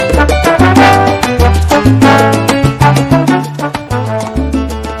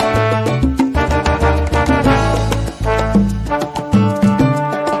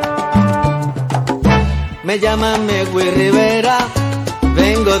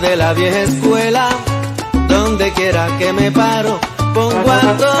de la vieja escuela, donde quiera que me paro, pongo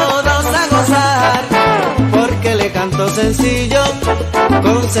a todos a gozar, porque le canto sencillo,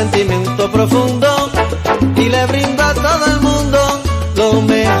 con sentimiento profundo, y le brindo a todo el mundo lo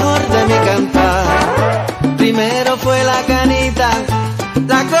mejor de mi cantar. Primero fue la canita,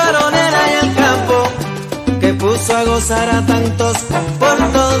 la coronera y el campo, que puso a gozar a tantos por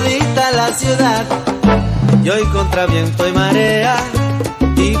todita la ciudad. Y hoy contra viento y marea,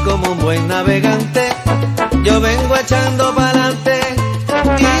 y como un buen navegante, yo vengo echando pa'lante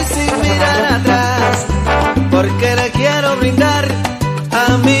y sin mirar atrás, porque le quiero brindar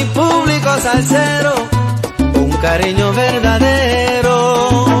a mi público salsero un cariño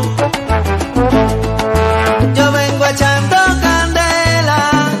verdadero. Yo vengo echando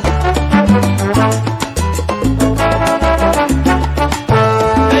candela,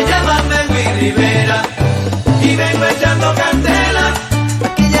 me llaman Megui Rivera y vengo echando candela.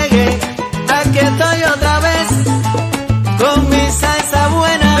 Aquí llegué, aquí estoy otra vez con mi salsa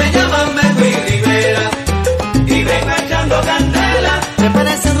buena. Me llaman Megui Rivera y vengo echando candela.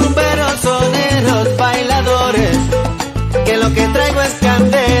 Prepárense rumberos, soneros, bailadores, que lo que traigo es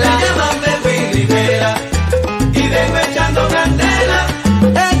candela. Me llaman Megui Rivera y vengo echando candela.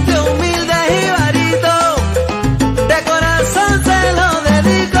 Este humilde jibarito, de corazón se lo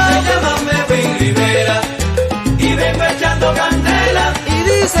dedico. Me llaman Megui Rivera y vengo echando candela. Y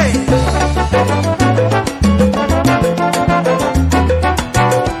dice: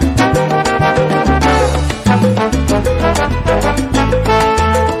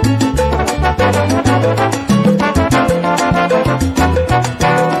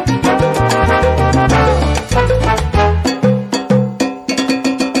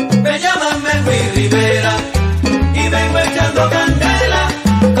 me llaman Megui Rivera y vengo echando candela,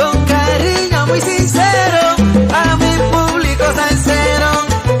 con cariño muy sincero a mi público salsero.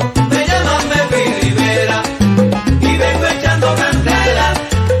 Me llaman Megui Rivera y vengo echando candela,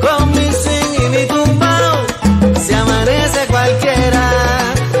 con mi swing y mi tumbao se amanece cualquiera.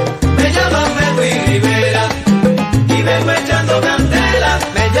 Me llaman Megui Rivera y vengo echando candela.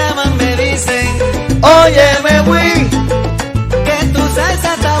 Me llaman, me dicen: oye Megui, que tu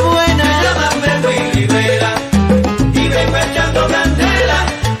salsa está buena. Me llaman Megui Rivera y vengo echando candela.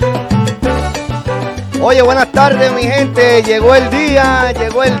 Oye, buenas tardes, mi gente. Llegó el día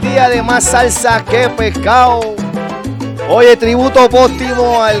de más salsa que pescado. Oye, tributo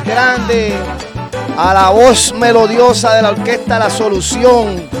póstumo al grande, a la voz melodiosa de la orquesta La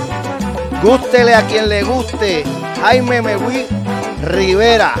Solución. Gústele a quien le guste, Jaime Megui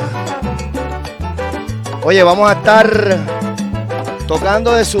Rivera. Oye, vamos a estar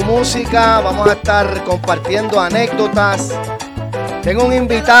tocando de su música, vamos a estar compartiendo anécdotas. Tengo un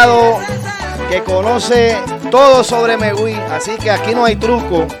invitado que conoce todo sobre Megui, así que aquí no hay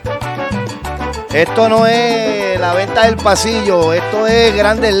truco. Esto no es la venta del pasillo, esto es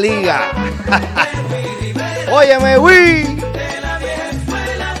Grandes Ligas. Oye, Megui.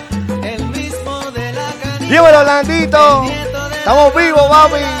 Dímelo, Orlandito. Estamos vivos,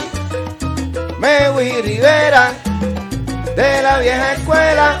 papi. Megui Rivera, de la vieja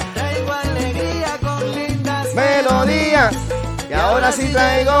escuela. Traigo alegría con lindas Melodías, y ahora sí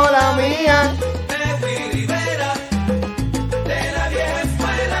traigo la mía. Megui Rivera, de la vieja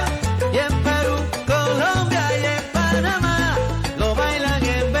escuela. Y en Perú, Colombia y en Panamá lo bailan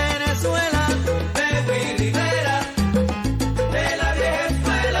en Venezuela. Megui Rivera, de la vieja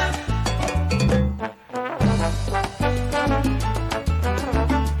escuela.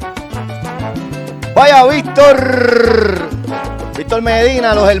 Vaya Víctor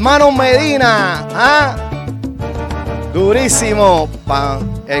Medina, los hermanos Medina, ¿ah? Durísimo,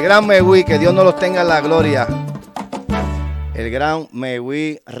 el gran Megui, que Dios no los tenga en la gloria. El gran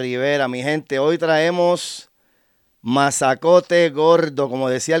Megui Rivera, mi gente. Hoy traemos masacote gordo, como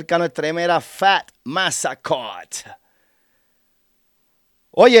decía el Cano Extreme, era Fat Masacote.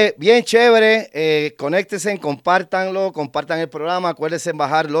 Oye, bien chévere, conéctense, compártanlo, compartan el programa, acuérdense en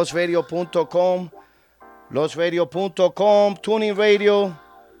bajar losradio.com, Tuning Radio,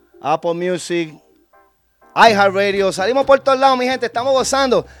 Apple Music, iHeartRadio. Salimos por todos lados, mi gente, estamos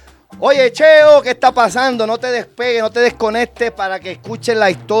gozando. Oye, Cheo, ¿qué está pasando? No te despegues, no te desconectes para que escuchen la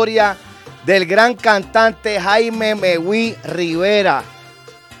historia del gran cantante Jaime Megui Rivera,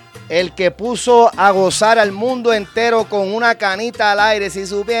 el que puso a gozar al mundo entero con una canita al aire. Si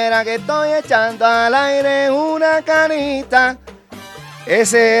supiera que estoy echando al aire una canita.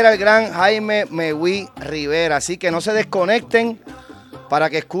 Ese era el gran Jaime Megui Rivera. Así que no se desconecten para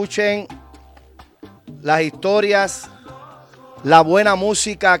que escuchen las historias, la buena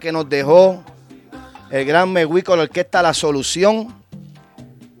música que nos dejó el gran Megui con la orquesta La Solución.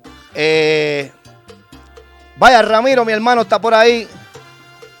 Vaya, Ramiro, mi hermano, está por ahí.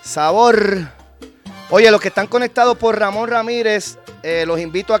 Sabor. Oye, los que están conectados por Ramón Ramírez, los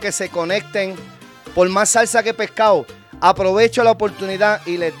invito a que se conecten por Más Salsa que Pescado. Aprovecho la oportunidad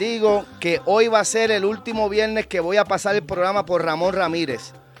y les digo que hoy va a ser el último viernes que voy a pasar el programa por Ramón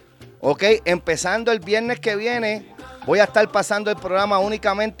Ramírez. Ok, empezando el viernes que viene, voy a estar pasando el programa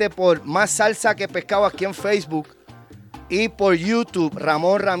únicamente por Más Salsa que Pescado aquí en Facebook y por YouTube,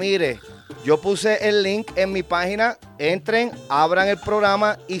 Ramón Ramírez. Yo puse el link en mi página. Entren, abran el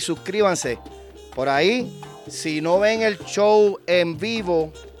programa y suscríbanse. Por ahí, si no ven el show en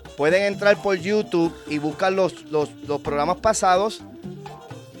vivo, pueden entrar por YouTube y buscar los programas pasados.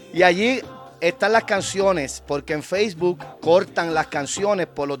 Y allí están las canciones, porque en Facebook cortan las canciones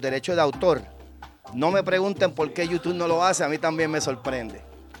por los derechos de autor. No me pregunten por qué YouTube no lo hace, a mí también me sorprende.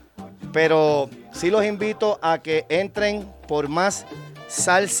 Pero sí los invito a que entren por Más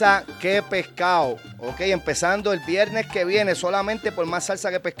Salsa que Pescado. Ok, empezando el viernes que viene, solamente por Más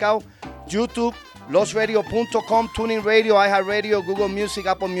Salsa que Pescado. YouTube, losradio.com, Tuning Radio, iHeartRadio, Google Music,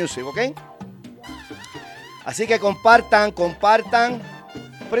 Apple Music, ¿ok? Así que compartan.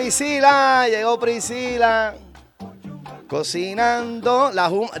 Priscila, llegó Priscila. Cocinando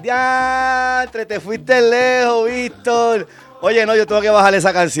la diantre, te fuiste lejos, Víctor. Oye, no, yo tengo que bajar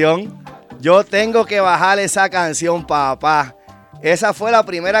esa canción. Papá. Esa fue la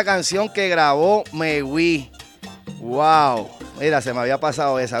primera canción que grabó Megui. Wow. Mira, se me había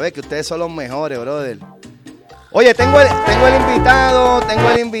pasado esa. Ves que ustedes son los mejores, brother. Oye, tengo el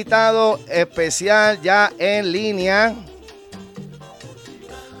invitado especial ya en línea.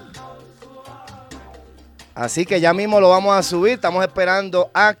 Así que ya mismo lo vamos a subir. Estamos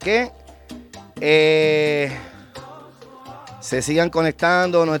esperando a que se sigan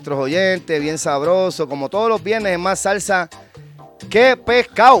conectando nuestros oyentes. Bien sabroso. Como todos los viernes, es Más Salsa que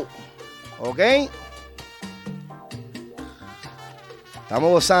Pescado. ¿Ok?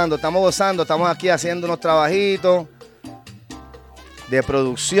 Estamos gozando. Estamos aquí haciendo unos trabajitos de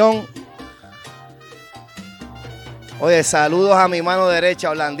producción. Oye, saludos a mi mano derecha,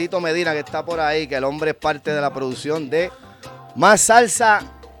 Orlandito Medina, que está por ahí, que el hombre es parte de la producción de Más Salsa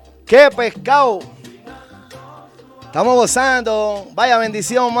que Pescado. Estamos gozando. Vaya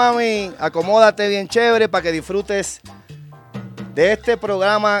bendición, mami. Acomódate bien chévere para que disfrutes de este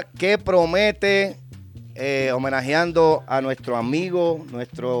programa que promete, homenajeando a nuestro amigo,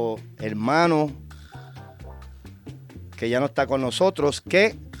 nuestro hermano, que ya no está con nosotros,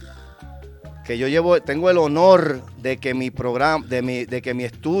 que tengo el honor de que mi programa, de que mi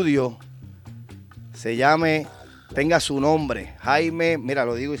estudio tenga su nombre. Jaime, mira,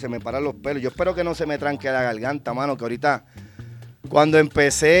 lo digo y se me paran los pelos. Yo espero que no se me tranque la garganta, mano, que ahorita, cuando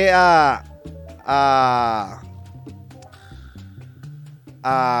empecé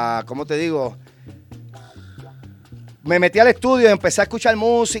 ¿cómo te digo? Me metí al estudio y empecé a escuchar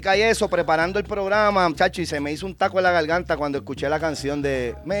música y eso, preparando el programa, muchacho, y se me hizo un taco en la garganta cuando escuché la canción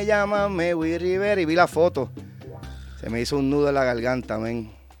de Me llama Megui Rivera y vi la foto. Se me hizo un nudo en la garganta,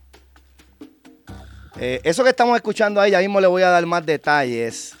 men. Eso que estamos escuchando ahí, ya mismo le voy a dar más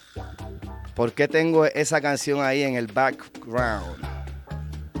detalles. ¿Por qué tengo esa canción ahí en el background?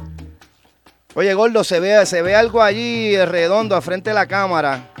 Oye, Gordo, se ve algo allí redondo al frente de la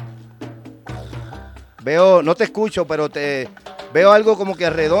cámara. No te escucho, pero veo algo como que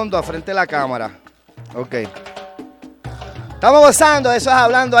redondo al frente de la cámara. Ok. Estamos gozando, eso es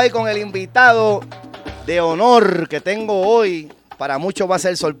hablando ahí con el invitado de honor que tengo hoy. Para muchos va a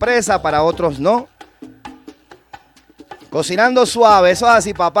ser sorpresa, para otros no. Cocinando suave, eso es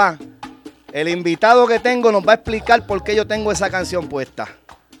así, papá. El invitado que tengo nos va a explicar por qué yo tengo esa canción puesta.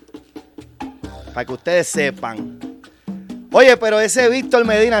 Para que ustedes sepan. Oye, pero ese Víctor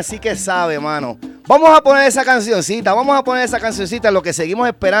Medina sí que sabe, mano. Vamos a poner esa cancioncita, en lo que seguimos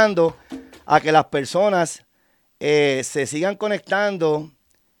esperando a que las personas se sigan conectando.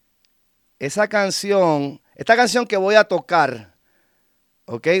 Esta canción que voy a tocar,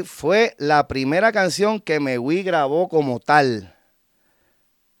 ¿ok? Fue la primera canción que Megui grabó como tal.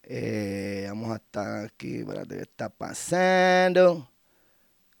 Vamos a estar aquí, espérate, ¿qué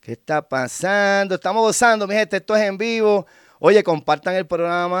está pasando? Estamos gozando, mi gente, esto es en vivo. Oye, compartan el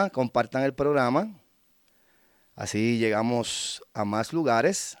programa. Así llegamos a más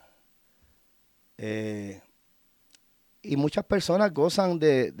lugares. Y muchas personas gozan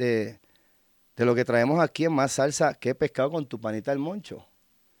de lo que traemos aquí en Más Salsa que Pescado con tu panita el Moncho.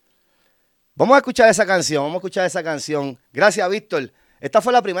 Vamos a escuchar esa canción. Gracias, Víctor. Esta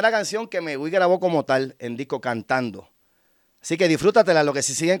fue la primera canción que Megui grabó como tal en disco cantando. Así que disfrútatela, lo que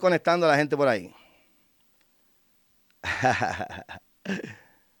se siguen conectando a la gente por ahí.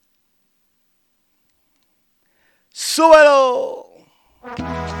 ¡Súbelo!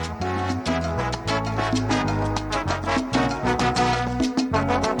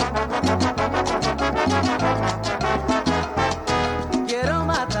 Quiero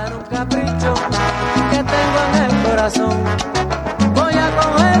matar un capricho que tengo en el corazón. Voy a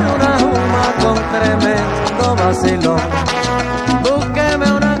coger una juma con tremendo vacilón. Búsqueme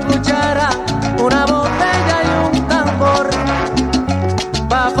una cuchara, una botella y un tambor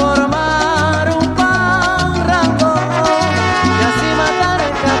pa' formar un parrandón y así matar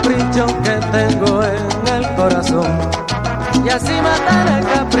el capricho que tengo en el corazón. Y así matar el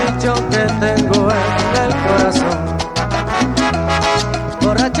capricho que tengo en el corazón.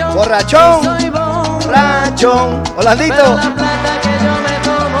 Borrachón, Borrachón, soy borrachón. Holandito. pero la plata que yo me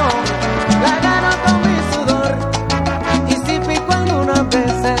tomo la gano con mi sudor. Y si pico algunas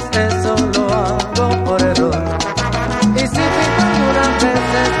veces eso lo hago por error. Y si pico algunas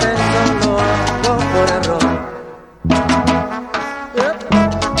veces eso lo hago por error.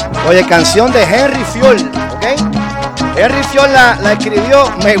 Oye, canción de Henry Fiol, ¿ok? Henry Fiol la escribió,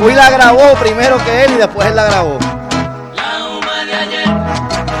 Megui la grabó primero que él y después él la grabó.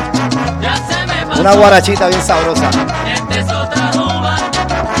 Una guarachita bien sabrosa. Esta es otra juma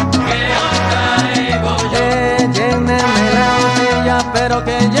que hoy traigo yo. Lléneme la botella, pero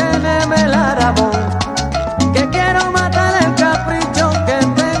que lléneme el arabón. Que quiero matar el capricho que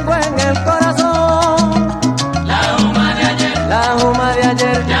tengo en el corazón. La juma de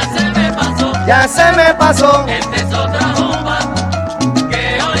ayer, ya se me pasó. Ya se me pasó. Esta es otra juma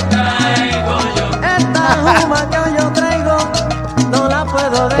que hoy traigo yo. Esta juma que hoy yo traigo no la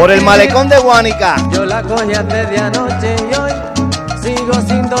puedo dejar. Por el malecón de Guánica. Yo la cogí a medianoche y hoy sigo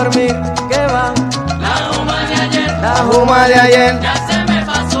sin dormir. ¿Qué va? La juma de ayer, La juma de ayer. ya se me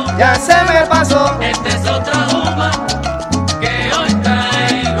pasó. Ya se me pasó. Esta es otra juma que hoy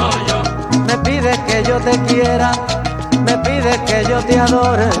traigo yo. Me pides que yo te quiera, me pides que yo te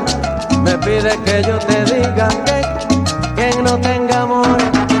adore, me pides que yo te diga que no tenga amor.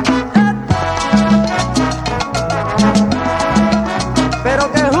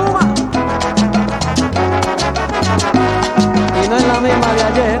 Pero que juma y no es la misma de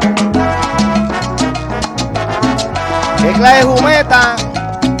ayer. ¿Qué clase de jumeta?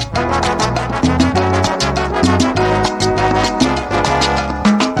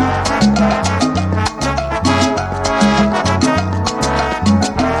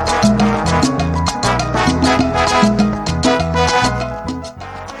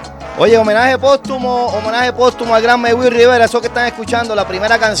 Oye, homenaje póstumo al gran Megui Rivera. Eso que están escuchando, la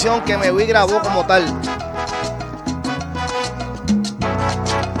primera canción que Megui grabó como tal.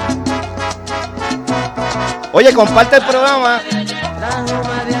 Oye, comparte el programa. La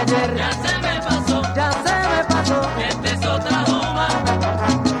juma de ayer ya se me pasó, ya se me pasó. Esta es otra juma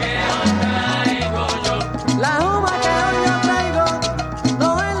que hoy traigo yo. La juma que hoy yo traigo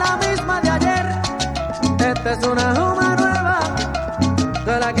no es la misma de ayer. Esta es una juma nueva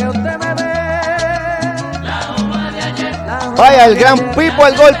de la que usted me ve. La juma de ayer. Vaya, el gran Pipo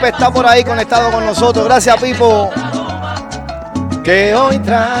El Golpe está por ahí conectado con nosotros. Gracias, Pipo. Que hoy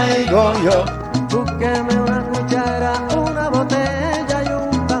traigo yo. Búsqueme una cuchara, una botella y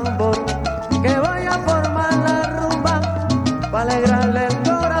un tambor, que voy a formar la rumba para alegrarle el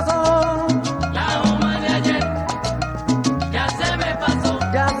corazón. La juma de ayer ya se me pasó,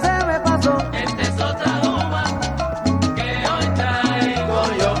 ya se me pasó. Esta es otra juma que hoy traigo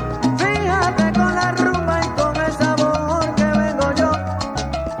yo. Fíjate con la rumba y con el sabor que vengo yo,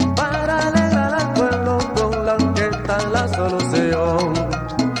 para alegrar al pueblo con la orquesta la solución.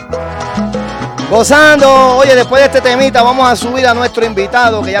 Gozando. Oye, después de este temita vamos a subir a nuestro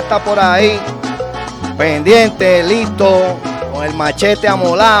invitado que ya está por ahí. Pendiente, listo, con el machete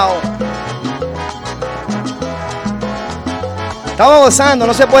amolado. Estamos gozando,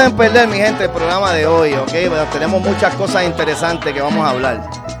 no se pueden perder, mi gente, el programa de hoy, ¿ok? Bueno, tenemos muchas cosas interesantes que vamos a hablar.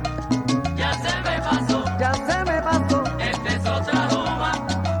 Ya se me pasó, ya se me pasó. Esta es otra juma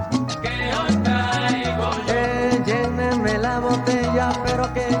que hoy traigo yo. Lléneme la botella,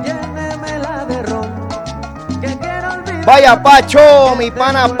 pero que lléneme la de ron. Que quiero olvidar. Vaya Pacho, mi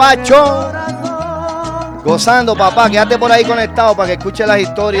pana Pacho. Gozando, papá, quédate por ahí conectado para que escuche las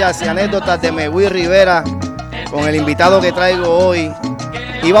historias y anécdotas de Megui Rivera con el invitado que traigo hoy.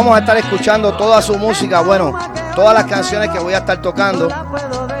 Y vamos a estar escuchando toda su música, bueno, todas las canciones que voy a estar tocando.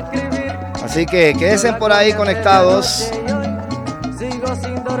 Así que quédense por ahí conectados. Sigo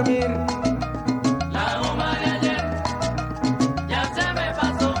sin dormir. La juma de ayer ya se me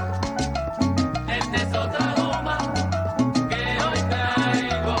pasó. Esta es otra juma que hoy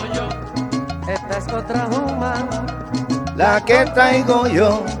traigo yo. Esta es otra juma, La que traigo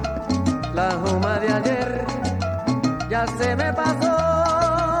yo. la juma de ayer ya se me pasó.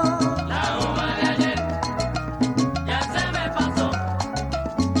 La uva de ayer ya se me pasó.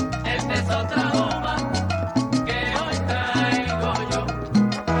 Esta es otra uva que hoy traigo yo.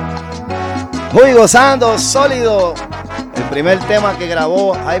 Muy gozando, sólido. El primer tema que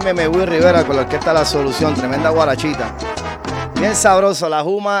grabó Jaime Megui Rivera con la orquesta La Solución, tremenda guarachita. Bien sabroso, la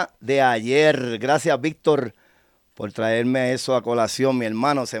juma de ayer. Gracias, Víctor, por traerme eso a colación, mi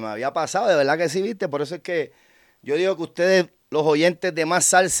hermano. Se me había pasado, de verdad que sí, viste. Por eso es que yo digo que ustedes, los oyentes de Más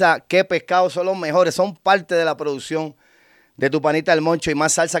Salsa que Pescado, son los mejores. Son parte de la producción de Tu Panita el Moncho y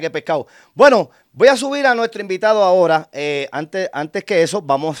Más Salsa que Pescado. Bueno, voy a subir a nuestro invitado ahora. Antes que eso,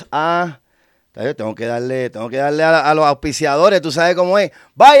 vamos a... Tengo que darle a los auspiciadores, tú sabes cómo es.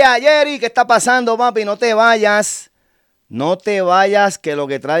 Vaya, Jerry, ¿qué está pasando, papi? No te vayas. No te vayas, que lo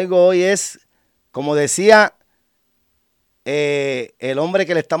que traigo hoy es, como decía el hombre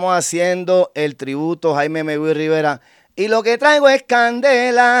que le estamos haciendo el tributo, Jaime Megui Rivera, y lo que traigo es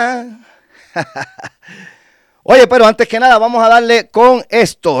candela. Oye, pero antes que nada, vamos a darle con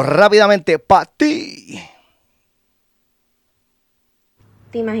esto rápidamente para ti.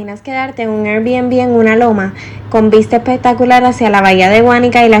 ¿Te imaginas quedarte en un Airbnb en una loma con vista espectacular hacia la bahía de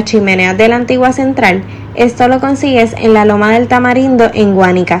Guánica y las chimeneas de la antigua central? Esto lo consigues en la Loma del Tamarindo en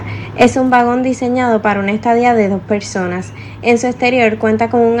Guánica. Es un vagón diseñado para una estadía de 2 personas. En su exterior cuenta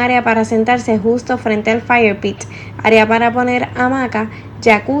con un área para sentarse justo frente al fire pit, área para poner hamaca,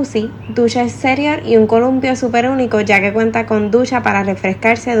 jacuzzi, ducha exterior y un columpio súper único, ya que cuenta con ducha para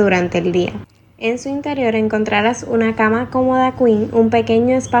refrescarse durante el día. En su interior encontrarás una cama cómoda queen, un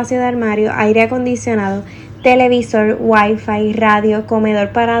pequeño espacio de armario, aire acondicionado, televisor, wifi, radio,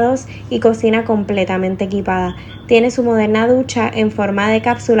 comedor para 2 y cocina completamente equipada. Tiene su moderna ducha en forma de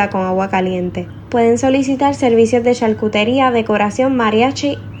cápsula con agua caliente. Pueden solicitar servicios de charcutería, decoración,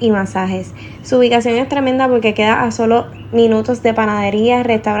 mariachi y masajes. Su ubicación es tremenda porque queda a solo minutos de panaderías,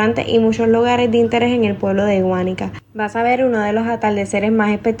 restaurantes y muchos lugares de interés en el pueblo de Guánica. Vas a ver uno de los atardeceres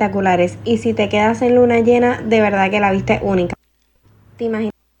más espectaculares y si te quedas en luna llena, de verdad que la vista es única. ¿Te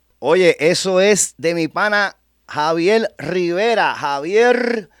imaginas? Oye, eso es de mi pana Javier Rivera.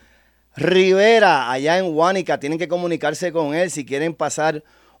 Javier Rivera, allá en Guánica. Tienen que comunicarse con él si quieren pasar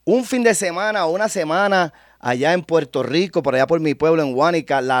un fin de semana o una semana allá en Puerto Rico, por allá por mi pueblo en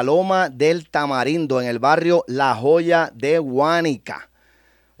Guánica, la Loma del Tamarindo, en el barrio La Joya de Guánica.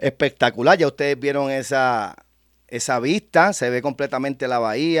 Espectacular, ya ustedes vieron esa vista, se ve completamente la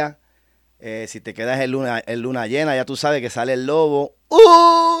bahía. Si te quedas en luna llena, ya tú sabes que sale el lobo.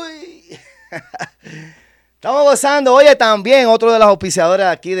 ¡Uy! Estamos gozando. Oye, también otro de los auspiciadores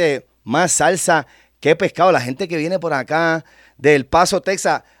aquí de Más Salsa que Pescado, la gente que viene por acá del Paso,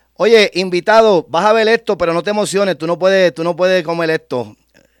 Texas. Oye, invitado, vas a ver esto, pero no te emociones, tú no puedes comer esto.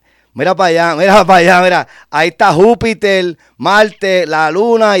 Mira para allá, mira. Ahí está Júpiter, Marte, la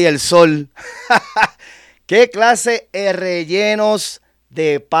Luna y el Sol. ¿Qué clase de rellenos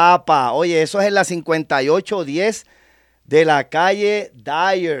de papa? Oye, eso es en la 5810 de la calle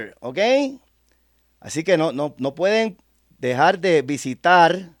Dyer, ¿ok? Así que no pueden dejar de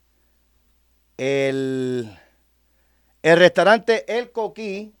visitar el restaurante El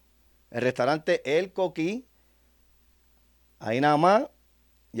Coquí. El restaurante El Coquí. Ahí nada más.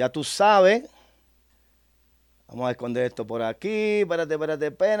 Ya tú sabes. Vamos a esconder esto por aquí.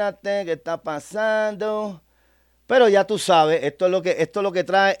 Espérate. ¿Qué está pasando? Pero ya tú sabes. Esto es lo que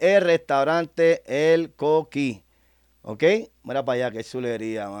trae el restaurante El Coquí. ¿Ok? Mira para allá, qué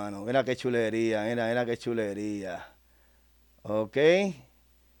chulería, mano. Mira qué chulería. Mira qué chulería. ¿Ok?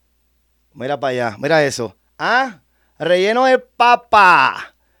 Mira para allá. Mira eso. Ah, relleno de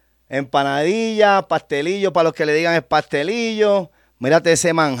papa. Empanadilla, pastelillo, para los que le digan es pastelillo. Mírate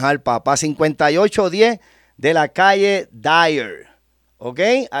ese manjar, papá. 5810 de la calle Dyer. ¿Ok?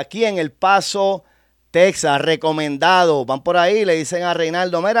 Aquí en El Paso, Texas. Recomendado. Van por ahí, le dicen a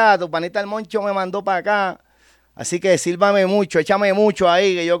Reinaldo, mira, tu panita el Moncho me mandó para acá. Así que sírvame mucho, échame mucho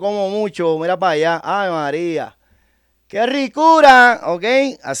ahí, que yo como mucho. Mira para allá. Ay, María. ¡Qué ricura! ¿Ok?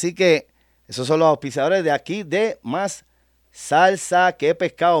 Así que esos son los auspiciadores de aquí de Más Salsa que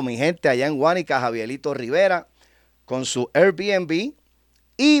Pescado, mi gente, allá en Guánica, Javierito Rivera, con su Airbnb.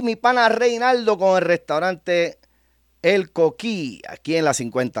 Y mi pana Reinaldo con el restaurante El Coquí, aquí en la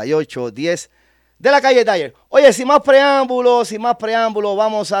 5810 de la calle Dyer. Oye, sin más preámbulos,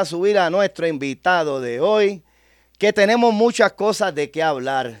 vamos a subir a nuestro invitado de hoy, que tenemos muchas cosas de qué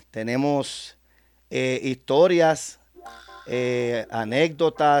hablar. Tenemos historias,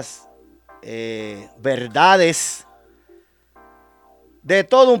 anécdotas, verdades, de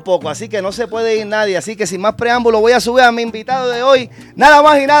todo un poco, así que no se puede ir nadie. Así que sin más preámbulo voy a subir a mi invitado de hoy, nada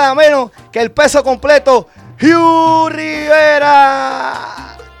más y nada menos que el peso completo, Megui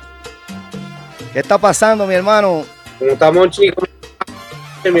Rivera. ¿Qué está pasando, mi hermano? ¿Cómo estamos, chicos?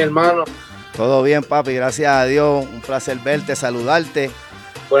 Mi hermano. Todo bien, papi, gracias a Dios. Un placer verte, saludarte.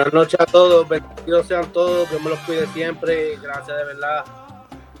 Buenas noches a todos, bendecidos sean todos, Dios me los cuide siempre, gracias de verdad.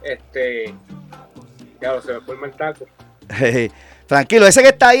 Ya se me fue el taco. Tranquilo, ese que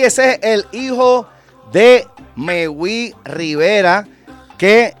está ahí, ese es el hijo de Megui Rivera,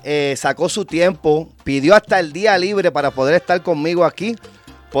 que sacó su tiempo, pidió hasta el día libre para poder estar conmigo aquí,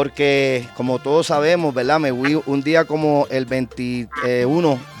 porque como todos sabemos, ¿verdad? Megui, un día como el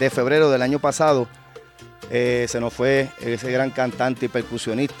 21 de febrero del año pasado, se nos fue ese gran cantante y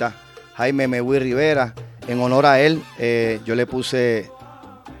percusionista, Jaime Megui Rivera. En honor a él, yo le puse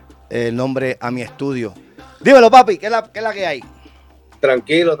el nombre a mi estudio. Dímelo, papi, ¿qué es la que hay?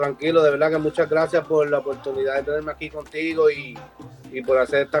 Tranquilo, de verdad que muchas gracias por la oportunidad de tenerme aquí contigo y por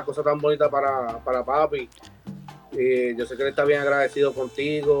hacer esta cosa tan bonita para papi. Yo sé que él está bien agradecido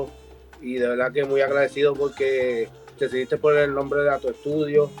contigo y de verdad que muy agradecido porque decidiste poner el nombre de tu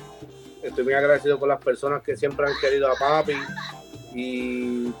estudio. Estoy muy agradecido con las personas que siempre han querido a papi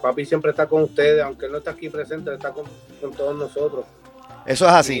y papi siempre está con ustedes, aunque él no está aquí presente, él está con todos nosotros. Eso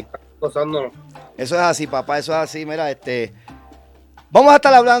es así. Gozándonos. Eso es así, papá, eso es así. Mira, vamos a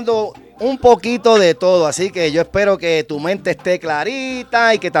estar hablando un poquito de todo, así que yo espero que tu mente esté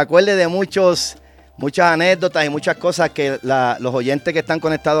clarita y que te acuerdes de muchas anécdotas y muchas cosas que los oyentes que están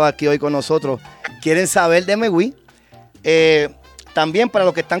conectados aquí hoy con nosotros quieren saber de Megui. También para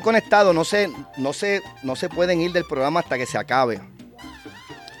los que están conectados, no se pueden ir del programa hasta que se acabe.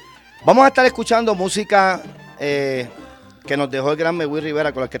 Vamos a estar escuchando música que nos dejó el gran Megui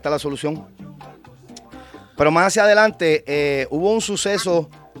Rivera, con la que está la solución. Pero más hacia adelante hubo un suceso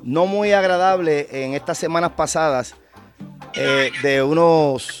no muy agradable en estas semanas pasadas de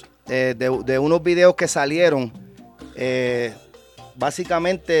unos videos que salieron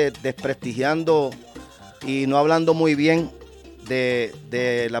básicamente desprestigiando y no hablando muy bien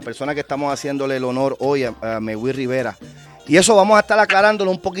de la persona que estamos haciéndole el honor hoy a Megui Rivera. Y eso vamos a estar aclarándolo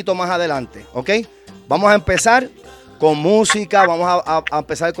un poquito más adelante, ¿ok? Vamos a empezar con música, vamos a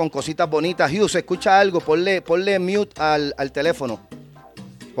empezar con cositas bonitas. Hugh, ¿se escucha algo? Ponle mute al teléfono,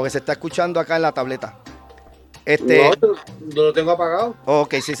 porque se está escuchando acá en la tableta. No lo tengo apagado.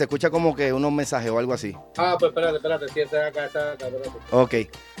 Ok, sí, se escucha como que unos mensajes o algo así. Ah, pues espérate, sí, está acá, espérate. Ok.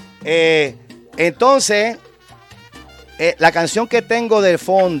 Entonces, la canción que tengo de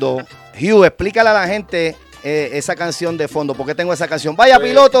fondo, Hugh, explícale a la gente esa canción de fondo. ¿Por qué tengo esa canción? ¡Vaya,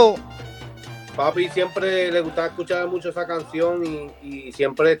 piloto! Papi siempre le gustaba escuchar mucho esa canción y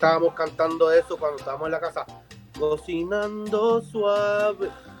siempre estábamos cantando eso cuando estábamos en la casa. Cocinando suave,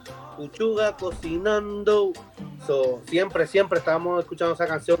 Uchuga cocinando. Siempre estábamos escuchando esa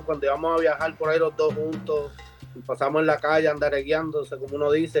canción cuando íbamos a viajar por ahí los dos juntos. Pasamos en la calle, andaregueándose, como uno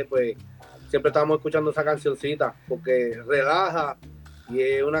dice, pues siempre estábamos escuchando esa cancioncita porque relaja y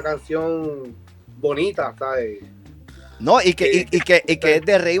es una canción bonita, ¿sabes? No, y que es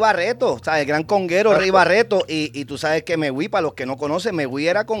de Rey Barreto, o sea, el gran conguero Rey Barreto, y tú sabes que Megui, para los que no conocen, Megui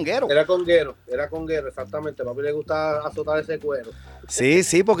era conguero. Era conguero, exactamente. A papi le gusta azotar ese cuero.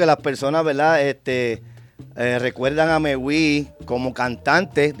 Sí, porque las personas, ¿verdad? Recuerdan a Megui como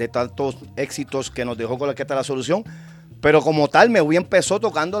cantante de tantos éxitos que nos dejó con la Orquesta La Solución, pero como tal, Megui empezó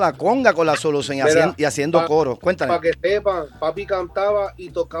tocando la conga con La Solución y haciendo coros. Cuéntame. Para que sepan, papi cantaba y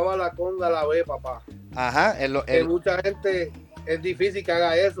tocaba la conga a la vez, papá. Ajá. Mucha gente es difícil que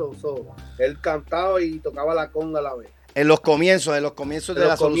haga eso. Él cantaba y tocaba la conga a la vez. En los comienzos de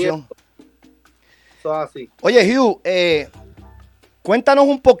La Solución. Eso es así. Oye, Hugh, cuéntanos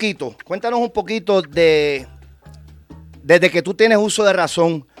un poquito desde que tú tienes uso de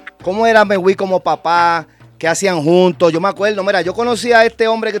razón. ¿Cómo era Megui como papá? ¿Qué hacían juntos? Yo me acuerdo, mira, yo conocí a este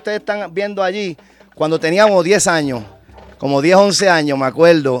hombre que ustedes están viendo allí cuando teníamos 10 años, como 10, 11 años, me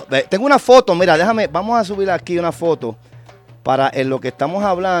acuerdo. Tengo una foto, mira, vamos a subir aquí una foto para en lo que estamos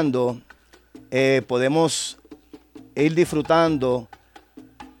hablando, podemos ir disfrutando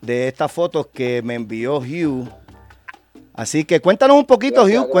de estas fotos que me envió Hugh. Así que cuéntanos un poquito,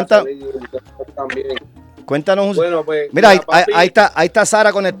 Hugh, cuéntanos. Bueno, pues, mira, ahí está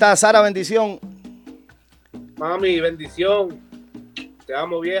Sara conectada. Sara, bendición. Mami, bendición. Te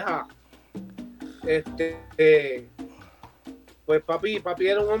amo, vieja. Pues papi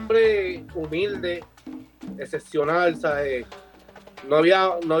era un hombre humilde, excepcional, ¿sabes? No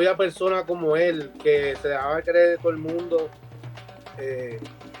había persona como él que se dejaba creer de todo el mundo.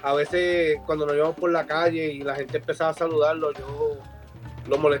 A veces cuando nos íbamos por la calle y la gente empezaba a saludarlo, yo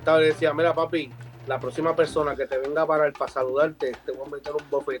lo molestaba y le decía, mira papi, la próxima persona que te venga a parar para saludarte, te voy a meter un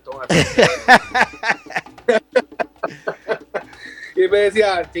bofetón así. me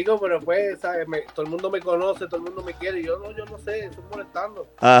decía, chico, pero pues, ¿sabes? Todo el mundo me conoce, todo el mundo me quiere. Y yo no sé, estoy molestando.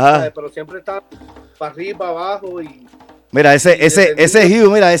 Ajá. ¿Sabes? Pero siempre está para arriba, para abajo y Mira, ese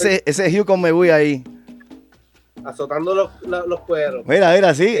Hugh, mira, ese Hugh con Megui ahí. azotando los cueros.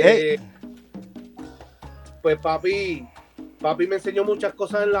 Mira, sí. Pues papi me enseñó muchas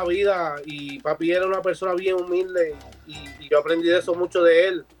cosas en la vida y papi era una persona bien humilde y yo aprendí de eso mucho de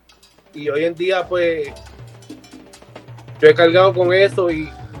él. Y hoy en día, pues, yo he cargado con eso y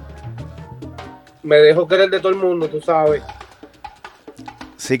me dejo querer de todo el mundo, tú sabes.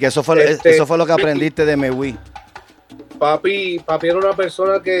 Sí, que eso fue lo que aprendiste de Megui. Papi era una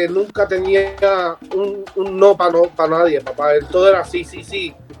persona que nunca tenía un no para nadie, papá. Él todo era sí.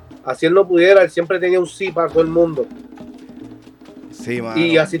 Así él no pudiera, él siempre tenía un sí para todo el mundo. Sí, mano.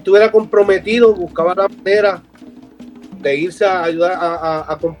 Y así estuviera comprometido, buscaba la manera de irse a ayudar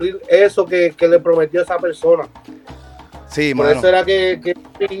a cumplir eso que le prometió a esa persona. Sí, Por mano. eso era que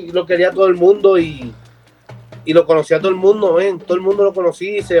lo quería todo el mundo y lo conocía todo el mundo, todo el mundo lo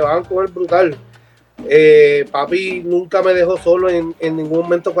conocía y se van con él brutal. Papi nunca me dejó solo en ningún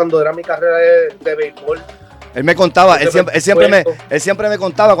momento cuando era mi carrera de béisbol. Él me contaba, él siempre me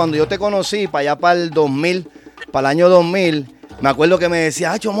contaba cuando yo te conocí para allá para el 2000, para el año 2000. Me acuerdo que me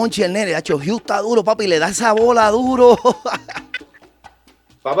decía, Hacho Monchi el nene, Hacho Hugh está duro, papi, le da esa bola duro.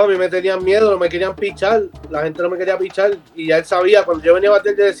 Papá, a mí me tenían miedo, no me querían pichar, la gente no me quería pichar y ya él sabía, cuando yo venía a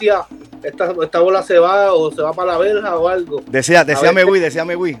bater, yo decía, esta bola se va o se va para la verja o algo. Decía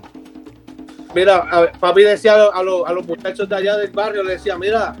Megui. Mira, papi decía a los muchachos de allá del barrio, le decía,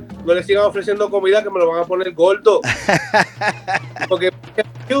 mira, no le sigan ofreciendo comida que me lo van a poner gordo. Porque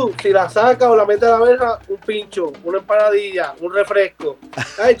si la saca o la mete a la verja, un pincho, una empanadilla, un refresco.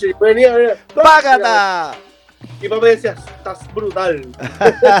 Ay, yo venía, ¡Págata! Y papi decía, estás brutal.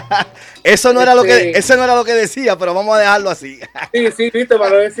 Eso no era lo que decía, pero vamos a dejarlo así. Sí, viste, para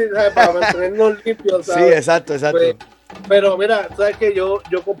no decir, ¿sabes? Para mantenernos limpios, ¿sabes? Sí, exacto. Pues, pero mira, sabes que yo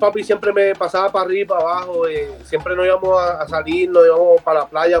con papi siempre me pasaba para arriba, para abajo, siempre nos íbamos a salir, nos íbamos para la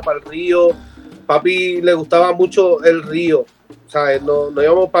playa, para el río. Papi le gustaba mucho el río, ¿sabes? No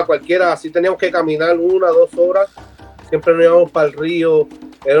íbamos para cualquiera, así teníamos que caminar 1 o 2 horas, siempre nos íbamos para el río.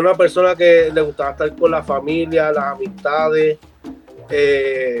 Era una persona que le gustaba estar con la familia, las amistades,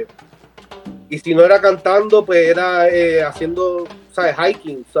 y si no era cantando, pues era haciendo, ¿sabes?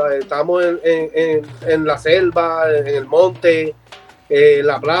 Hiking, ¿sabes? Estábamos en la selva, en el monte,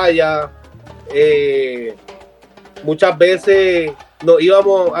 la playa. Muchas veces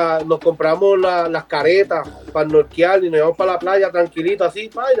nos compramos las caretas para snorkear y nos íbamos para la playa tranquilito así,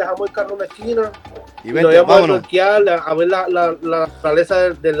 y dejamos el carro en la esquina y nos íbamos a snorkear, a ver la naturaleza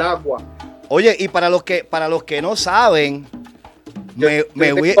del agua. Oye, y para los que no saben,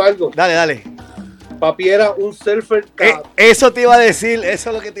 Dale. Papi era un surfer. Eso te iba a decir, eso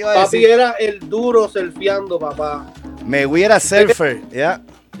es lo que te iba a decir. Papi era el duro surfeando, papá. Megui era surfer, ya.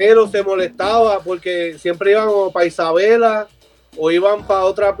 Pero se molestaba porque siempre iban para Isabela o iban para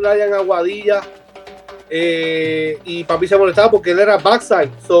otra playa en Aguadilla. Y papi se molestaba porque él era backside.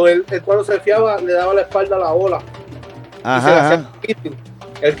 So él cuando surfeaba le daba la espalda a la ola. Ajá.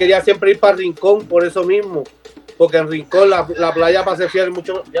 Él quería siempre ir para Rincón por eso mismo. Porque en Rincón la playa para surfear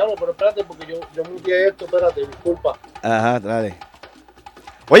mucho. Diablo, pero espérate, porque yo muteé esto, espérate, disculpa. Ajá, dale.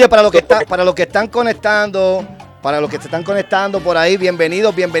 Oye, para los que se están conectando por ahí,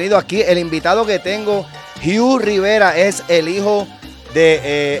 bienvenidos aquí. El invitado que tengo, Hugh Rivera, es el hijo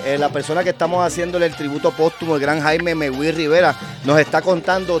de la persona que estamos haciéndole el tributo póstumo, el gran Jaime Megui Rivera. Nos está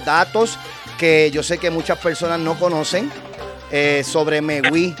contando datos que yo sé que muchas personas no conocen sobre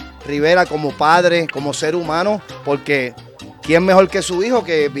Megui Rivera como padre, como ser humano, porque ¿quién mejor que su hijo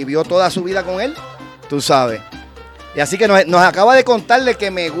que vivió toda su vida con él? Tú sabes. Y así que nos acaba de contarle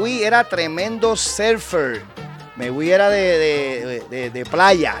que Megui era tremendo surfer. Megui era de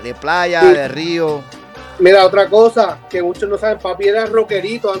playa, sí, de río. Mira, otra cosa que muchos no saben, papi era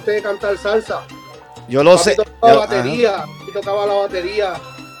rockerito antes de cantar salsa. Yo lo sé. Tocaba la batería.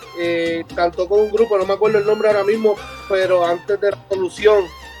 Cantó con un grupo, no me acuerdo el nombre ahora mismo, pero antes de la Solución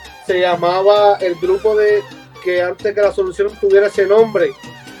se llamaba el grupo que antes que la Solución tuviera ese nombre.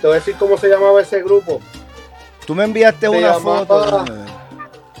 Te voy a decir cómo se llamaba ese grupo. Tú me enviaste una foto.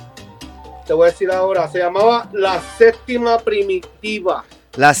 Te voy a decir ahora, se llamaba La Séptima Primitiva.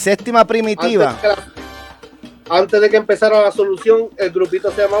 La Séptima Primitiva. Antes de que empezara la Solución, el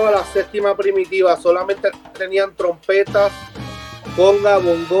grupito se llamaba La Séptima Primitiva. Solamente tenían trompetas, conga,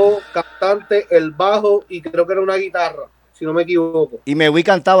 bongo, cantante, el bajo y creo que era una guitarra, si no me equivoco. Y Megui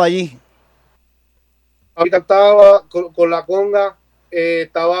cantaba allí. Cantaba con la conga,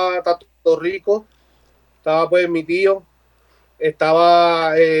 estaba Tato Rico, estaba pues mi tío,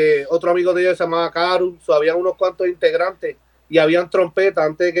 estaba otro amigo de ellos se llamaba Caru, habían unos cuantos integrantes y habían trompetas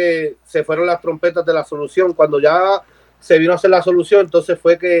antes de que se fueron las trompetas de La Solución. Cuando ya se vino a hacer La Solución, entonces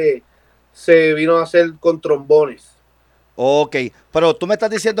fue que se vino a hacer con trombones. Ok, pero tú me estás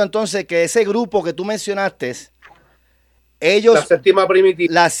diciendo entonces que ese grupo que tú mencionaste, ellos... La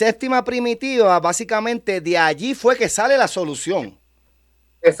séptima primitiva, básicamente de allí fue que sale La Solución.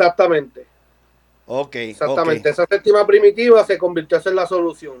 Exactamente. Ok. Exactamente. Esa séptima primitiva se convirtió en La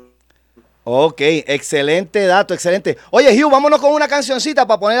Solución. Ok, excelente dato, excelente. Oye, Hugh, vámonos con una cancioncita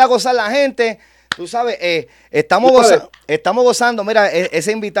para poner a gozar la gente. Tú sabes, estamos gozando. Mira,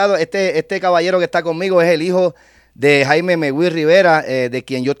 ese invitado, este caballero que está conmigo es el hijo de Jaime Megui Rivera, de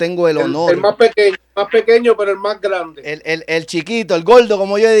quien yo tengo el honor. El más pequeño, pero el más grande. El chiquito, el gordo,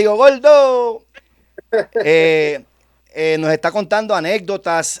 como yo digo, gordo. Nos está contando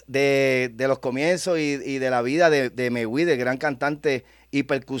anécdotas de los comienzos y de la vida de Megui, del gran cantante y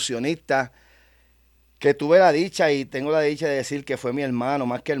percusionista, que tuve la dicha y tengo la dicha de decir que fue mi hermano,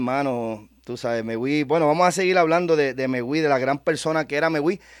 más que hermano, tú sabes, Megui. Bueno, vamos a seguir hablando de Megui, de la gran persona que era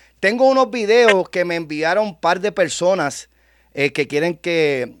Megui. Tengo unos videos que me enviaron un par de personas que quieren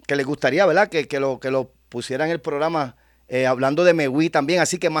que les gustaría, ¿verdad? Que lo pusieran en el programa hablando de Megui también,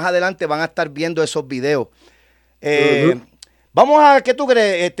 así que más adelante van a estar viendo esos videos. Vamos a, ¿qué tú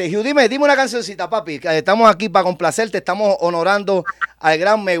crees? Hugh, dime una cancioncita, papi. Estamos aquí para complacerte, estamos honorando al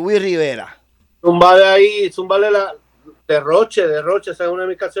gran Megui Rivera. Zumbale ahí, la Derroche, esa es una de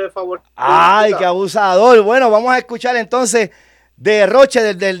mis canciones favoritas. Ay, qué abusador. Bueno, vamos a escuchar entonces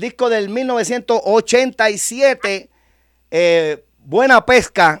Derroche del disco del 1987. Buena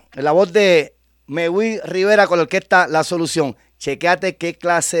pesca, en la voz de Megui Rivera con la orquesta La Solución. Chequéate qué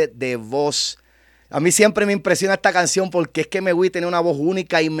clase de voz. A mí siempre me impresiona esta canción porque es que Megui tiene una voz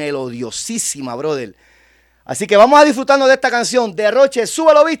única y melodiosísima, brother. Así que vamos a disfrutando de esta canción. Derroche,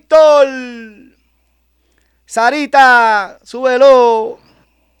 súbelo, Víctor. Sarita, súbelo.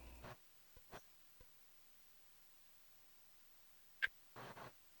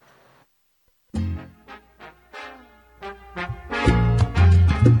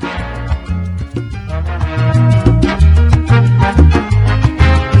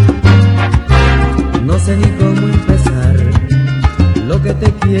 No sé ni cómo empezar lo que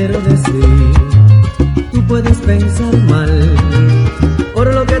te quiero decir. Tú puedes pensar mal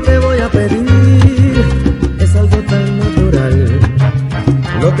por lo que te voy a pedir. Es algo tan natural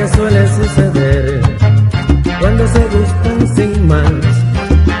lo que suele suceder cuando se gustan sin más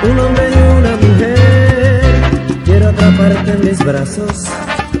un hombre y una mujer. Quiero atraparte en mis brazos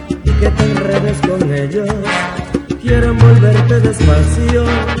y que te enredes con ellos. Quiero envolverte despacio.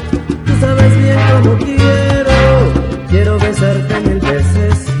 Tú sabes bien cómo quiero besarte 1000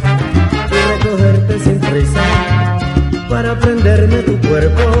 veces y recogerte sin prisa para prenderme tu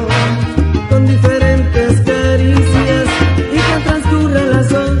cuerpo con diferentes caricias y que transcurran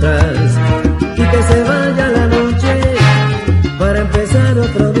las horas y que se vaya la noche para empezar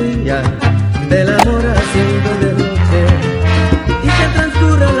otro día del amor haciendo derroche y que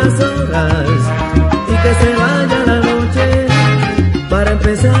transcurran las horas y que se vaya la noche para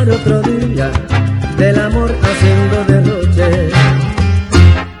empezar otro día del amor haciendo derroche.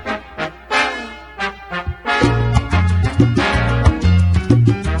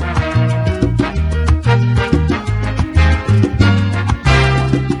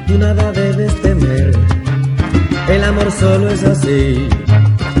 Tú nada debes temer, el amor solo es así.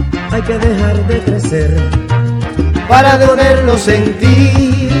 Hay que dejar de crecer Para poderlo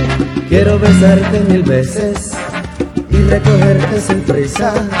sentir. Quiero besarte 1000 veces y recogerte sin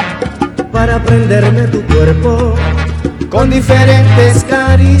prisa para prenderme tu cuerpo Con diferentes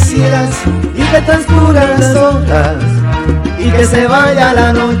caricias y que transcurran las horas y que se vaya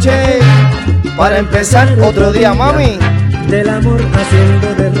la noche para empezar otro día, mami. del amor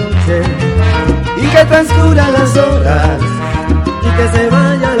haciendo derroche Y que transcurran las horas. y que se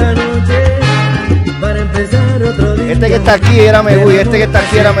vaya la noche para empezar otro día. Este que está aquí era Megui, este que está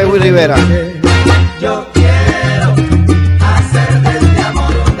aquí era Megui Rivera. Yo quiero hacer de este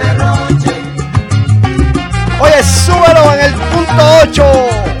amor un derroche. Oye, súbelo en el punto 8.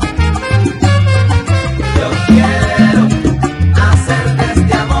 Yo quiero hacer de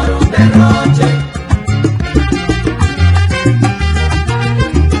este amor un derroche.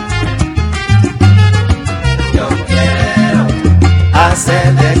 Yo quiero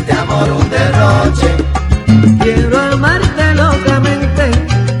hacer de este amor un derroche. Quiero amarte locamente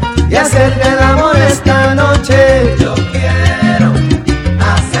Y hacerte el amor esta noche. Yo quiero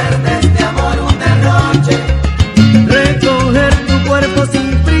hacer de este amor un derroche. recoger tu cuerpo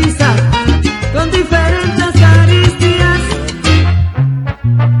sin prisa con diferentes caricias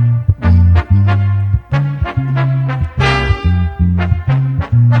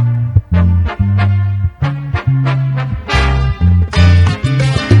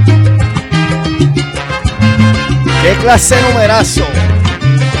Qué clase de numerazo.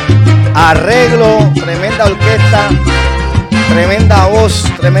 Arreglo, tremenda orquesta, tremenda voz,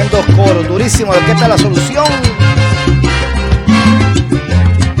 tremendos coros, durísimo. La orquesta La Solución.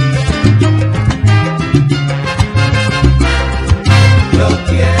 Yo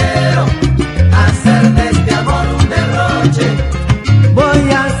quiero hacer de este amor un derroche. Voy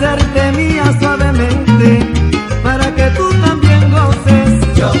a hacerte mía suavemente para que tú también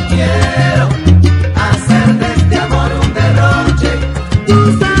goces. Yo quiero hacer de este amor un derroche.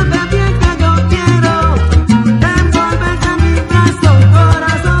 Tú sabes bien que yo quiero envolverte en mi brazo,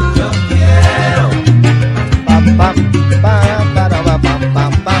 corazón. Yo quiero. Pam, pam, pam, para, pam,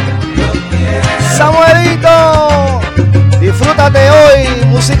 pam, pam. Yo quiero. Samuelito, disfrútate hoy,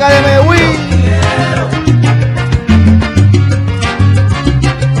 música de Megui.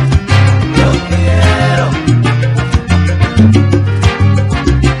 Yo quiero.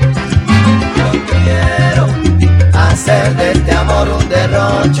 Yo quiero hacer de este amor un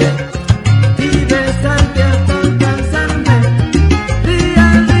derroche y besarte hasta cansarme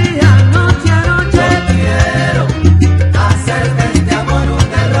día a día, noche a noche. Yo quiero hacer de este amor un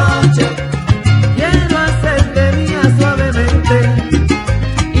derroche. Quiero hacerte mía suavemente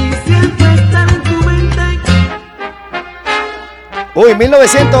y siempre estar en tu mente. Uy,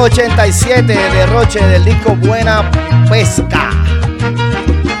 1987, derroche del disco Buena Pesca.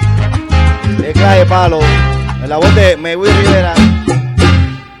 Tecla de palo, en la voz de Megui Rivera.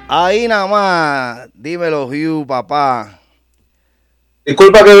 Ahí nada más, dímelo, Hugh, papá.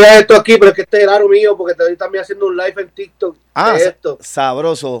 Disculpa que vea esto aquí, pero es que este es raro mío porque estoy también haciendo un live en TikTok de esto.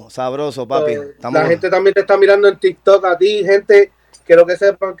 Sabroso, sabroso, papi. La gente también te está mirando en TikTok a ti, gente. Quiero que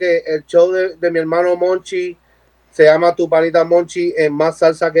sepan que el show de mi hermano Monchi se llama Tu Panita Monchi en Más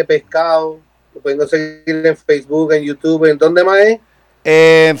Salsa que Pescado. Lo pueden seguir en Facebook, en YouTube. ¿En dónde más es?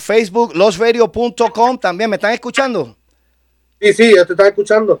 En Facebook, losradio.com también. ¿Me están escuchando? Sí, yo te estaba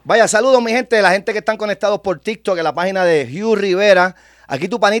escuchando. Vaya, saludos mi gente, la gente que están conectados por TikTok en la página de Hugh Rivera. Aquí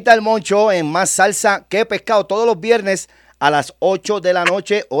Tu Panita el Moncho en Más Salsa que Pescado todos los viernes a las 8 de la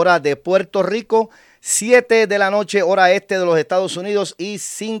noche, hora de Puerto Rico, 7 de la noche, hora este de los Estados Unidos y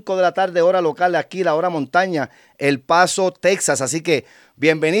 5 de la tarde, hora local de aquí, la hora montaña, El Paso, Texas. Así que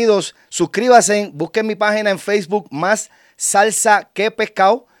bienvenidos, suscríbanse, busquen mi página en Facebook, Más Salsa que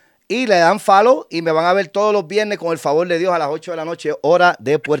Pescado, y le dan follow y me van a ver todos los viernes con el favor de Dios a las 8 de la noche, hora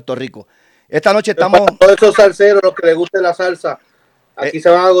de Puerto Rico. Esta noche estamos... Para todos esos salseros, los que les guste la salsa, aquí se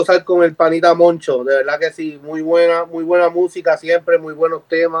van a gozar con el Panita Moncho. De verdad que sí, muy buena música siempre, muy buenos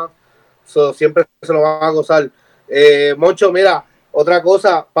temas. Siempre se lo van a gozar. Moncho, mira, otra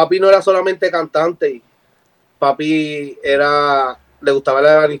cosa, papi no era solamente cantante. Papi le gustaba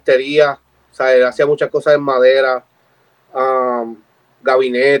la ebanistería, o sea, él hacía muchas cosas en madera,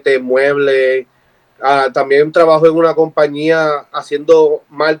 gabinetes, muebles. También trabajó en una compañía haciendo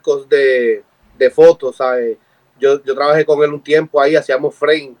marcos de fotos, ¿sabes? Yo trabajé con él un tiempo ahí, hacíamos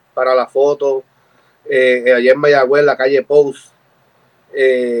frame para la foto, allá en Mayagüez, la calle Post.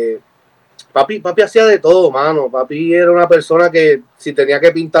 Papi hacía de todo, mano. Papi era una persona que si tenía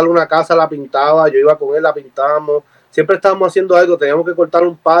que pintar una casa, la pintaba. Yo iba con él, la pintábamos. Siempre estábamos haciendo algo, teníamos que cortar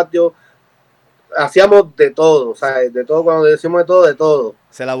un patio. Hacíamos de todo, ¿sabes? De todo, cuando decimos de todo, de todo.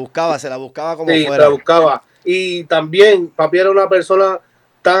 Se la buscaba como Sí, fuera. se la buscaba. Y también, papi era una persona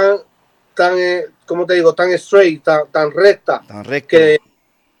tan, ¿cómo te digo? Tan straight, tan recta. Tan recto. Que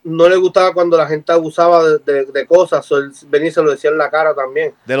no le gustaba cuando la gente abusaba de cosas. Él venía y se lo decía en la cara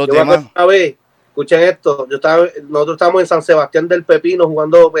también. De los Yo demás. una vez, escuchen esto, nosotros estábamos en San Sebastián del Pepino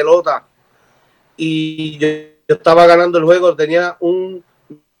jugando pelota. Y yo estaba ganando el juego, tenía un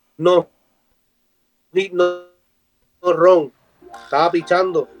no ron, estaba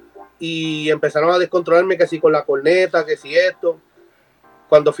pichando y empezaron a descontrolarme que si con la corneta, que si esto.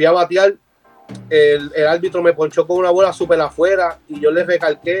 Cuando fui a batear, el árbitro me ponchó con una bola súper afuera y yo le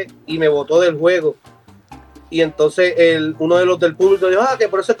recalqué y me botó del juego. Y entonces uno de los del público dijo, que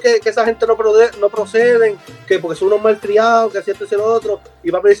por eso es que esa gente no proceden, que porque son unos malcriados, que si esto y lo otro.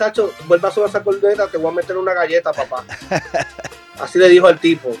 Y papi dice, Sacho, vuelva a subir esa corneta, te voy a meter una galleta, papá. Así le dijo al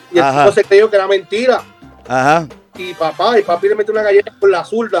tipo. Y el tipo se creyó que era mentira. Ajá. Y papi le metió una galleta con la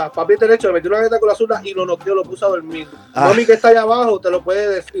zurda. Papi derecho le metió una galleta con la zurda y lo noqueó, lo puso a dormir. Mami que está allá abajo te lo puede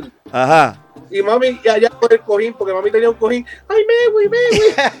decir. Ajá. Y mami allá por el cojín, porque mami tenía un cojín. ¡Ay, Megui!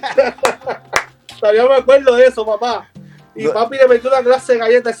 Todavía me acuerdo de eso, papá. Y papi le metió una clase de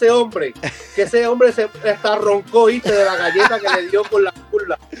galleta a ese hombre. Que ese hombre se hasta roncó, ¿viste? De la galleta que le dio con la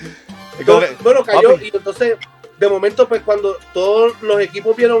zurda. Bueno, cayó papi. Y entonces... De momento, pues cuando todos los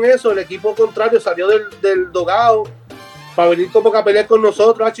equipos vieron eso, el equipo contrario salió del dogado para venir como que a pelear con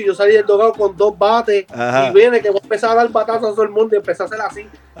nosotros, y yo salí del dogado con 2 bates, Ajá. y viene que voy a empezar a dar batazos a todo el mundo, y empecé a hacer así,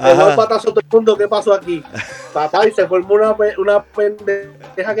 le doy batazos a todo el mundo, ¿qué pasó aquí? Papá, y se formó una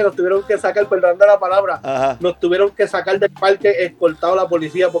pendeja que nos tuvieron que sacar, perdón de la palabra, Ajá. nos tuvieron que sacar del parque escoltado la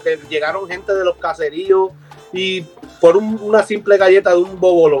policía, porque llegaron gente de los caseríos, y por una simple galleta de un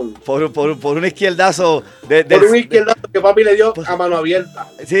bobolón. Por un izquierdazo. Por un izquierdazo que papi le dio a mano abierta.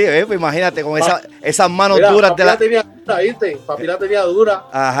 Sí, pues imagínate, con esas manos Mira, duras papi de la... la tenía dura, ¿viste? Papi la tenía dura.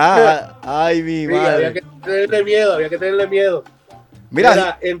 Ajá, ay, mi Sí, madre. había que tenerle miedo.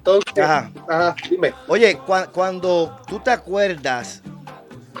 Mira, entonces, ajá. Dime. Oye, cuando tú te acuerdas,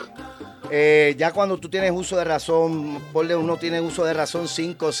 ya cuando tú tienes uso de razón, ponle uno tiene uso de razón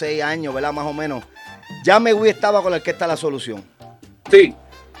 5 o 6 años, ¿verdad? Más o menos. Ya Megui estaba con la Orquesta La Solución. Sí,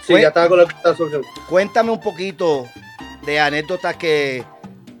 ya estaba con la Orquesta La Solución. Cuéntame un poquito de anécdotas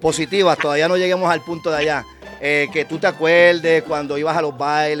positivas, todavía no lleguemos al punto de allá. Que tú te acuerdes cuando ibas a los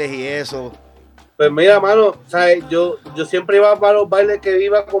bailes y eso. Pues mira, mano, ¿sabes? Yo siempre iba para los bailes que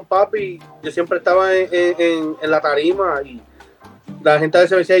iba con papi, yo siempre estaba en la tarima y la gente a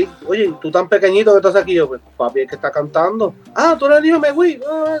veces me decía, oye, tú tan pequeñito que estás aquí, yo, pues papi es que está cantando. Ah, tú eres el hijo de Megui.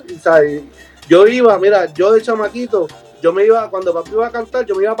 ¿Sabes? Yo iba, mira, yo de chamaquito, cuando papi iba a cantar,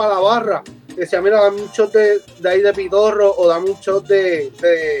 yo me iba para la barra, decía, mira, dame un shot de ahí de pitorro o dame un shot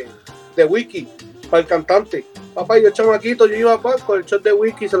de whisky para el cantante. Papá, yo chamaquito, yo iba con el shot de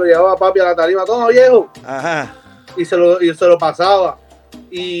whisky, se lo llevaba a papi a la tarima, todo viejo. Ajá. Y se lo pasaba.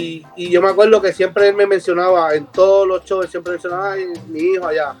 Y yo me acuerdo que siempre él me mencionaba, en todos los shows, siempre mencionaba, ay, mi hijo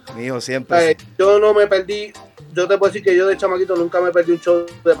allá. Mi hijo siempre. Yo no me perdí, yo te puedo decir que yo de chamaquito nunca me perdí un show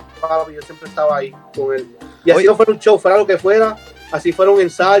de papi, yo siempre estaba ahí con él. Y así no fuera un show, fuera lo que fuera, así fuera un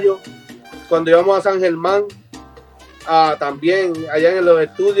ensayo. Cuando íbamos a San Germán, también allá en los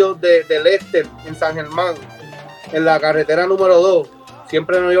estudios del Este, en San Germán, en la carretera número 2,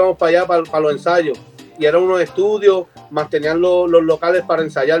 siempre nos íbamos para allá, para los ensayos. Y eran unos estudios, mantenían los locales para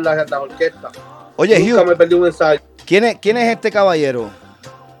ensayar las orquestas. Oye, nunca me perdí un ensayo. ¿Quién es este caballero?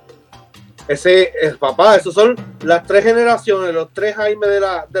 Ese es papá, esos son las 3 generaciones, los 3 Jaime de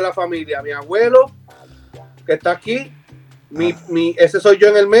la familia. Mi abuelo, que está aquí, ese soy yo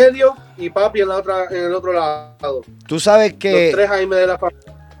en el medio, y papi en el otro lado. Tú sabes que los 3 Jaime de la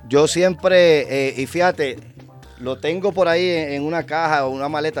familia. Yo siempre, y fíjate, lo tengo por ahí en una caja o una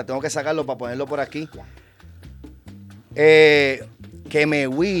maleta, tengo que sacarlo para ponerlo por aquí. Que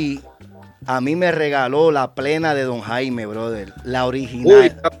Megui a mí me regaló la plena de Don Jaime, brother, la original.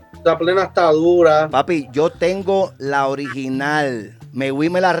 Uy, la plena está dura. Papi, yo tengo la original. Megui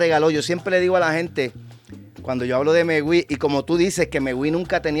me la regaló. Yo siempre le digo a la gente, cuando yo hablo de Megui, y como tú dices que Megui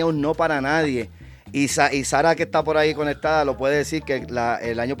nunca tenía un no para nadie, y Sara, que está por ahí conectada, lo puede decir, que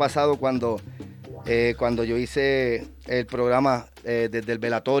el año pasado cuando yo hice el programa desde el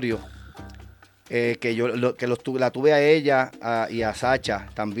velatorio, la tuve a ella y a Sacha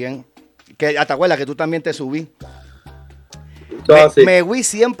también, que te acuerdas que tú también te subí. Megui,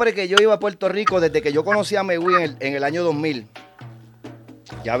 siempre que yo iba a Puerto Rico, desde que yo conocí a Megui en el año 2000,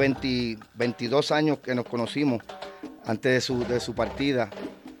 ya 22 años que nos conocimos antes de su partida,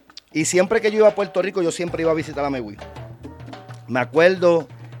 y siempre que yo iba a Puerto Rico, yo siempre iba a visitar a Megui. Me acuerdo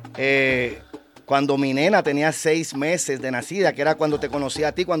cuando mi nena tenía 6 meses de nacida, que era cuando te conocí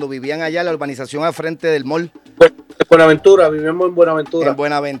a ti, cuando vivían allá en la urbanización al frente del mall. En Buenaventura, vivimos en Buenaventura. En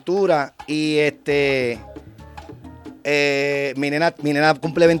Buenaventura, y mi nena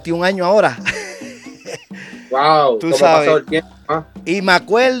cumple 21 años ahora. Wow, tú sabes. Pasó el tiempo, ¿eh? Y me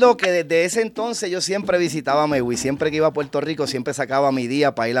acuerdo que desde ese entonces yo siempre visitaba a Megui. Siempre que iba a Puerto Rico, siempre sacaba mi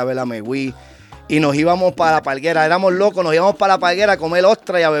día para ir a ver a Megui. Y nos íbamos para la Palguera. Éramos locos, nos íbamos para la Palguera a comer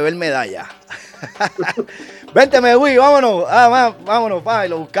ostra y a beber medalla. Vente, Megui, vámonos. Vámonos, pa. Y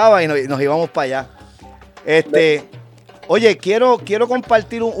lo buscaba y nos íbamos para allá. Oye, quiero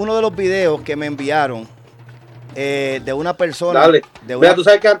compartir uno de los videos que me enviaron de una persona. Dale. Mira, tú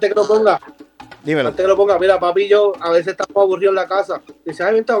sabes que antes que lo ponga. Dímelo. Antes que lo ponga, mira, papi y yo a veces estamos aburridos en la casa. Dice,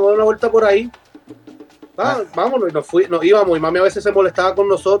 ay, vente, vamos a dar una vuelta por ahí. Vámonos, y nos íbamos. Y mami a veces se molestaba con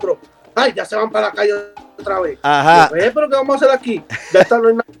nosotros. Ay, ya se van para la calle otra vez. Ajá. Yo, pero ¿qué vamos a hacer aquí? Ya está, no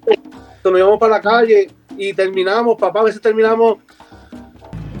hay nada. Entonces, nos íbamos para la calle y terminamos, papá, a veces terminamos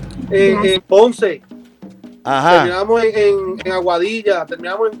en Ponce. Ajá. Terminamos en Aguadilla,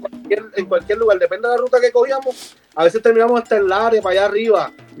 terminamos en cualquier lugar, depende de la ruta que cogíamos. A veces terminamos hasta en el área, para allá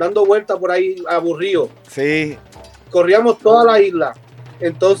arriba, dando vueltas por ahí aburridos. Sí. Corríamos toda la isla.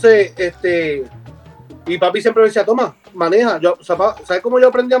 Entonces, y papi siempre me decía, toma, maneja. ¿Sabes cómo yo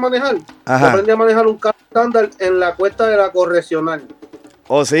aprendí a manejar? Ajá. Yo aprendí a manejar un carro estándar en la cuesta de la Correccional.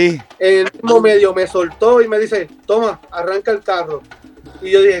 Oh, sí. En el mismo medio me soltó y me dice, toma, arranca el carro. Y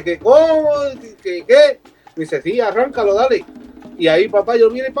yo dije, ¿cómo? ¿Qué? Me dice, sí, arráncalo, dale. Y ahí, papá, yo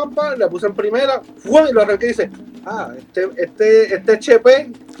vine, papá, le puse en primera, ¡fue! Y lo arranqué y dice, este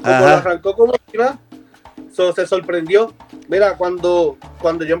Chepe, como lo arrancó como nada, se sorprendió. Mira, cuando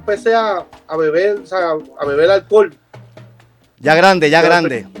yo empecé a beber, o sea, a beber alcohol. Ya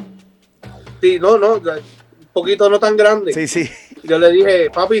grande. Sí, no, un poquito no tan grande. Sí. Yo le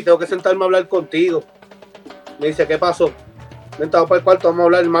dije, papi, tengo que sentarme a hablar contigo. Me dice, ¿qué pasó? Vente, vamos para el cuarto, vamos a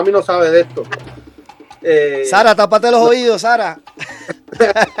hablar. Mami no sabe de esto. Sara, tápate los oídos, Sara.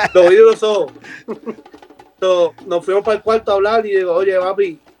 Los oídos los ojos. Nos fuimos para el cuarto a hablar y digo, oye,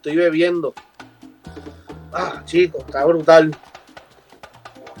 papi, estoy bebiendo. Chico, está brutal.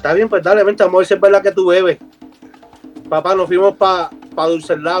 Está bien, pues dale, vente, vamos a ver si es verdad que tú bebes. Papá, nos fuimos para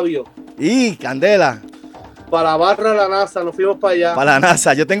Dulce Labio. Y candela. Para la barra de la NASA, nos fuimos para allá. Para la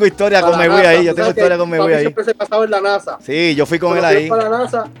NASA, yo tengo historia con Megui ahí. Yo tengo historia con Megui ahí. Siempre se pasaba en la NASA. Sí, yo fui con él ahí. Para la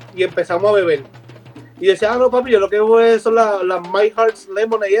NASA y empezamos a beber. Y decía, no, papi, yo lo que voy son las My Heart's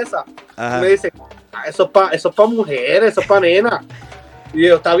Lemon y esa. Ajá. Y me dice, eso es pa mujeres, eso es pa nena. Y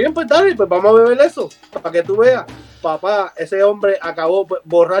yo, está bien, pues dale, pues vamos a beber eso, para que tú veas. Papá, ese hombre acabó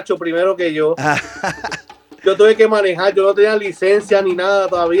borracho primero que yo. Yo tuve que manejar, yo no tenía licencia ni nada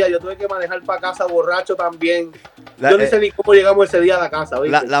todavía. Yo tuve que manejar para casa borracho también. Yo ni sé ni cómo llegamos ese día a la casa,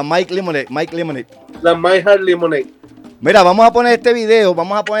 ¿viste? La Mike Lemonade. La My Heart Lemonade. Mira, vamos a poner este video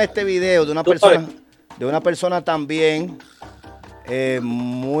de una persona también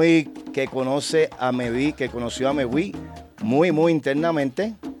que conoce a Megui, que conoció a Megui muy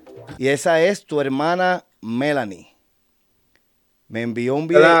internamente. Y esa es tu hermana Melanie. Me envió un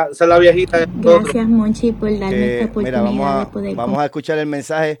video. Esa es la viejita. Gracias, Monchi, por darme esta oportunidad de poder... Vamos a escuchar el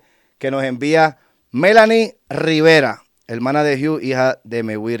mensaje que nos envía Megui Rivera, hermana de Hugh, hija de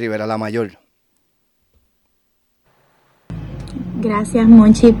Megui Rivera, la mayor. Gracias,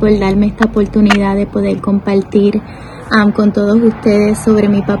 Monchi, por darme esta oportunidad de poder compartir con todos ustedes sobre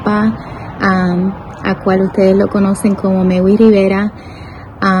mi papá, a cual ustedes lo conocen como Megui Rivera.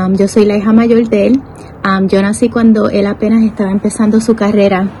 Yo soy la hija mayor de él. Yo nací cuando él apenas estaba empezando su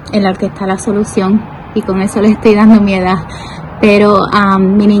carrera en la orquesta La Solución, y con eso le estoy dando mi edad. Pero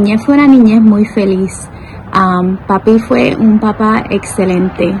mi niñez fue una niñez muy feliz. Papi fue un papá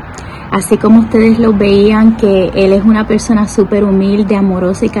excelente. Así como ustedes lo veían, que él es una persona súper humilde,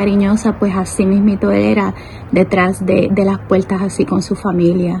 amorosa y cariñosa, pues así mismito él era detrás de las puertas, así con su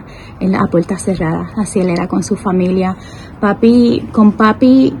familia, en las puertas cerradas, así él era con su familia. Con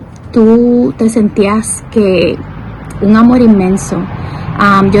papi tú te sentías que un amor inmenso.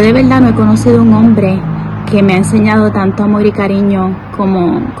 Yo de verdad no he conocido un hombre que me ha enseñado tanto amor y cariño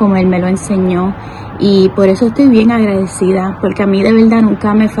como él me lo enseñó. Y por eso estoy bien agradecida, porque a mí de verdad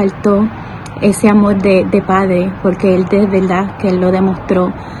nunca me faltó ese amor de padre, porque él de verdad que él lo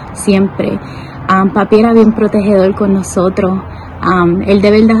demostró siempre. Papi era bien protegedor con nosotros. Él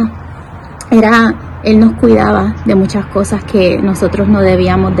de verdad él nos cuidaba de muchas cosas que nosotros no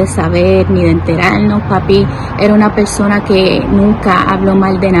debíamos de saber ni de enterarnos. Papi era una persona que nunca habló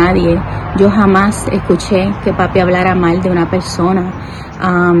mal de nadie. Yo jamás escuché que papi hablara mal de una persona.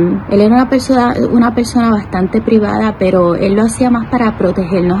 Él era una persona bastante privada, pero él lo hacía más para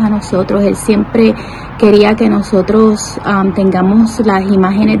protegernos a nosotros. Él siempre quería que nosotros tengamos las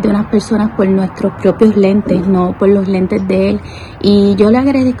imágenes de unas personas por nuestros propios lentes, no por los lentes de él. Y yo le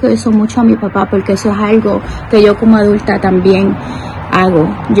agradezco eso mucho a mi papá, porque eso es algo que yo como adulta también hago.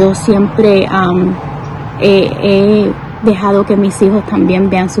 Yo siempre he dejado que mis hijos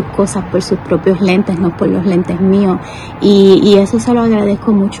también vean sus cosas por sus propios lentes, no por los lentes míos, y eso se lo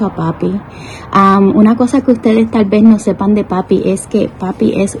agradezco mucho a papi. Una cosa que ustedes tal vez no sepan de papi es que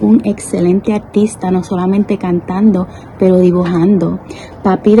papi es un excelente artista, no solamente cantando, pero dibujando.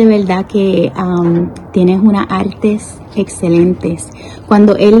 Papi de verdad que tiene unas artes excelentes.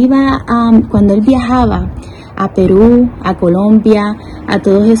 Cuando él viajaba a Perú, a Colombia, a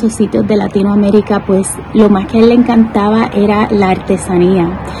todos esos sitios de Latinoamérica, pues lo más que a él le encantaba era la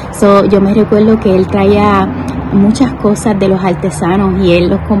artesanía. Yo me recuerdo que él traía muchas cosas de los artesanos y él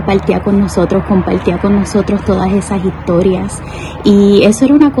los compartía con nosotros todas esas historias. Y eso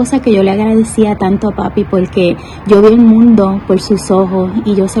era una cosa que yo le agradecía tanto a papi, porque yo vi el mundo por sus ojos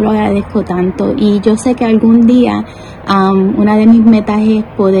y yo se lo agradezco tanto. Y yo sé que algún día una de mis metas es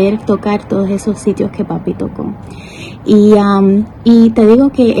poder tocar todos esos sitios que papi tocó. Y te digo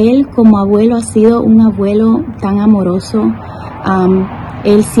que él como abuelo ha sido un abuelo tan amoroso.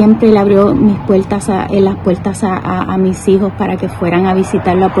 Él siempre le abrió las puertas a mis hijos para que fueran a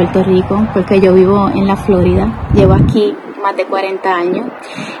visitarlo a Puerto Rico, porque yo vivo en la Florida. Llevo aquí más de 40 años.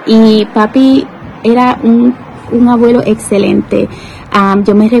 Y papi era un abuelo excelente.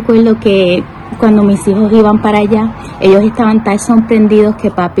 Yo me recuerdo que cuando mis hijos iban para allá, ellos estaban tan sorprendidos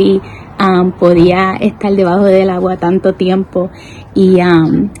que papi podía estar debajo del agua tanto tiempo. Y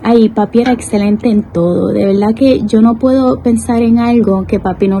papi era excelente en todo. De verdad que yo no puedo pensar en algo que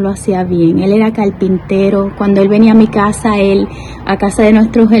papi no lo hacía bien. Él era carpintero. Cuando él venía a mi casa, a casa de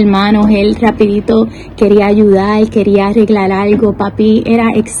nuestros hermanos, él rapidito quería ayudar, quería arreglar algo. Papi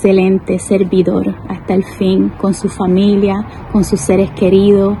era excelente servidor hasta el fin, con su familia, con sus seres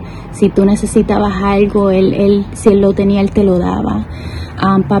queridos. Si tú necesitabas algo, si él lo tenía, él te lo daba.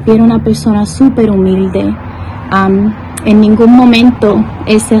 Papi era una persona súper humilde. En ningún momento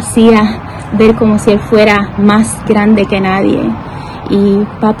él se hacía ver como si él fuera más grande que nadie. Y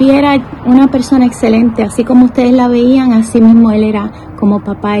papi era una persona excelente, así como ustedes la veían, así mismo él era como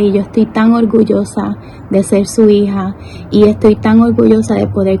papá. Y yo estoy tan orgullosa de ser su hija y estoy tan orgullosa de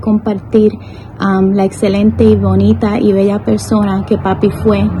poder compartir la excelente y bonita y bella persona que papi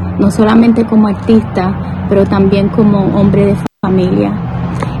fue, no solamente como artista, pero también como hombre de familia.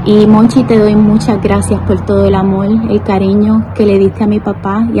 Y Monchi, te doy muchas gracias por todo el amor, el cariño que le diste a mi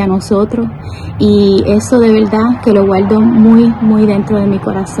papá y a nosotros. Y eso de verdad que lo guardo muy, muy dentro de mi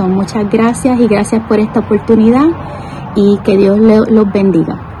corazón. Muchas gracias y gracias por esta oportunidad y que Dios los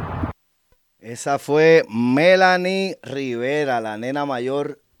bendiga. Esa fue Megui Rivera, la nena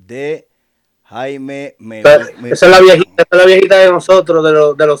mayor de Jaime Megui. Esa es la viejita de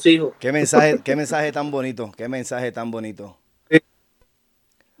nosotros, de los hijos. Qué mensaje tan bonito, qué mensaje tan bonito.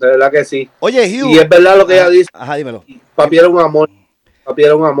 De verdad que sí. Oye, Hugh. Y es verdad lo que ella dice. Ajá, dímelo. Papi era un amor.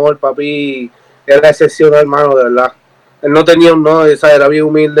 Papi era excepcional, hermano, de verdad. Él no tenía un no, era bien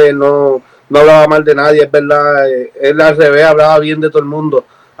humilde, él no hablaba mal de nadie, es verdad. Él al revés hablaba bien de todo el mundo.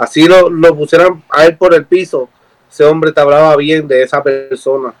 Así lo pusieran a él por el piso, ese hombre te hablaba bien de esa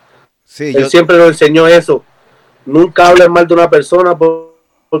persona. Sí, él siempre nos enseñó eso. Nunca hables mal de una persona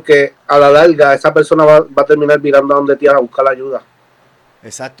porque a la larga esa persona va a terminar mirando a donde te a buscar la ayuda.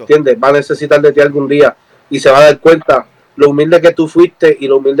 Exacto. ¿Entiendes? Va a necesitar de ti algún día y se va a dar cuenta lo humilde que tú fuiste y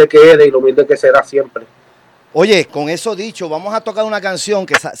lo humilde que eres y lo humilde que serás siempre. Oye, con eso dicho, vamos a tocar una canción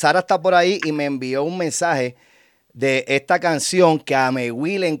que Sara está por ahí y me envió un mensaje de esta canción que a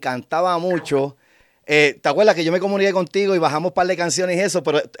Megui le encantaba mucho. ¿Te acuerdas que yo me comuniqué contigo y bajamos un par de canciones y eso?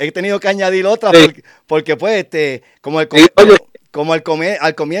 Pero he tenido que añadir otra Sí. porque pues,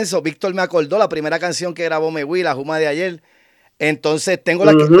 al comienzo, Víctor me acordó la primera canción que grabó Megui, la Juma de ayer. Entonces tengo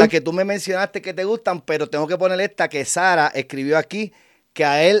la que tú me mencionaste que te gustan, pero tengo que poner esta que Sara escribió aquí, que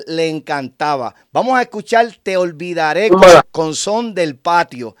a él le encantaba. Vamos a escuchar Te Olvidaré con Son del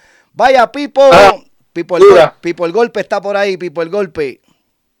Patio. Vaya, Pipo. Pipo el Golpe está por ahí, Pipo el Golpe.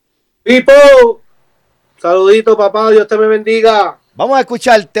 Pipo, saludito, papá, Dios te me bendiga. Vamos a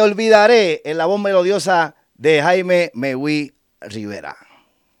escuchar Te Olvidaré en la voz melodiosa de Jaime Megui Rivera.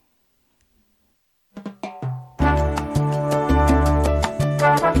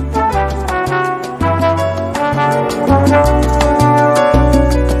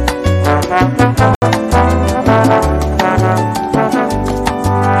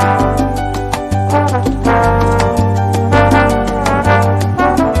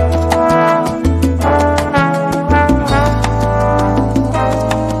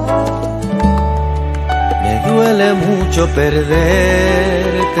 Me duele mucho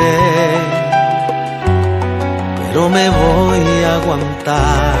perderte, pero me voy a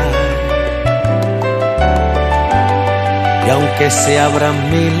aguantar. Y aunque se abran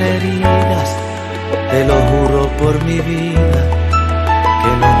mil heridas, te lo juro por mi vida,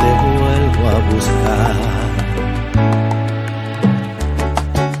 que no te vuelvo a buscar.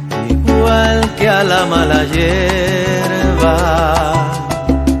 Igual que a la mala hierba,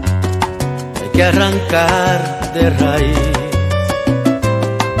 hay que arrancar de raíz.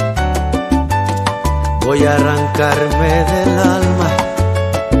 Voy a arrancarme del alma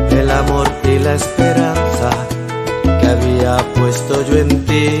el amor y la esperanza que había puesto yo en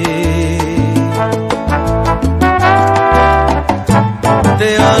ti.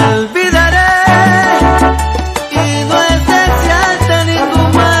 Te olvidaré y no es desearte ningún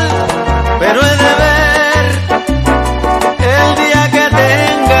mal, pero he de ver el día que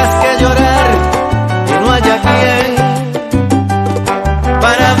tengas que llorar y no haya quien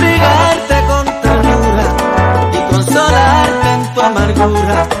para abrigarte con ternura y consolarte en tu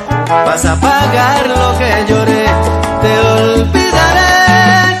amargura. Vas a pagar lo que lloré. Te olvidaré,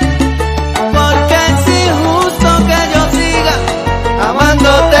 porque es injusto que yo siga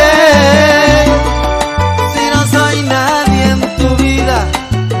amándote, si no soy nadie en tu vida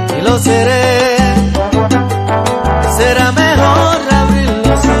y lo seré. Será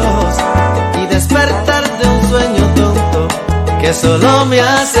que solo me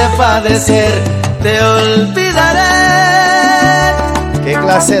hace padecer. Te olvidaré. ¿Qué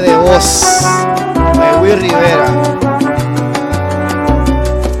clase de voz? Megui Rivera.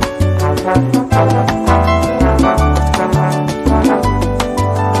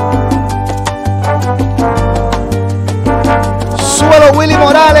 Súbelo Willy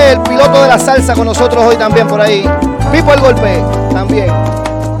Morales, el piloto de la salsa con nosotros hoy también por ahí. Pipo el golpe también.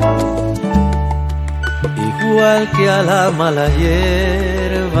 Igual que a la mala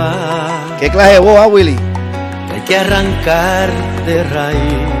hierba. ¿Qué clase de voz, Willy? Hay que arrancar de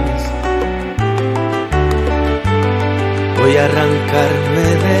raíz. Voy a arrancarme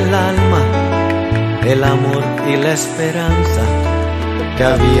del alma el amor y la esperanza que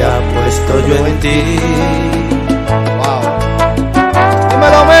había puesto yo en ti. Wow.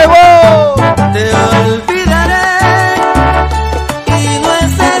 ¡Dímelo, Mego! Te olvidaré y no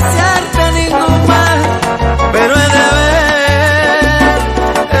es desearte ningún mal, pero he de ver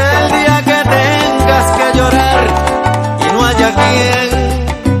el día que tengas que llorar y no haya quien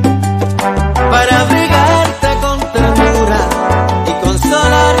para abrigarte con ternura y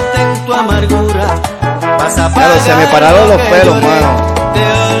consolarte en tu amargura. Vas a pagar. Claro, se me pararon los pelos, mano. Te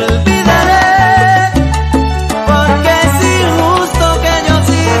olvidaré porque es injusto que yo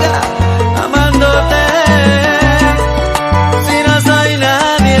siga amándote si no soy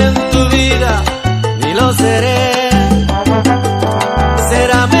nadie en tu vida, ni lo seré.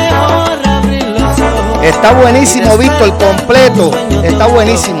 Será mejor abrir los ojos. Está buenísimo, Víctor, completo. Está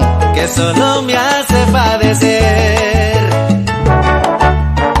buenísimo. Que solo me hace padecer.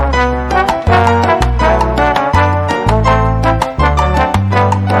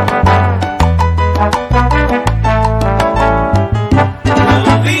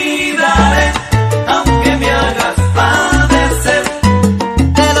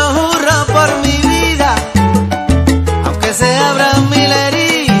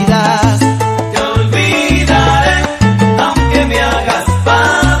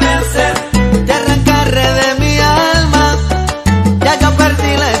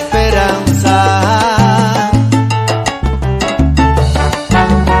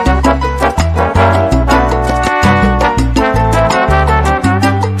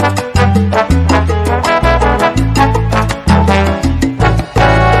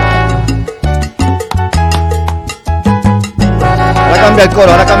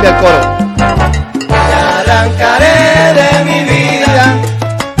 Ahora cambia el coro. Te arrancaré de mi vida,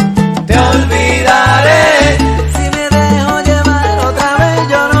 te olvidaré. Si me dejo llevar otra vez,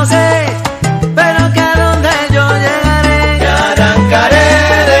 yo no sé, pero que a donde yo llegaré. Te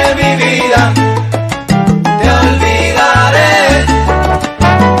arrancaré de mi vida, te olvidaré.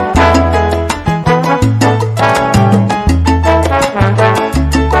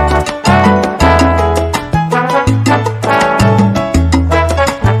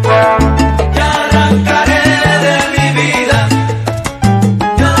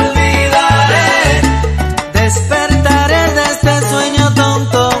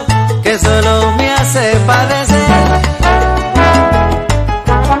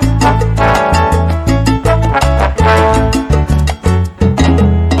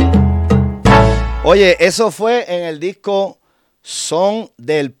 Oye, eso fue en el disco Son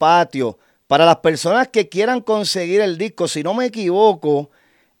del Patio. Para las personas que quieran conseguir el disco, si no me equivoco,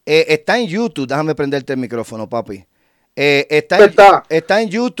 está en YouTube. Déjame prenderte el micrófono, papi. Está en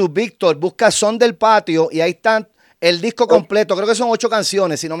YouTube, Víctor. Busca Son del Patio y ahí está el disco completo. Creo que son 8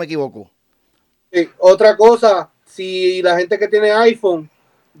 canciones, si no me equivoco. Otra cosa, si la gente que tiene iPhone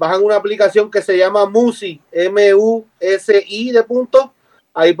bajan una aplicación que se llama Musi, M-U-S-I de punto,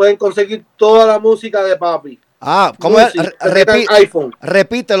 ahí pueden conseguir toda la música de papi. Ah, ¿cómo es? iPhone.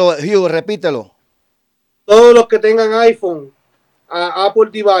 Repítelo, Hugh, repítelo. Todos los que tengan iPhone, Apple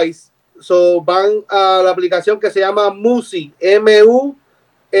device, van a la aplicación que se llama Musi,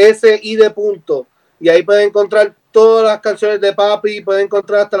 M-U-S-I de punto, y ahí pueden encontrar todas las canciones de papi, pueden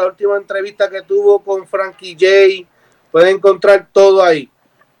encontrar hasta la última entrevista que tuvo con Frankie J, pueden encontrar todo ahí.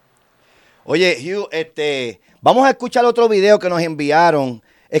 Oye, Hugh, vamos a escuchar otro video que nos enviaron.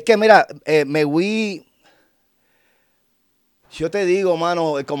 Es que mira, Megui, yo te digo,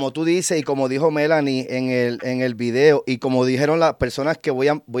 mano, como tú dices y como dijo Melanie en el video y como dijeron las personas que voy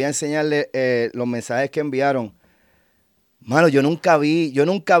a enseñarle los mensajes que enviaron. Mano, yo nunca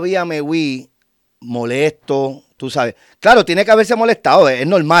vi a Megui molesto, tú sabes. Claro, tiene que haberse molestado, es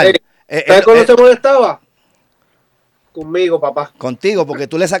normal. ¿Sabes cuándo se molestaba? Conmigo, papá. Contigo, porque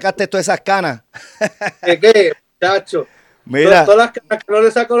tú le sacaste todas esas canas. ¿De qué, chacho? Mira. Todas las canas que no le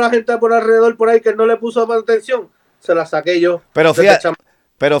sacó la gente por alrededor por ahí que no le puso atención, se las saqué yo.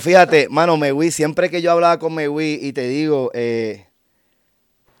 Pero fíjate, mano, Megui, siempre que yo hablaba con Megui, y te digo,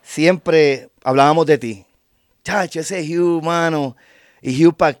 siempre hablábamos de ti. Chacho, ese Hugh, mano, y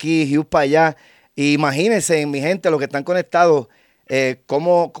Hugh para aquí, Hugh para allá. Y imagínense, mi gente, los que están conectados,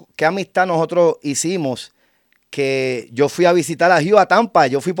 qué amistad nosotros hicimos, que yo fui a visitar a Hugh a Tampa.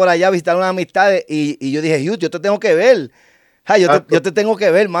 Yo fui por allá a visitar unas amistades y yo dije, Hugh, yo te tengo que ver. Yo te tengo que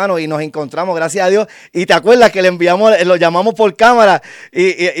ver, mano, y nos encontramos, gracias a Dios. Y te acuerdas que lo llamamos por cámara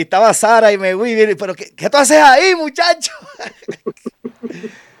y estaba Sara y Megui, pero ¿qué tú haces ahí, muchacho?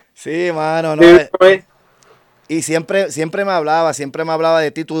 Sí, mano, no. Y siempre me hablaba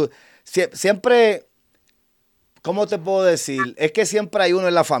de ti. Tú, siempre, ¿cómo te puedo decir? Es que siempre hay uno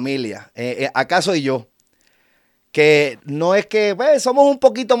en la familia. Acá soy yo. Que no es que, pues, somos un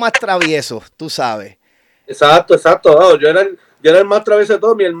poquito más traviesos, tú sabes. Exacto. Oh, yo era el más travieso de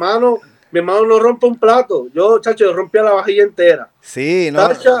todos. Mi hermano no rompe un plato. Yo rompía la vajilla entera. Sí, ¿no?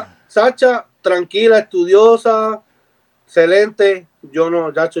 Sacha, tranquila, estudiosa, excelente. Yo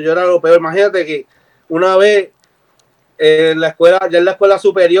no, chacho, yo era lo peor. Imagínate que una vez en la escuela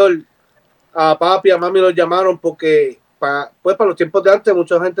superior, a papi y a mami los llamaron porque para los tiempos de antes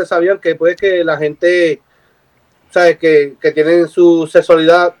mucha gente sabía que pues que la gente, ¿sabes? Que tienen su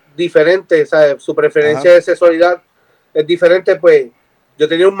sexualidad diferente, ¿sabes? Su preferencia de sexualidad es diferente. Pues yo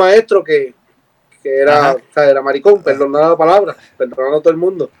tenía un maestro que era, era maricón, perdonando la palabra, perdonando a todo el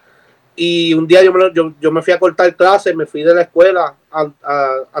mundo. Y un día yo me fui a cortar clases, me fui de la escuela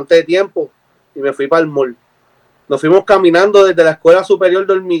antes de tiempo y me fui para el mall. Nos fuimos caminando desde la escuela superior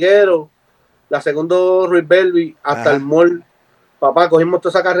de Hormiguero, la segundo Ruiz Belvi, hasta el mall. Papá, cogimos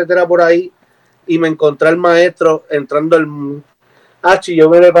toda esa carretera por ahí y me encontré al maestro entrando al mall. Yo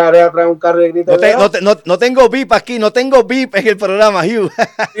me le paré atrás de un carro y grité. No tengo beep aquí, no tengo beep en el programa, Hugh.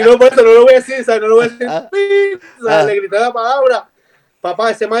 Y no, pues, no lo voy a decir, ¿sabes? No lo voy a decir. Le grité la palabra. Papá,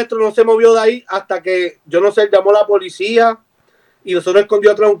 ese maestro no se movió de ahí hasta que, yo no sé, llamó a la policía y nosotros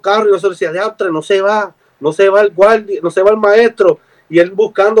escondió atrás de un carro y nosotros decíamos, no se va el guardia, no se va el maestro. Y él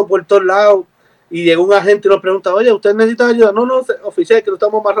buscando por todos lados. Y llegó un agente y nos pregunta, oye, ¿usted necesita ayuda? No, oficial, que no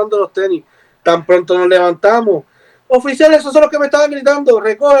estamos amarrando los tenis. Tan pronto nos levantamos. Oficial, esos son los que me estaban gritando,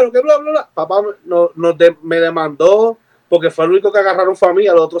 recógelo, que bla, bla, bla. Papá me demandó porque fue el único que agarraron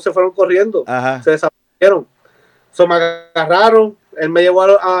familia, los otros se fueron corriendo, se desaparecieron. Me agarraron, él me llevó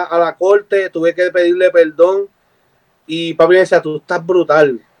a la corte, tuve que pedirle perdón y papi me decía, tú estás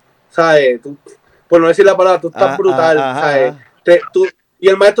brutal, ¿sabes? Por no decir la palabra, tú estás brutal, ¿sabes? Y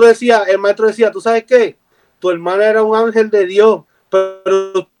el maestro decía, ¿tú sabes qué? Tu hermana era un ángel de Dios,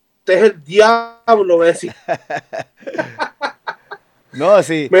 pero usted es el diablo, me decía. No,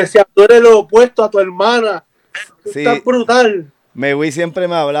 sí. Me decía, tú eres lo opuesto a tu hermana. Estás brutal. Megui siempre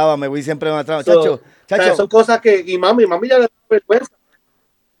me hablaba, chacho. Son cosas que, y mami ya le da vergüenza.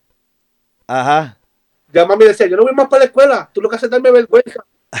 Ya mami decía, yo no voy más para la escuela, tú lo que haces es darme vergüenza.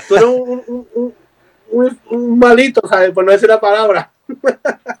 Tú eres un malito, ¿sabes? Por no decir la palabra.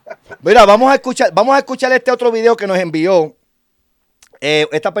 Mira, vamos a escuchar este otro video que nos envió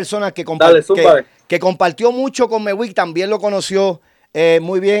esta persona que compartió mucho con Megui, también lo conoció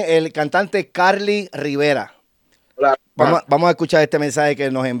muy bien, el cantante Carly Rivera. Vamos a escuchar este mensaje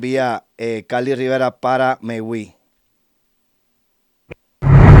que nos envía Carly Rivera para Megui.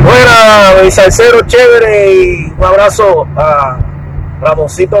 Buena, mi salsero chévere, y un abrazo a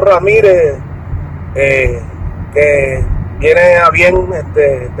Ramoncito Ramírez, que viene a bien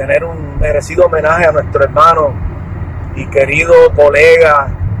tener un merecido homenaje a nuestro hermano y querido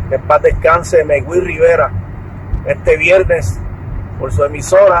colega, que en paz descanse, Megui Rivera, este viernes por su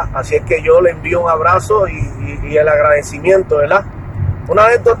emisora. Así es que yo le envío un abrazo y el agradecimiento, ¿verdad? Una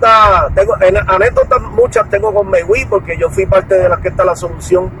anécdota, anécdotas muchas tengo con Megui, porque yo fui parte de la orquesta La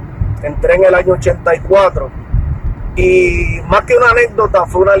Solución, entré en el año 84, y más que una anécdota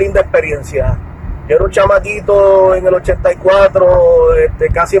fue una linda experiencia. Yo era un chamaquito en el 84,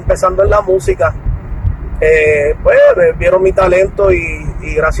 casi empezando en la música. Pues vieron mi talento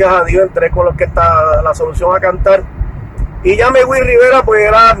y gracias a Dios entré con la orquesta La Solución a cantar. Y ya Megui Rivera, pues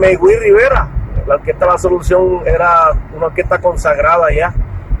era Megui Rivera. La orquesta La Solución era una orquesta consagrada ya,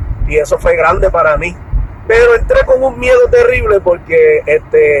 y eso fue grande para mí. Pero entré con un miedo terrible porque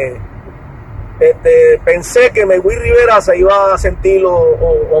pensé que Megui Rivera se iba a sentir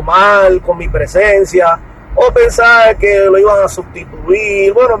o mal con mi presencia, o pensaba que lo iban a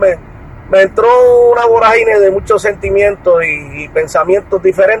sustituir. Bueno, me entró una vorágine de muchos sentimientos y pensamientos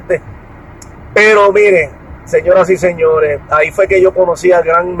diferentes. Pero miren, señoras y señores, ahí fue que yo conocí al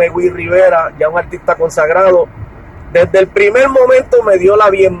gran Megui Rivera, ya un artista consagrado. Desde el primer momento me dio la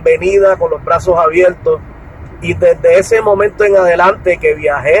bienvenida con los brazos abiertos. Y desde ese momento en adelante que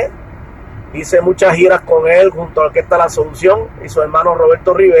viajé, hice muchas giras con él junto a la Orquesta La Solución y su hermano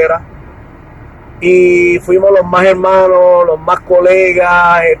Roberto Rivera. Y fuimos los más hermanos, los más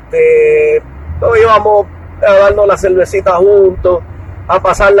colegas, nos íbamos a darnos la cervecita juntos, a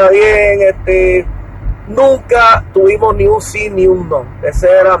pasarla bien, nunca tuvimos ni un sí ni un no. Ese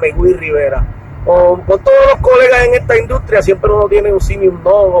era Megui Rivera. Con todos los colegas en esta industria siempre uno tiene un sí ni un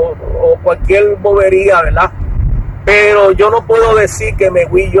no o cualquier bobería, ¿verdad? Pero yo no puedo decir que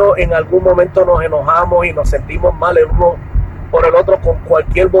Megui y yo en algún momento nos enojamos y nos sentimos mal el uno por el otro con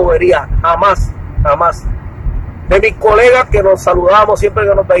cualquier bobería. Jamás, jamás. De mis colegas que nos saludamos siempre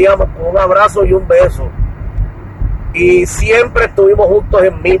que nos veíamos con un abrazo y un beso. Y siempre estuvimos juntos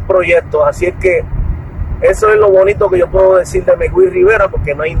en mil proyectos. Así es que eso es lo bonito que yo puedo decir de Megui Rivera,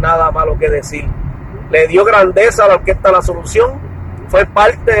 porque no hay nada malo que decir. Le dio grandeza a la Orquesta La Solución, fue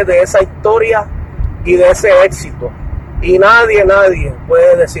parte de esa historia y de ese éxito. Y nadie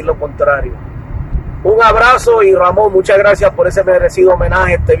puede decir lo contrario. Un abrazo y Ramón, muchas gracias por ese merecido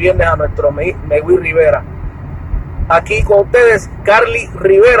homenaje este viernes a nuestro Megui Rivera. Aquí con ustedes, Carly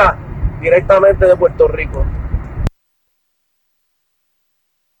Rivera, directamente de Puerto Rico.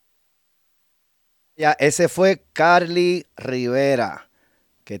 Ya, ese fue Carly Rivera,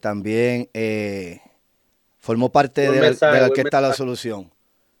 que también formó parte de la Orquesta La Solución.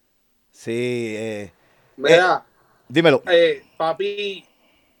 Sí. Mira, dímelo. Papi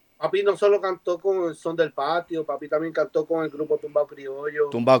no solo cantó con el Son del Patio, papi también cantó con el grupo Tumbao Criollo.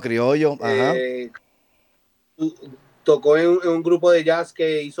 Tumbao Criollo, ajá. Tocó en un grupo de jazz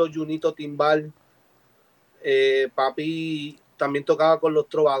que hizo Junito Timbal. Papi también tocaba con los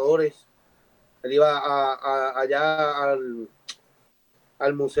Trovadores. Él iba allá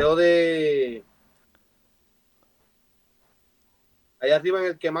al museo de... Allá arriba en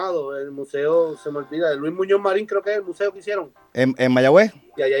el Quemado, el museo, se me olvida, de Luis Muñoz Marín, creo que es el museo que hicieron. ¿En Mayagüez?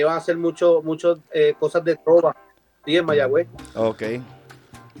 Y allá iban a hacer muchas cosas de trova. Sí, en Mayagüez. Ok.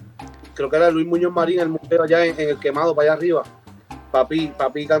 Creo que era Luis Muñoz Marín, el museo allá en el Quemado, para allá arriba. Papi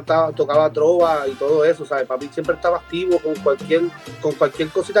cantaba, tocaba trova y todo eso, ¿sabes? Papi siempre estaba activo con cualquier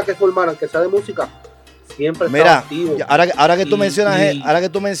cosita que formaran, que sea de música. Siempre estaba activo. Ahora que tú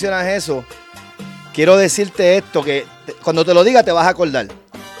mencionas eso, quiero decirte esto, que cuando te lo diga te vas a acordar.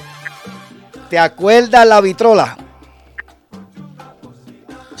 ¿Te acuerdas la vitrola?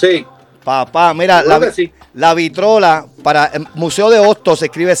 Sí. Papá, mira, la vitrola para el Museo de Hostos, se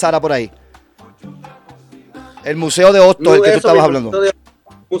escribe Sara por ahí. El Museo de Hostos, el que tú estabas hablando.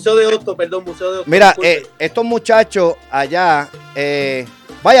 Museo de Hostos. Mira, estos muchachos allá,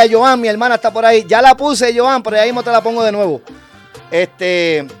 vaya, Joan, mi hermana está por ahí. Ya la puse, Joan, pero ahí mismo te la pongo de nuevo.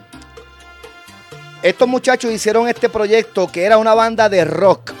 Estos muchachos hicieron este proyecto que era una banda de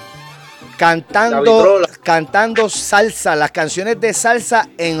rock. Cantando salsa, las canciones de salsa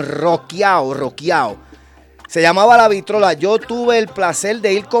en rockeado. Se llamaba La Vitrola. Yo tuve el placer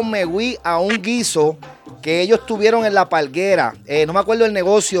de ir con Megui a un guiso que ellos tuvieron en La Palguera. No me acuerdo el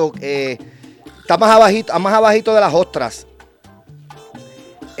negocio. Está más abajito de las ostras.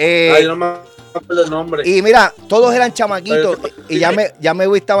 No me acuerdo el nombre. Y mira, todos eran chamaquitos. Y ya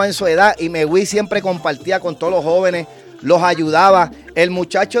Megui estaba en su edad. Y Megui siempre compartía con todos los jóvenes. Los ayudaba. El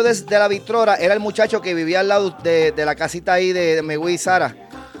muchacho de La Vitrola era el muchacho que vivía al lado de la casita ahí de Megui y Sara,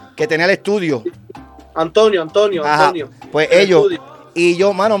 que tenía el estudio. Antonio. Pues ellos. Y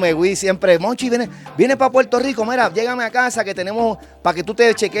yo, mano, Megui siempre, Monchi, viene para Puerto Rico, mira, llégame a casa que tenemos, para que tú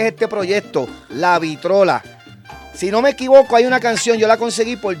te cheques este proyecto, La Vitrola. Si no me equivoco, hay una canción, yo la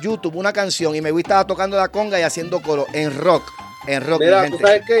conseguí por YouTube, una canción, y Megui estaba tocando la conga y haciendo coro en rock. Mira, ¿tú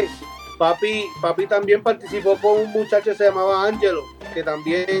sabes qué? Papi también participó con un muchacho que se llamaba Ángelo, que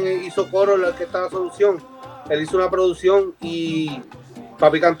también hizo coro en la Orquesta La Solución. Él hizo una producción y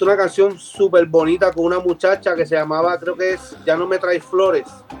papi cantó una canción súper bonita con una muchacha que se llamaba, creo que es Ya no me traes flores.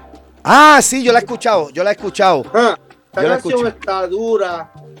 Ah, sí, yo la he escuchado. Esta canción está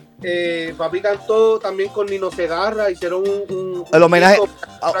dura. Papi cantó también con Nino Segarra, hicieron el homenaje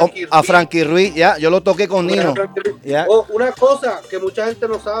a Frankie Ruiz, ya, yo lo toqué con Nino. Una cosa que mucha gente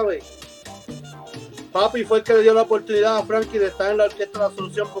no sabe. Papi fue el que le dio la oportunidad a Frankie de estar en la Orquesta La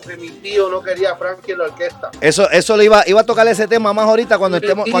Solución porque mi tío no quería a Frankie en la orquesta. Eso le iba a tocar ese tema más ahorita cuando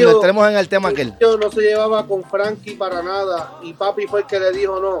entremos en el tema aquel. Mi tío no se llevaba con Frankie para nada y papi fue el que le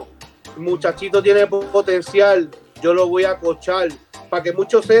dijo no, el muchachito tiene potencial, yo lo voy a coachar. Para que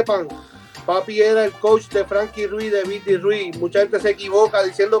muchos sepan, papi era el coach de Frankie Ruiz, de Viti Ruiz. Mucha gente se equivoca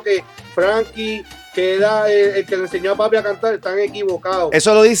diciendo que Frankie que era el que le enseñó a papi a cantar, están equivocados.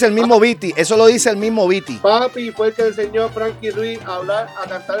 Eso lo dice el mismo Viti, Papi fue el que le enseñó a Frankie Ruiz a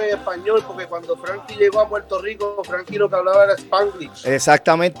cantar en español, porque cuando Frankie llegó a Puerto Rico, Frankie lo que hablaba era Spanglish.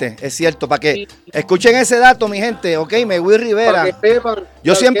 Exactamente, es cierto, para que escuchen ese dato, mi gente, ok, Megui Rivera. Para que sepan,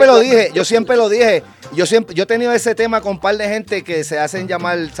 Yo siempre lo dije, yo he tenido ese tema con un par de gente que se hacen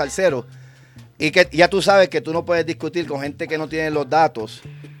llamar salseros, y que ya tú sabes que tú no puedes discutir con gente que no tiene los datos,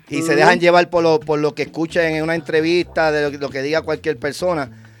 y se dejan llevar por lo que escuchan en una entrevista, de lo que diga cualquier persona.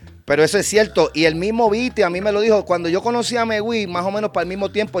 Pero eso es cierto. Y el mismo Viti a mí me lo dijo. Cuando yo conocí a Megui, más o menos para el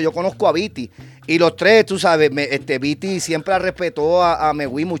mismo tiempo, yo conozco a Viti. Y los tres, tú sabes, Viti siempre respetó a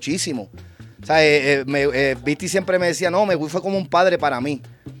Megui muchísimo. O sea, Viti siempre me decía, no, Megui fue como un padre para mí.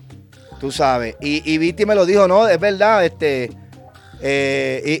 Tú sabes. Y Viti me lo dijo, no, es verdad.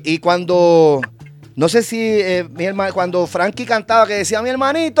 Y cuando... No sé si mi hermano, cuando Frankie cantaba que decía mi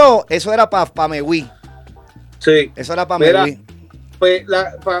hermanito, eso era para Megui. Sí. Eso era para Megui. Pues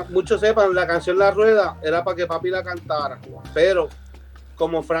muchos sepan, la canción La Rueda era para que papi la cantara. Pero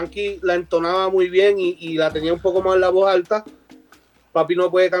como Frankie la entonaba muy bien y la tenía un poco más la voz alta, papi no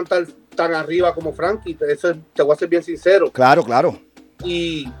puede cantar tan arriba como Frankie. Eso te voy a ser bien sincero. Claro, claro.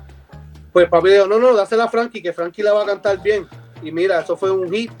 Y pues papi dijo, no, dásela a Frankie, que Frankie la va a cantar bien. Y mira, eso fue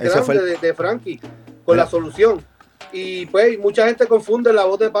un hit grande de Frankie con La Solución. Y pues mucha gente confunde la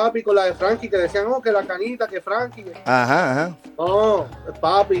voz de papi con la de Frankie, que decían, no, que la canita, que Frankie. Ajá. No,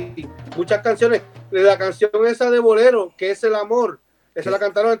 papi. Muchas canciones. La canción esa de bolero, que es El Amor, esa la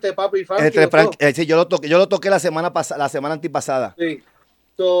cantaron entre papi y Frankie. Sí, yo lo toqué la semana antipasada. Sí.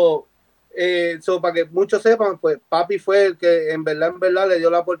 Para que muchos sepan, pues papi fue el que en verdad le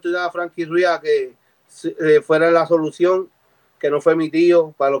dio la oportunidad a Frankie Ruiz a que fuera La Solución, que no fue mi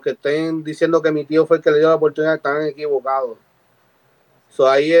tío. Para los que estén diciendo que mi tío fue el que le dio la oportunidad, están equivocados.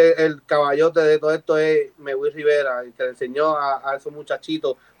 Ahí el caballote de todo esto es Megui Rivera, el que le enseñó a esos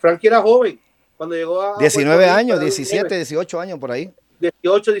muchachitos. Frankie era joven cuando llegó a 19 años, 17, 18 años por ahí.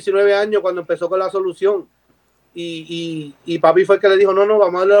 18, 19 años cuando empezó con La Solución. Y papi fue el que le dijo, no,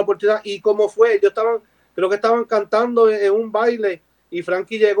 vamos a darle la oportunidad. ¿Y cómo fue? Creo que estaban cantando en un baile y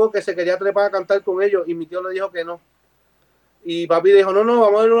Frankie llegó que se quería trepar a cantar con ellos y mi tío le dijo que no. Y papi dijo, no,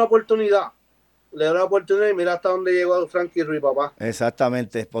 vamos a darle una oportunidad. Le dio la oportunidad y mira hasta dónde llegó Frankie Ruiz, papá.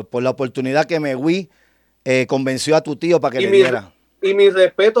 Exactamente, por la oportunidad que Megui convenció a tu tío para que le diera. Y mis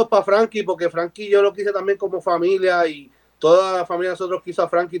respetos para Frankie, porque Frankie yo lo quise también como familia y toda la familia de nosotros quiso a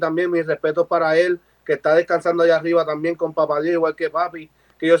Frankie también. Mis respetos para él, que está descansando allá arriba también con papá Dios, igual que papi.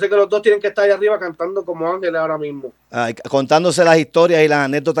 Que yo sé que los dos tienen que estar allá arriba cantando como ángeles ahora mismo. Contándose las historias y las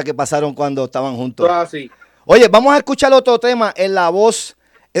anécdotas que pasaron cuando estaban juntos. Así. Oye, vamos a escuchar otro tema en la voz.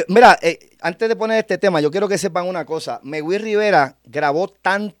 Mira, antes de poner este tema, yo quiero que sepan una cosa. Megui Rivera grabó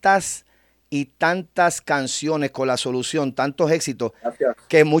tantas y tantas canciones con La Solución, tantos éxitos, gracias,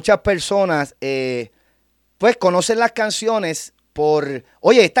 que muchas personas pues conocen las canciones por,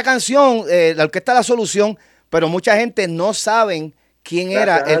 oye, esta canción, la orquesta La Solución, pero mucha gente no saben quién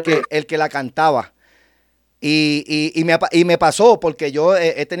era el que la cantaba. Y me pasó, porque yo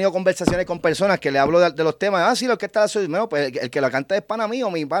he tenido conversaciones con personas que le hablo de los temas. Sí, la orquesta La Solución. No, pues el que la canta es pana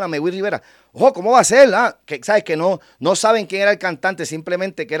mío, mi pana, Megui Rivera. Ojo, ¿cómo va a ser? Que sabes que no saben quién era el cantante,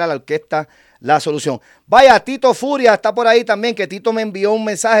 simplemente que era la orquesta La Solución. Vaya, Tito Furia está por ahí también, que Tito me envió un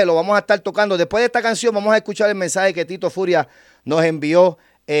mensaje, lo vamos a estar tocando. Después de esta canción vamos a escuchar el mensaje que Tito Furia nos envió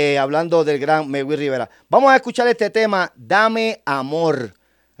hablando del gran Megui Rivera. Vamos a escuchar este tema, Dame Amor,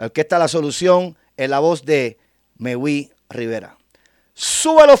 la orquesta La Solución, en la voz de Megui Rivera.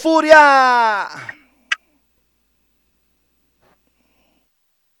 ¡Súbelo, Furia!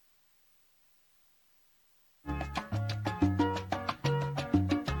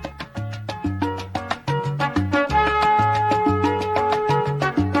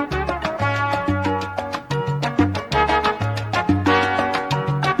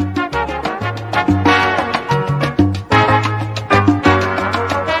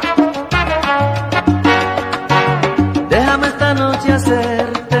 Déjame esta noche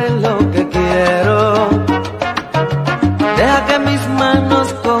hacerte lo que quiero.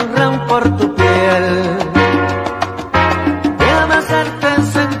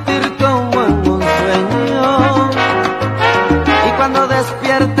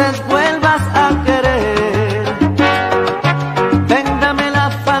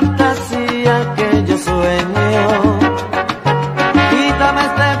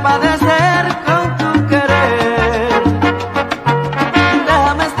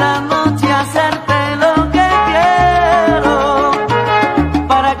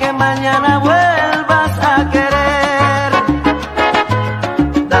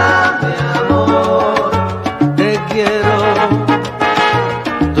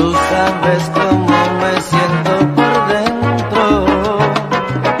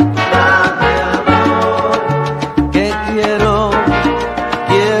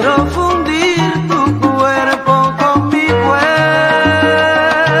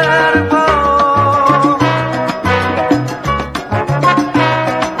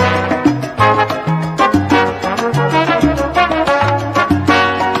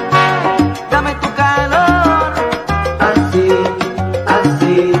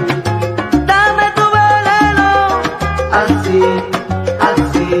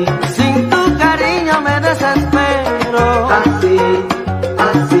 así. Sin tu cariño me desespero. Así,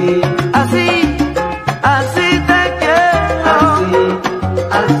 así. Así, así te quiero. Así,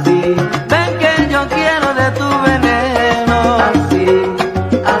 así. Ven que yo quiero de tu veneno. Así,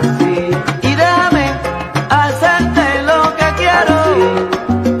 así. Y déjame hacerte lo que quiero.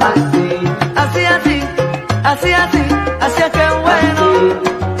 Así, así. Así, así. Así, así. Así es que bueno.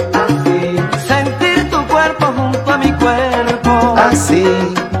 Así. Sentir tu cuerpo junto a mi cuerpo. Así,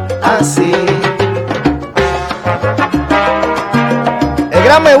 así. El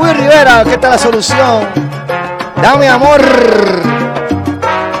gran Megui Rivera, ¿qué tal la solución? Dame amor.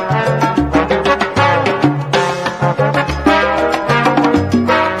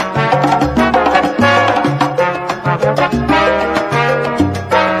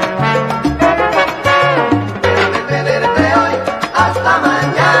 Hasta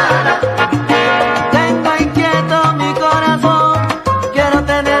mañana. Tengo inquieto mi corazón. Quiero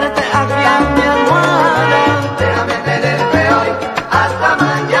tenerte aquí en mi almohada. Déjame tenerte hoy hasta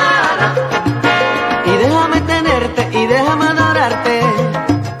mañana. Y déjame tenerte y déjame adorarte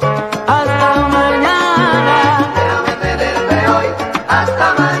hasta mañana. Déjame tenerte hoy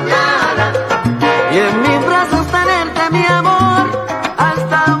hasta mañana. Y en mis brazos tenerte mi amor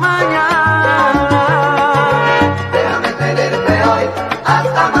hasta mañana. Déjame tenerte hoy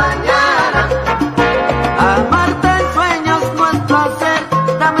hasta mañana. Amarte en sueños nuestro hacer.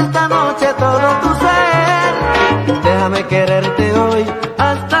 Dame esta noche todo tu ser. Déjame quererte hoy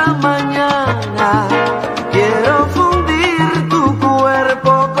hasta mañana. Quiero fundir tu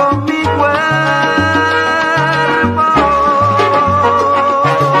cuerpo con mi cuerpo.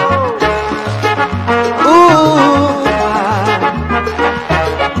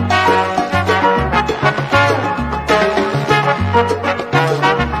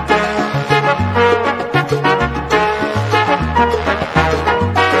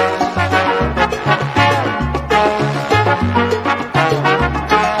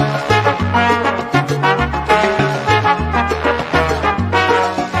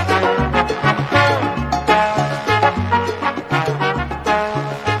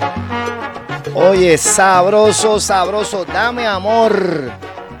 Oye, sabroso, sabroso, dame amor.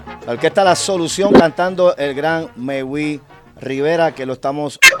 La orquesta La Solución cantando el gran Megui Rivera, que lo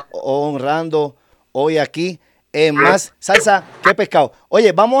estamos honrando hoy aquí en Más Salsa que Pescado.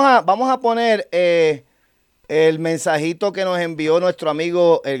 Oye, vamos a poner el mensajito que nos envió nuestro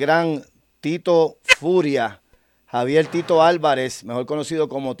amigo el gran Tito Furia, Javier Tito Álvarez, mejor conocido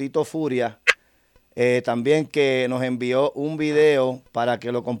como Tito Furia, también que nos envió un video para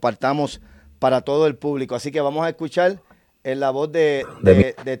que lo compartamos para todo el público. Así que vamos a escuchar en la voz de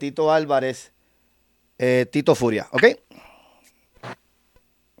Tito Álvarez, Tito Furia, ¿ok?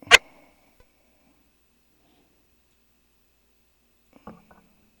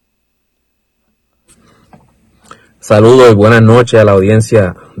 Saludos y buenas noches a la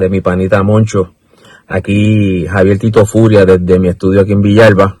audiencia de mi panita Moncho. Aquí Javier Tito Furia desde mi estudio aquí en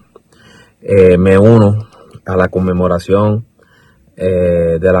Villalba. Me uno a la conmemoración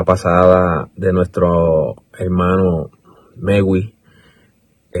de la pasada de nuestro hermano Megui.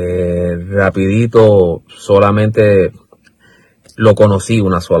 Rapidito, solamente lo conocí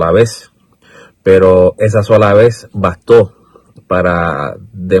una sola vez, pero esa sola vez bastó para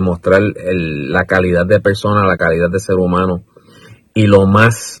demostrar la calidad de persona, la calidad de ser humano, y lo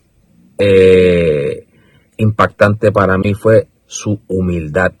más impactante para mí fue su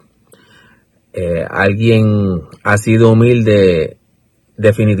humildad. Alguien así de humilde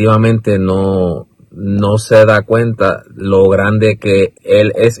definitivamente no se da cuenta lo grande que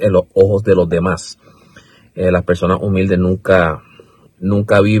él es en los ojos de los demás. Las personas humildes nunca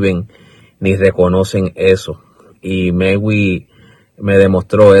viven ni reconocen eso. Y Megui me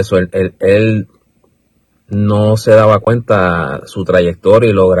demostró eso. Él no se daba cuenta su trayectoria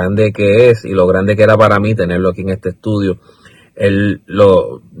y lo grande que es y lo grande que era para mí tenerlo aquí en este estudio. Él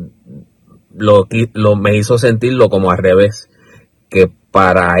me hizo sentirlo como al revés, que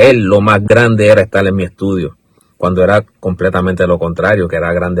para él lo más grande era estar en mi estudio, cuando era completamente lo contrario, que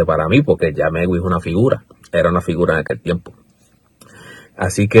era grande para mí, porque ya Megui es una figura, era una figura en aquel tiempo.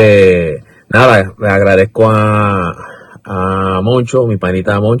 Así que nada, le agradezco a Moncho, mi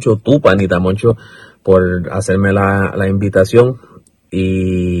panita Moncho, tu panita Moncho, por hacerme la invitación.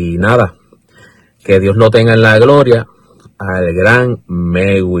 Y nada, que Dios lo tenga en la gloria al gran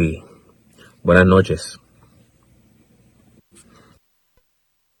Megui. Buenas noches.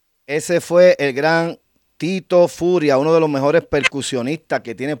 Ese fue el gran Tito Furia, uno de los mejores percusionistas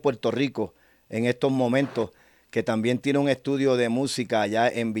que tiene Puerto Rico en estos momentos, que también tiene un estudio de música allá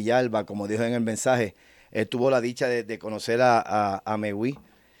en Villalba, como dijo en el mensaje. tuvo la dicha de conocer a Megui.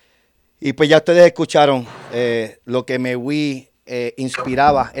 Y pues ya ustedes escucharon lo que Megui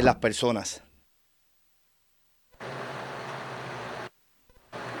inspiraba en las personas.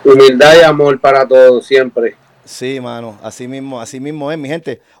 Humildad y amor para todos, siempre. Sí, mano, así mismo es, mi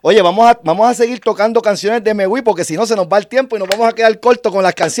gente. Oye, vamos a seguir tocando canciones de Megui porque si no se nos va el tiempo y nos vamos a quedar cortos con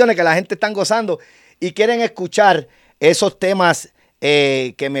las canciones que la gente está gozando y quieren escuchar esos temas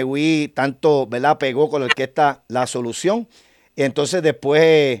que Megui tanto, ¿verdad?, pegó con la orquesta La Solución. Y entonces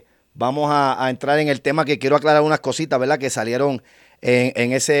después vamos a entrar en el tema que quiero aclarar unas cositas, ¿verdad?, que salieron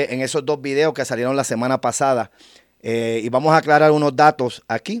en esos 2 videos que salieron la semana pasada. Y vamos a aclarar unos datos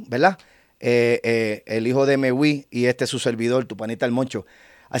aquí, ¿verdad? El hijo de Megui y su servidor, tu panita el Moncho.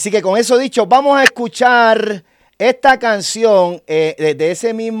 Así que con eso dicho, vamos a escuchar esta canción de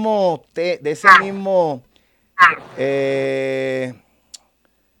ese mismo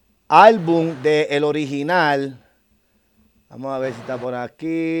álbum del original. Vamos a ver si está por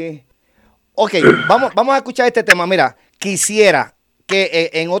aquí. Ok, vamos a escuchar este tema. Mira, quisiera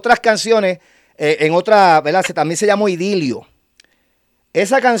que en otras canciones, ¿verdad?, también se llamó Idilio.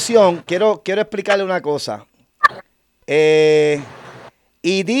 Esa canción, quiero explicarle una cosa.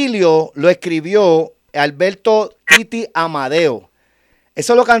 Idilio lo escribió Alberto Titi Amadeo.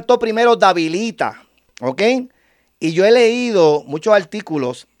 Eso lo cantó primero Davilita, ¿ok? Y yo he leído muchos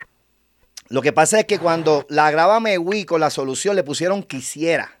artículos. Lo que pasa es que cuando la graba Megui con La Solución le pusieron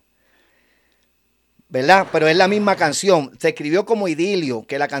Quisiera, ¿verdad? Pero es la misma canción. Se escribió como Idilio,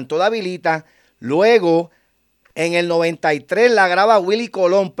 que la cantó Davilita. Luego, en el 93 la graba Willy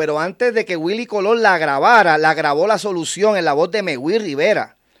Colón, pero antes de que Willy Colón la grabara, la grabó La Solución en la voz de Megui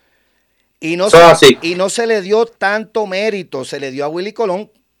Rivera. Y no se le dio tanto mérito, se le dio a Willy Colón,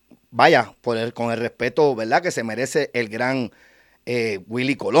 vaya, con el respeto, ¿verdad?, que se merece el gran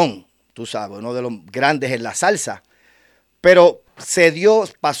Willy Colón, tú sabes, uno de los grandes en la salsa. Pero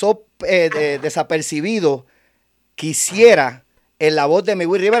pasó desapercibido Quisiera en la voz de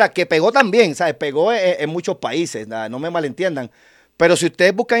Megui Rivera, que pegó también, ¿sabes? Pegó en muchos países, no me malentiendan. Pero si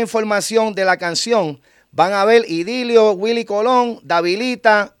ustedes buscan información de la canción, van a ver Idilio, Willy Colón,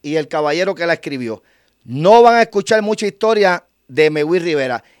 Davilita y el caballero que la escribió. No van a escuchar mucha historia de Megui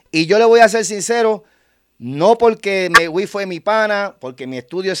Rivera. Y yo le voy a ser sincero, no porque Megui fue mi pana, porque mi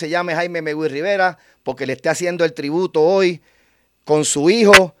estudio se llame Jaime Megui Rivera, porque le esté haciendo el tributo hoy con su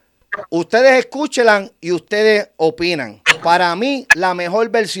hijo. Ustedes escúchenla y ustedes opinan. Para mí, la mejor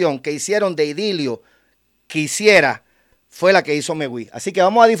versión que hicieron de Idilio, Quisiera, fue la que hizo Megui. Así que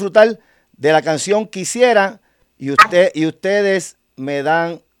vamos a disfrutar de la canción Quisiera y ustedes me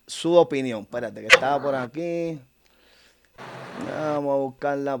dan su opinión. Espérate, que estaba por aquí. Vamos a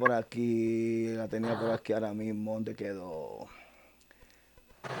buscarla por aquí. La tenía por aquí ahora mismo. ¿Dónde quedó?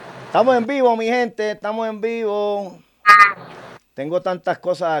 Estamos en vivo, mi gente. Estamos en vivo. Tengo tantas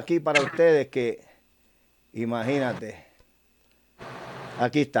cosas aquí para ustedes que imagínate.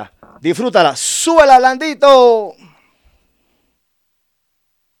 Aquí está. Disfrútala. ¡Súbela, Blandito!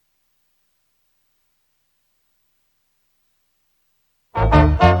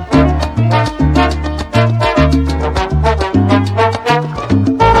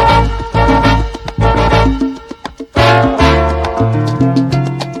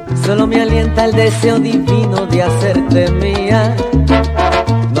 Solo me alienta el deseo divino de hacerte mía.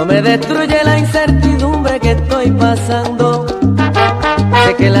 No me destruye la incertidumbre que estoy pasando.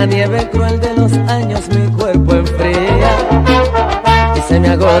 Sé que la nieve cruel de los años mi cuerpo enfría y se me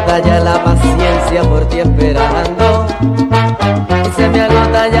agota ya la paciencia por ti esperando. Y se me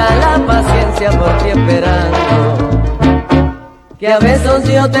agota ya la paciencia por ti esperando. Que a besos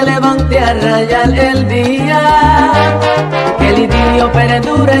yo te levanté a rayar el día, que el idilio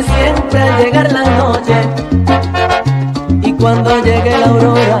perdure siempre al llegar la noche. Y cuando llegue la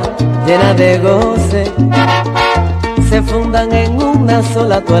aurora llena de goce, se fundan en una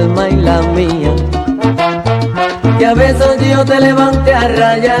sola tu alma y la mía. Que a besos yo te levanté a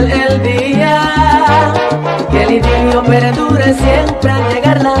rayar el día, que el idilio perdure siempre al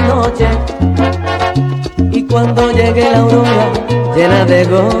llegar la noche. Y cuando llegue la aurora llena de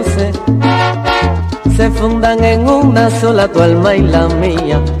goce, se fundan en una sola tu alma y la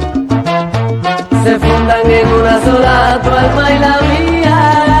mía. Se fundan en una sola tu alma y la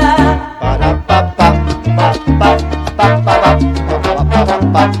mía. Para pa pa pa pa pa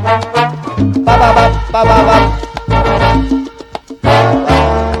pa pa pa pa.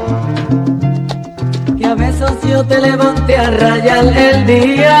 Que a besos yo te levanté a rayar el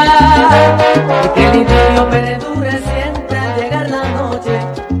día, y que el idilio perdure siempre al llegar la noche.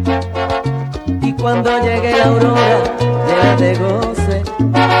 Y cuando llegue la aurora llena de goce,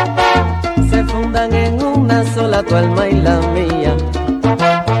 se fundan en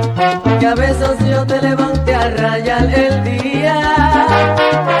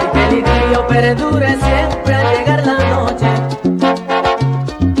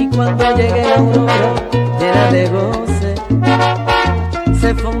Cuando llegue la aurora llena de goce,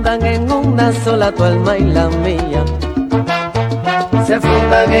 se fundan en una sola tu alma y la mía. Se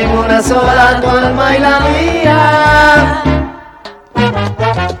fundan en una sola tu alma y la mía.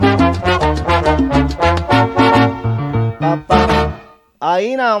 Papá,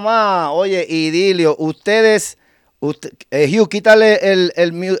 ahí nada más. Oye, idilio, ustedes, Hugh, quítale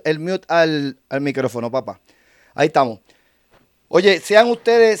el mute al micrófono, papá. Ahí estamos. Oye, sean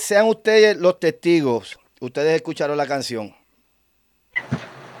ustedes los testigos. Ustedes escucharon la canción.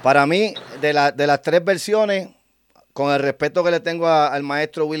 Para mí, de las tres versiones, con el respeto que le tengo al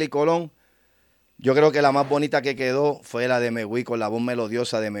maestro Willy Colón, yo creo que la más bonita que quedó fue la de Megui, con la voz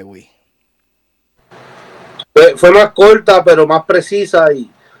melodiosa de Megui. Fue más corta, pero más precisa.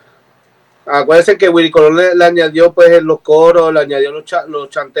 Y acuérdense que Willy Colón le añadió pues en los coros, le añadió los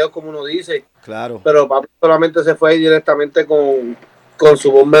chanteos, como uno dice. Claro. Pero papi solamente se fue directamente con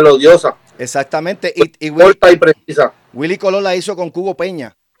su voz melodiosa. Exactamente. Y corta y precisa. Willy Colón la hizo con Cubo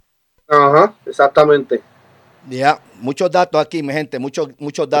Peña. Ajá, exactamente. Ya, muchos datos aquí, mi gente,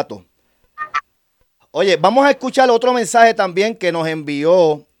 muchos datos. Oye, vamos a escuchar otro mensaje también que nos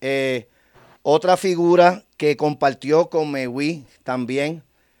envió otra figura que compartió con Megui también,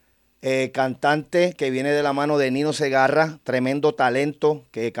 cantante que viene de la mano de Nino Segarra, tremendo talento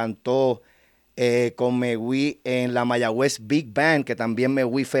que cantó con Megui en la Mayagüez Big Band, que también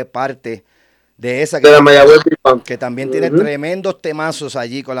Megui fue parte de esa. De la Mayagüez Big Band. Que también tiene tremendos temazos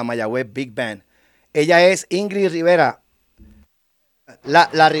allí con la Mayagüez Big Band. Ella es Ingrid Rivera.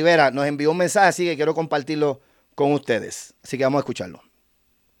 La Rivera nos envió un mensaje, así que quiero compartirlo con ustedes. Así que vamos a escucharlo.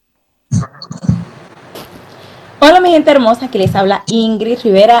 Hola mi gente hermosa, que les habla Ingrid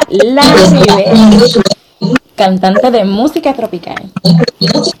Rivera, la Rivera, cantante de música tropical.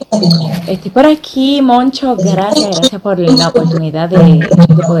 Estoy por aquí, Moncho, gracias por la oportunidad de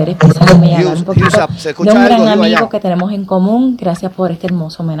poder expresarme y hablar un poquito de un gran amigo que tenemos en común. Gracias por este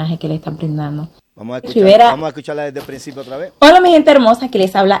hermoso homenaje que le están brindando. Vamos a escucharla desde el principio otra vez. Hola mi gente hermosa, que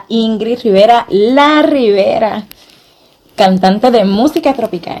les habla Ingrid Rivera, la Rivera, cantante de música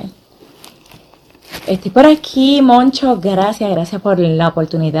tropical. Estoy por aquí, Moncho, gracias por la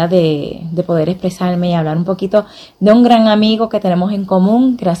oportunidad de poder expresarme y hablar un poquito de un gran amigo que tenemos en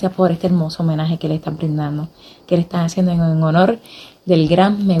común. Gracias por este hermoso homenaje que le están brindando, que le están haciendo en honor del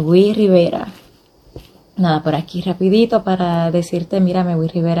gran Megui Rivera. Nada, por aquí rapidito para decirte, mira, Megui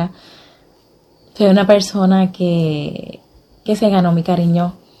Rivera, soy una persona que se ganó mi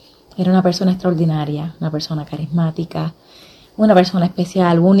cariño. Era una persona extraordinaria, una persona carismática, una persona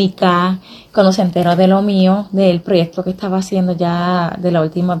especial, única. Cuando se enteró de lo mío, del proyecto que estaba haciendo ya de las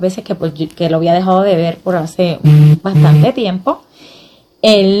últimas veces, que lo había dejado de ver por hace bastante tiempo,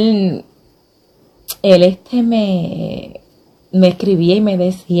 él me escribía y me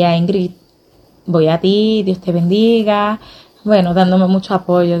decía, Ingrid, voy a ti, Dios te bendiga. Bueno, dándome mucho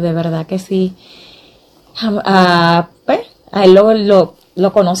apoyo, de verdad que sí. A él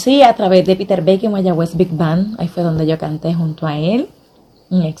lo conocí a través de Peter Beck en Mayagüez Big Band. Ahí fue donde yo canté junto a él.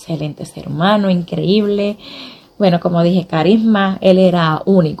 Un excelente ser humano, increíble. Bueno, como dije, carisma. Él era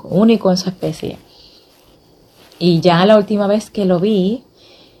único en su especie. Y ya la última vez que lo vi,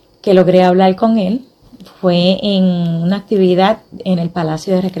 que logré hablar con él, fue en una actividad en el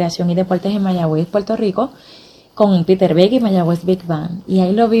Palacio de Recreación y Deportes en Mayagüez, Puerto Rico, con Peter Beck y Mayagüez Big Band. Y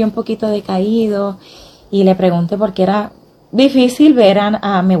ahí lo vi un poquito decaído y le pregunté por qué era difícil ver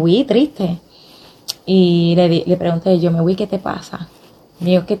a Megui triste. Y le pregunté yo, Megui, ¿qué te pasa?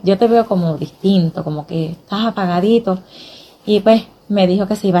 Digo, que yo te veo como distinto, como que estás apagadito. Y pues me dijo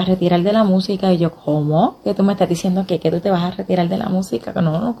que se iba a retirar de la música. Y yo, ¿cómo? ¿Que tú me estás diciendo que tú te vas a retirar de la música? Que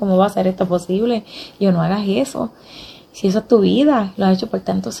no, ¿cómo va a ser esto posible? Y yo, no hagas eso. Si eso es tu vida, lo has hecho por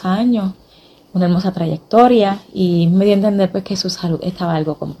tantos años, una hermosa trayectoria. Y me dio a entender pues que su salud estaba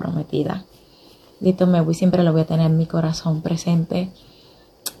algo comprometida. Dito Megui siempre lo voy a tener en mi corazón presente.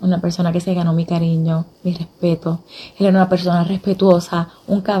 Una persona que se ganó mi cariño, mi respeto. Él era una persona respetuosa,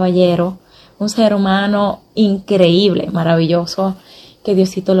 un caballero, un ser humano increíble, maravilloso. Que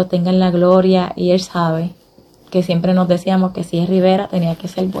Diosito lo tenga en la gloria. Y él sabe que siempre nos decíamos que si es Rivera tenía que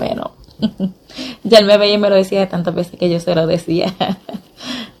ser bueno. Ya él me veía y me lo decía de tantas veces que yo se lo decía.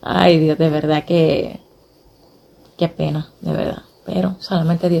 Ay Dios, de verdad que qué pena, de verdad. Pero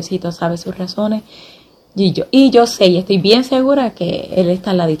solamente Diosito sabe sus razones. Y yo sé y estoy bien segura que Él está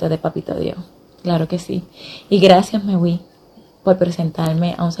al ladito de Papito Dios. Claro que sí. Y gracias, Megui, por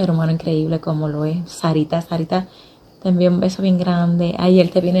presentarme a un ser humano increíble como lo es Sarita. Sarita, te envío un beso bien grande. Ayer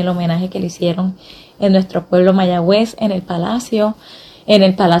te viene el homenaje que le hicieron en nuestro pueblo Mayagüez, en el Palacio. En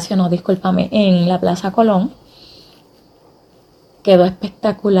la Plaza Colón. quedó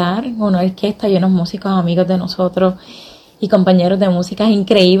espectacular, una orquesta y unos músicos amigos de nosotros y compañeros de música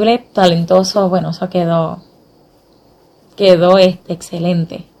increíbles, talentosos. Bueno, eso quedó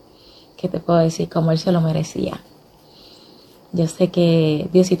excelente. ¿Qué te puedo decir? Como él se lo merecía. Yo sé que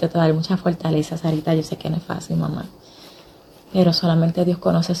Diosito te va a dar mucha fortaleza, Sarita. Yo sé que no es fácil, mamá. Pero solamente Dios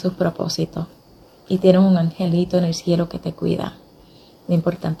conoce sus propósitos. Y tienes un angelito en el cielo que te cuida. Lo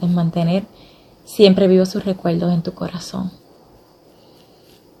importante es mantener siempre vivos sus recuerdos en tu corazón.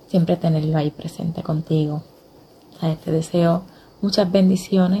 Siempre tenerlo ahí presente contigo. ¿Sabes? Te deseo muchas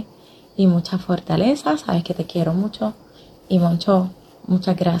bendiciones y mucha fortaleza. Sabes que te quiero mucho. Y Moncho,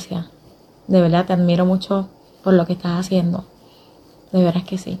 muchas gracias. De verdad te admiro mucho por lo que estás haciendo. De veras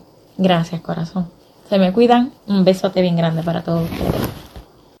que sí. Gracias, corazón. Se me cuidan. Un besote bien grande para todos ustedes.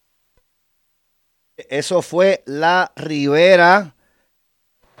 Eso fue la Rivera,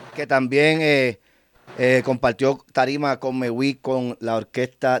 que también compartió tarima con Megui con la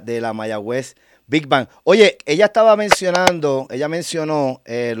orquesta de la Mayagüez Big Band. Oye, ella mencionó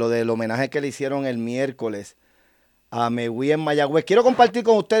lo del homenaje que le hicieron el miércoles a Megui en Mayagüez. Quiero compartir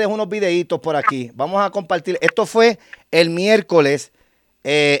con ustedes unos videitos por aquí. Vamos a compartir. Esto fue el miércoles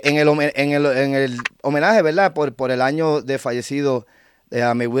en el homenaje, ¿verdad? Por el año de fallecido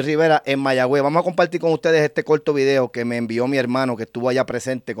a Megui Rivera en Mayagüez. Vamos a compartir con ustedes este corto video que me envió mi hermano, que estuvo allá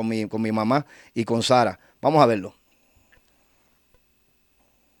presente con mi mamá y con Sara. Vamos a verlo.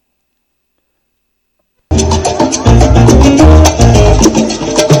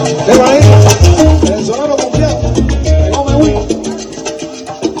 El sonoro completo de Megui.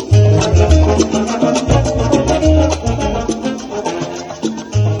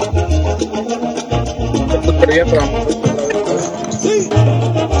 Sí.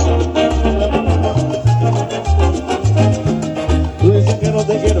 Tú dices que no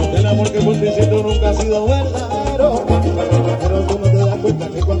te quiero, que el amor que por ti siento nunca ha sido verdadero. Pero tú no te das cuenta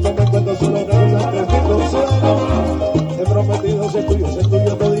que cuando me encuentro solo recuerdas que estoy consuelo. He prometido ser tuyo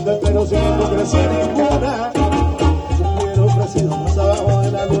todito entero sin hipocresía ninguna. Yo quiero ofrecido más abajo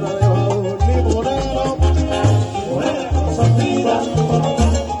de la luna debajo de un limonero. Mujer, corazón, vida,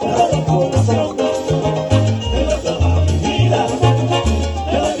 te doy el corazón. Te doy toda mi vida,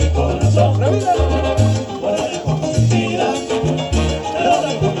 te doy mi corazón. Mujer, consentida, te doy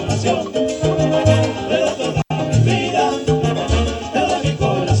el corazón. Te doy toda mi vida, te doy mi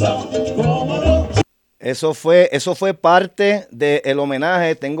corazón. Como no. Eso fue parte del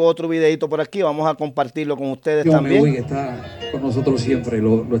homenaje. Tengo otro videito por aquí. Vamos a compartirlo con ustedes también. Megui, que está con nosotros siempre.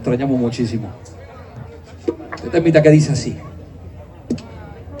 Lo extrañamos muchísimo. Esta temita que dice así.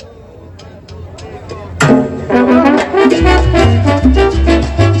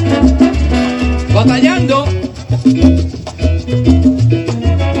 Batallando.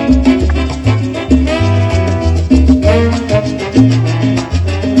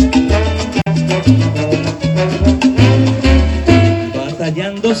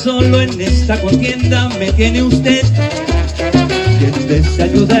 Batallando solo en esta contienda me tiene usted. Si en vez de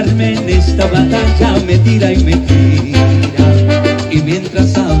ayudarme en esta batalla me tira y me tira. Y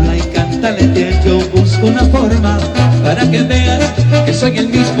mientras habla y canta yo busco una forma para que veas que soy el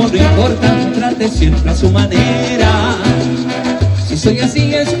mismo, no importa, trate siempre a su manera. Si soy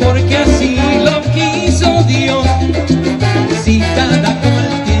así es porque así lo quiso Dios. Si cada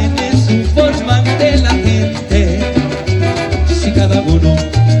cual tiene su forma ante la gente, si cada uno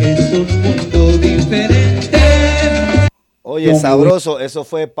es un mundo diferente. Oye, sabroso, eso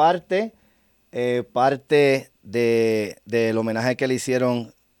fue parte del homenaje que le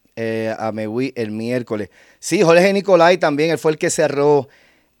hicieron a Megui el miércoles. Sí, Jorge Nicolai también, él fue el que cerró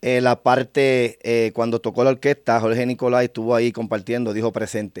la parte cuando tocó la orquesta. Jorge Nicolai estuvo ahí compartiendo, dijo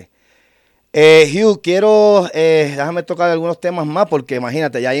presente. Hugh, déjame tocar algunos temas más porque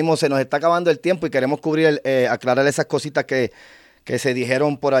imagínate, ya mismo se nos está acabando el tiempo y queremos cubrir, aclarar esas cositas que se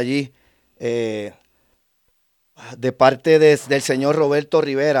dijeron por allí de parte del señor Roberto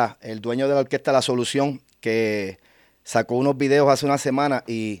Rivera, el dueño de la orquesta La Solución, que sacó unos videos hace una semana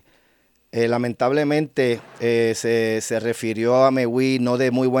y lamentablemente se refirió a Megui no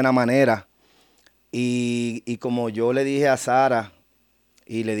de muy buena manera. Y como yo le dije a Sara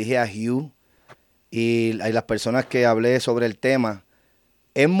y le dije a Hugh y las personas que hablé sobre el tema,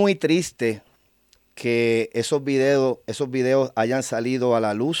 es muy triste que esos videos hayan salido a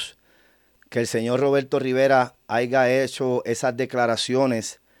la luz, que el señor Roberto Rivera haya hecho esas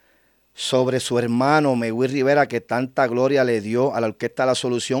declaraciones sobre su hermano Megui Rivera, que tanta gloria le dio a la Orquesta La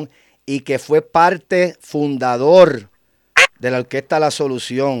Solución y que fue parte fundador de la Orquesta La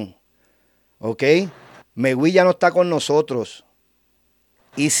Solución. ¿Ok? Megui ya no está con nosotros.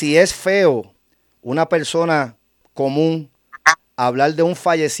 Y si es feo una persona común hablar de un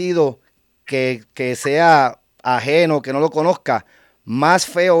fallecido que sea ajeno, que no lo conozca, más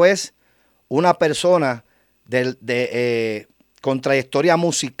feo es una persona con trayectoria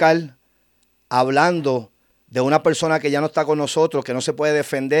musical hablando de una persona que ya no está con nosotros, que no se puede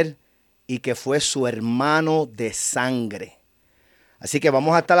defender y que fue su hermano de sangre. Así que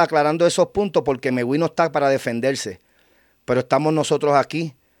vamos a estar aclarando esos puntos porque Megui no está para defenderse, pero estamos nosotros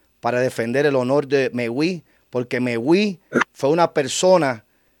aquí para defender el honor de Megui, porque Megui fue una persona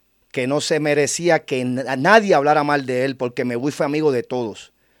que no se merecía que nadie hablara mal de él, porque Megui fue amigo de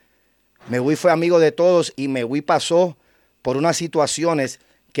todos. Megui fue amigo de todos y Megui pasó por unas situaciones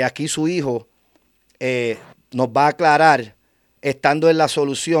que aquí su hijo nos va a aclarar, estando en la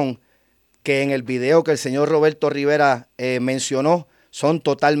solución, que en el video que el señor Roberto Rivera mencionó son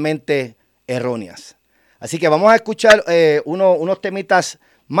totalmente erróneas. Así que vamos a escuchar unos temitas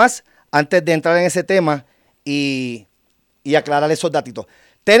más antes de entrar en ese tema y aclarar esos datitos.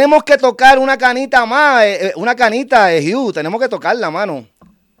 Tenemos que tocar una canita más, una canita, Hugh, tenemos que tocarla, mano.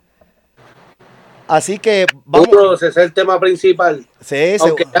 Así que vamos. Ese es el tema principal. Sí,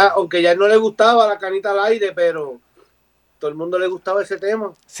 aunque ya no le gustaba la canita al aire, pero todo el mundo le gustaba ese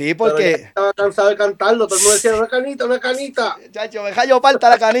tema. Sí, porque estaba cansado de cantarlo. Todo el mundo decía, una canita, una canita. Chacho, deja yo falta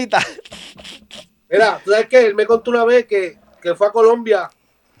la canita. Mira, ¿tú sabes qué? Él me contó una vez que fue a Colombia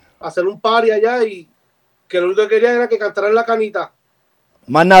a hacer un party allá y que lo único que quería era que cantaran la canita.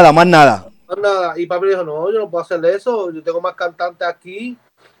 Más nada. Más nada. Y papi dijo, no, yo no puedo hacerle eso. Yo tengo más cantantes aquí.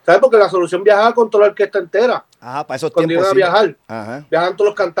 ¿Sabes? Porque la solución viajaba con toda la orquesta entera. Ajá, para esos cuando tiempos. Iban a viajar. Ajá. Viajaban todos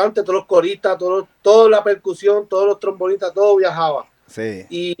los cantantes, todos los coristas, toda la percusión, todos los trombonistas, todo viajaba. Sí.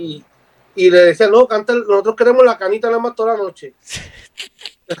 Y le decían, no, canta, nosotros queremos la canita nada más toda la noche.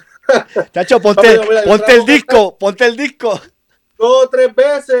 Chacho, ponte el disco. 2 o 3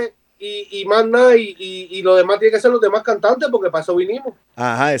 veces y más nada. Y lo demás tiene que ser los demás cantantes porque para eso vinimos.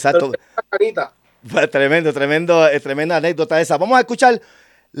 Ajá, exacto. La canita. Tremenda anécdota esa. Vamos a escuchar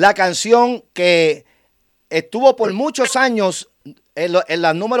la canción que estuvo por muchos años en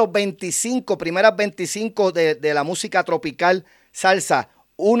las números 25, primeras 25 de la música tropical salsa.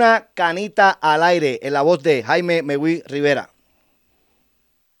 Una canita al aire, en la voz de Jaime Megui Rivera.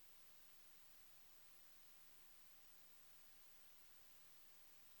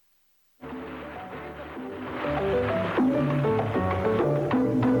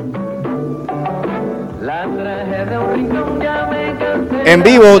 En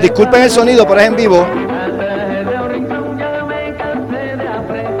vivo, disculpen el sonido, pero es en vivo.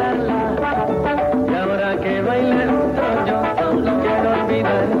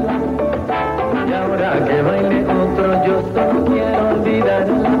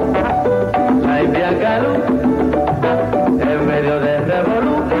 En medio de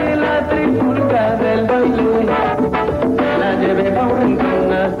revolución y la trifulca del baile, la llevé pa' un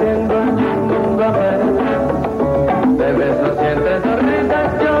rincón haciendo un mundo afuera. De besos y entre sonrisas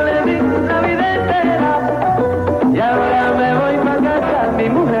yo le di una vida entera. Y ahora me voy pa' casa, mi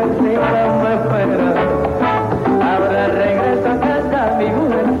mujer si no me fuera. Ahora regreso a casa, mi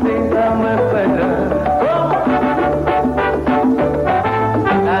mujer si no me fuera.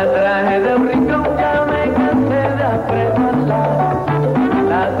 La traje de un rincón, ya me cansé de apretarla.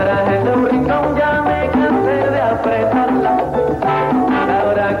 La traje de un rincón, ya me cansé de apretarla.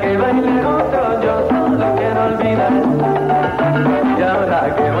 Ahora que baile otro, yo solo quiero olvidarla. Y ahora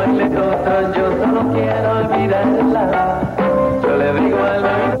que baile otro, yo solo quiero olvidarla. Yo le digo al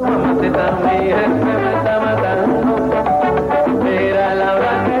amigo, mamacita mía, que me está matando. Mira la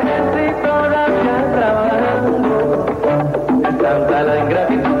hora que estoy todavía trabajando. Es tanta la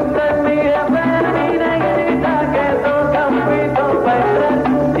ingratitud de mi jefe, mi negrita, que toca un pito para entrar.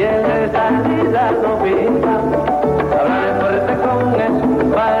 Y él de salida no pinta. Hablaré fuerte con él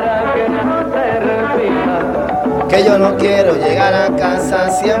para que no se repita. Que yo no quiero llegar a casa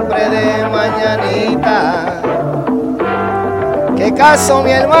siempre de mañanita. ¿Qué caso,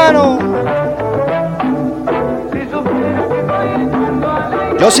 mi hermano?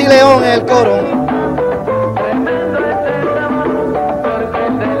 Yo soy León en el coro.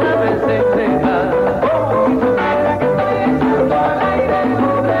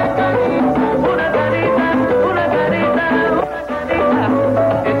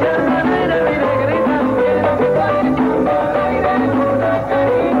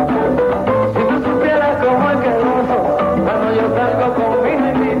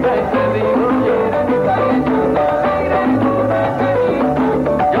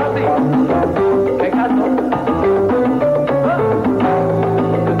 Yo sí.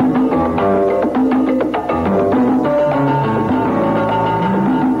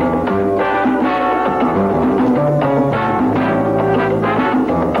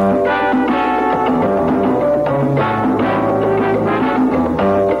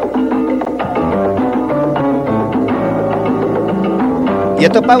 Y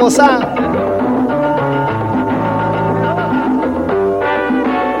esto es para gozar.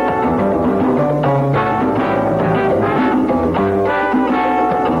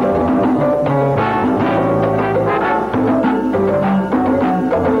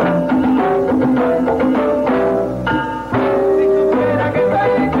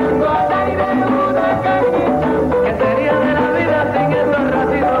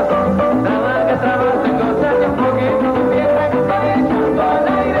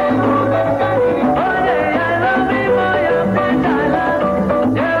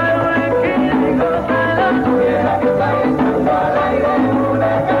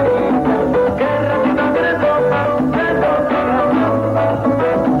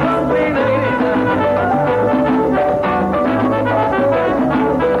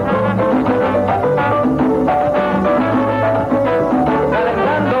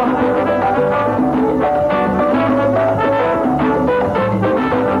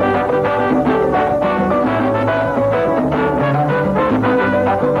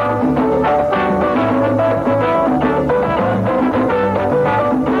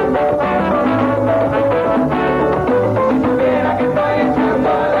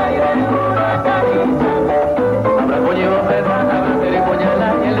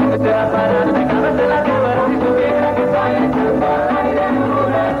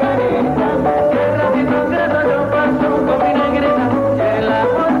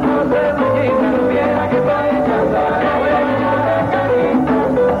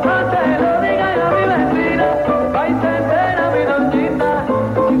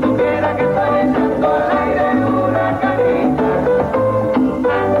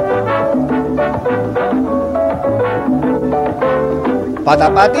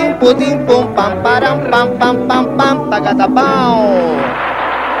 Patapatín, putín, pum, pam, param, pam, pam, pam, pam, pacatapao.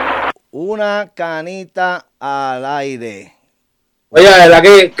 Una canita al aire. Oye, la verdad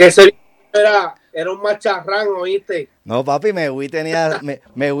que ese era un macharrán, ¿oíste? No, papi, Megui tenía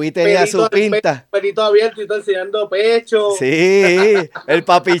su pinta. Pelito abierto y todo enseñando pecho. Sí, el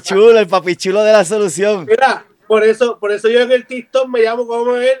papichulo de la solución. Mira, por eso yo en el TikTok me llamo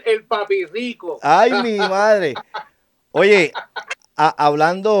como él, el papi rico. Ay, mi madre. Oye,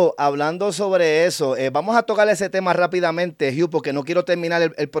 hablando sobre eso, vamos a tocar ese tema rápidamente, Hugh, porque no quiero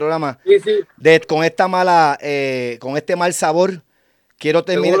terminar el programa Sí. con este mal sabor. Quiero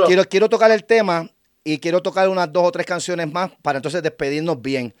tocar el tema y quiero tocar unas 2 o 3 canciones más para entonces despedirnos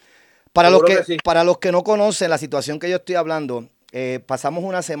bien. Para los que no conocen la situación que yo estoy hablando, pasamos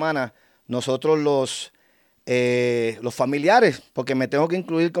una semana nosotros los familiares, porque me tengo que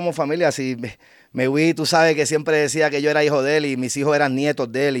incluir como familia. Si Megui, tú sabes que siempre decía que yo era hijo de él y mis hijos eran nietos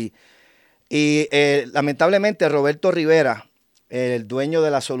de él. Y lamentablemente Roberto Rivera, el dueño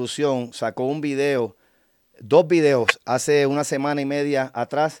de La Solución, sacó 2 videos hace una semana y media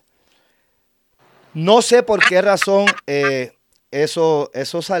atrás. No sé por qué razón eso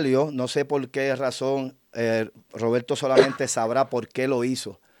salió, no sé por qué razón. Roberto solamente sabrá por qué lo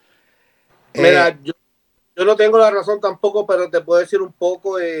hizo. Mira, yo no tengo la razón tampoco, pero te puedo decir un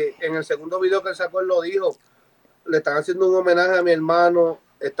poco. En el segundo video que él sacó, él lo dijo. Le están haciendo un homenaje a mi hermano.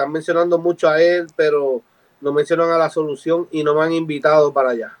 Están mencionando mucho a él, pero no mencionan a La Solución y no me han invitado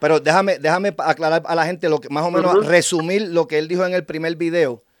para allá. Pero déjame aclarar a la gente más o menos resumir lo que él dijo en el primer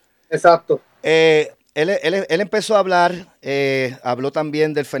video. Exacto. Él empezó a hablar, habló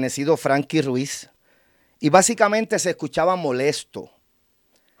también del fenecido Frankie Ruiz y básicamente se escuchaba molesto.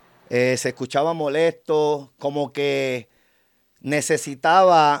 Como que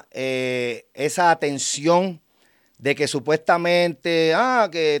necesitaba esa atención de que supuestamente,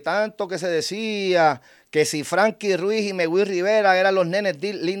 que tanto que se decía, que si Frankie Ruiz y Megui Rivera eran los nenes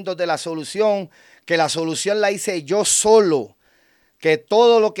lindos de La Solución, que La Solución la hice yo solo, que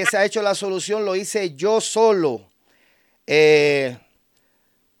todo lo que se ha hecho en La Solución lo hice yo solo. Que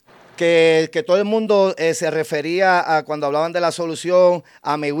todo el mundo se refería a cuando hablaban de La Solución,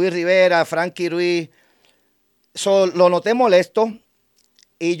 a Megui Rivera, a Frankie Ruiz. Lo noté molesto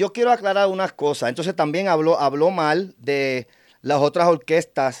y yo quiero aclarar unas cosas. Entonces también habló mal de las otras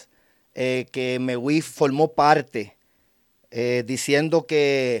orquestas que Megui formó parte, diciendo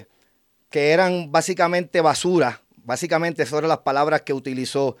que eran básicamente basura. Básicamente fueron las palabras que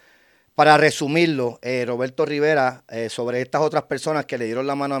utilizó. Para resumirlo, Roberto Rivera, sobre estas otras personas que le dieron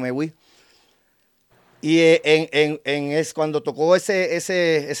la mano a Megui. Y cuando tocó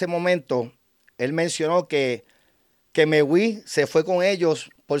ese momento, él mencionó que Megui se fue con ellos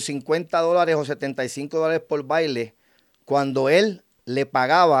por $50 o $75 por baile, cuando él le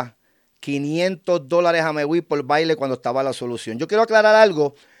pagaba $500 a Megui por baile cuando estaba La Solución. Yo quiero aclarar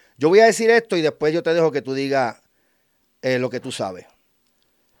algo. Yo voy a decir esto y después yo te dejo que tú digas lo que tú sabes.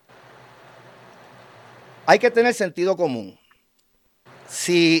 hay que tener sentido común.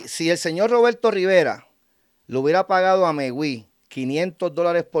 Si el señor Roberto Rivera le hubiera pagado a Megui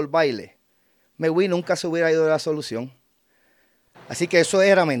 $500 por baile, Megui nunca se hubiera ido de la solución. Así que eso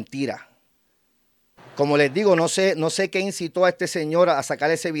era mentira. Como les digo, no sé qué incitó a este señor a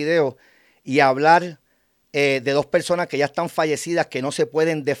sacar ese video y a hablar de dos personas que ya están fallecidas, que no se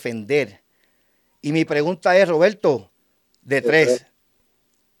pueden defender. Y mi pregunta es, Roberto, de tres.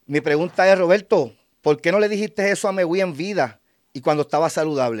 Mi pregunta es, Roberto, ¿por qué no le dijiste eso a Megui en vida y cuando estaba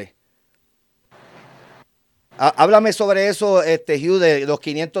saludable? Háblame sobre eso, Hugh, de los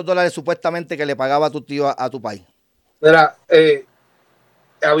 $500 supuestamente que le pagaba tu tío a tu país. Mira,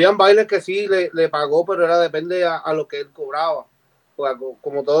 habían bailes que sí le pagó, pero era depende a lo que él cobraba. Pues,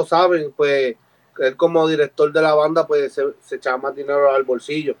 como todos saben, pues él como director de la banda pues se echaba más dinero al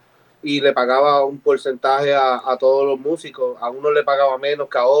bolsillo y le pagaba un porcentaje a todos los músicos. A uno le pagaba menos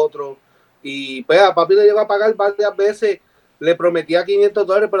que a otro. Y pues a papi le llegó a pagar varias veces, le prometía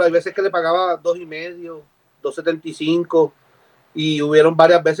 $500, pero hay veces que le pagaba 2.5, 2.75. Y hubieron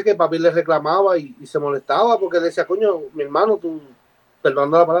varias veces que papi le reclamaba y se molestaba porque le decía, coño, mi hermano, tú,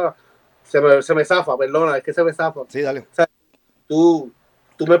 perdonando la palabra, se me zafa, perdona, es que se me zafa. Sí, dale. O sea, tú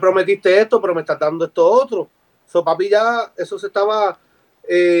me prometiste esto, pero me estás dando esto otro. So, papi ya, eso se estaba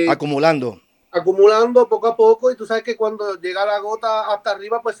acumulando poco a poco, y tú sabes que cuando llega la gota hasta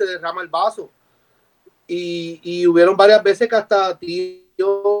arriba, pues se derrama el vaso. Y hubieron varias veces que hasta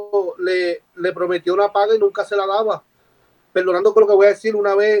tío le prometió una paga y nunca se la daba. Perdonando con lo que voy a decir,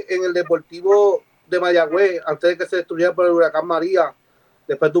 una vez en el Deportivo de Mayagüez, antes de que se destruyera por el huracán María,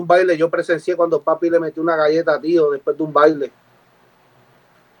 después de un baile, yo presencié cuando papi le metió una galleta a tío después de un baile,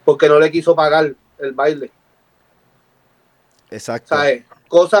 porque no le quiso pagar el baile. Exacto. ¿Sabes?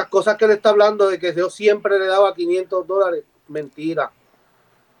 Cosas que le está hablando de que yo siempre le daba $500, mentira.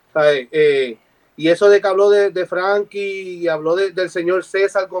 ¿Sabes? Y eso de que habló de Frankie y habló del señor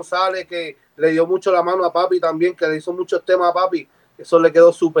César González, que le dio mucho la mano a papi también, que le hizo muchos temas a papi, eso le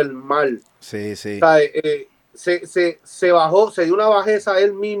quedó súper mal. Sí, sí. ¿Sabes? Se bajó, se dio una bajeza a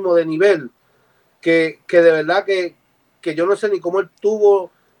él mismo de nivel, que de verdad que yo no sé ni cómo él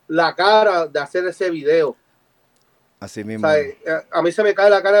tuvo la cara de hacer ese video. Así mismo. ¿Sabes? A mí se me cae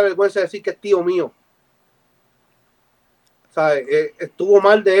la cara de vergüenza de decir que es tío mío. ¿Sabes? Estuvo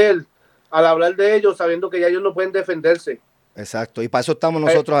mal de él al hablar de ellos, sabiendo que ya ellos no pueden defenderse. Exacto, y para eso estamos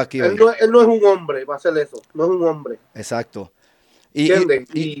nosotros aquí hoy. Él no es un hombre para hacer eso, no es un hombre. Exacto. ¿Entiendes?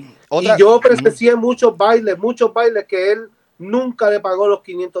 Y yo presencié muchos bailes que él nunca le pagó los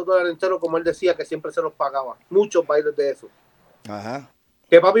 $500 enteros, como él decía que siempre se los pagaba. Muchos bailes de eso. Ajá.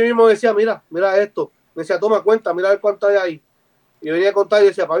 Que papi mismo decía, mira esto. Me decía, toma cuenta, mira a ver cuánto hay ahí. Y yo venía a contar y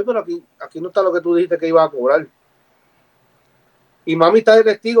decía, papi, pero aquí no está lo que tú dijiste que iba a cobrar. Y mami está de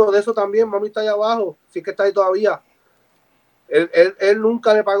testigo de eso también, mami está ahí abajo, sí que está ahí todavía. Él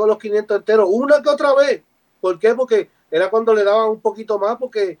nunca le pagó los 500 enteros, una que otra vez. ¿Por qué? Porque era cuando le daban un poquito más,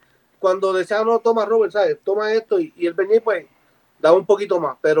 porque cuando decía, no, toma Robert, ¿sabes? Toma esto, y él venía y pues daba un poquito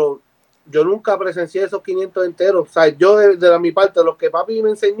más, pero yo nunca presencié esos 500 enteros. O sea, yo de mi parte, los que papi me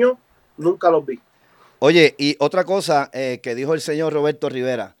enseñó, nunca los vi. Oye, y otra cosa que dijo el señor Roberto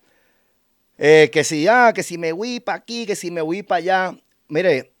Rivera, que si me voy para aquí, que si me voy para allá.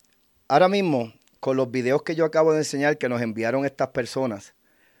 Mire, ahora mismo, con los videos que yo acabo de enseñar que nos enviaron estas personas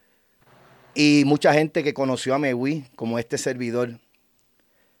y mucha gente que conoció a Megui como este servidor,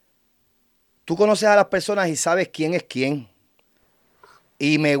 tú conoces a las personas y sabes quién es quién.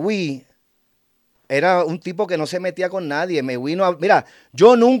 Y Megui era un tipo que no se metía con nadie. Megui no, mira,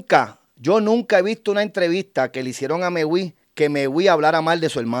 yo nunca he visto una entrevista que le hicieron a Megui que Megui hablara mal de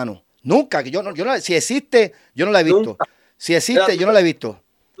su hermano. Nunca, si existe, yo no la he visto. Nunca. Si existe, yo no la he visto.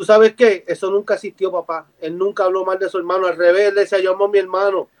 ¿Tú sabes qué? Eso nunca existió, papá. Él nunca habló mal de su hermano. Al revés, él decía, yo amo a mi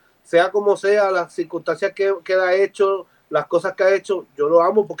hermano. Sea como sea, las circunstancias que ha hecho, las cosas que ha hecho, yo lo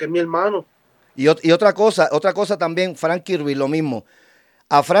amo porque es mi hermano. Y otra cosa también, Frankie Ruiz, lo mismo.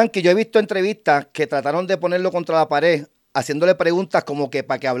 A Frankie yo he visto entrevistas que trataron de ponerlo contra la pared, haciéndole preguntas como que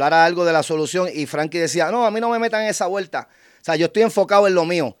para que hablara algo de la solución, y Frankie decía, no, a mí no me metan en esa vuelta. O sea, yo estoy enfocado en lo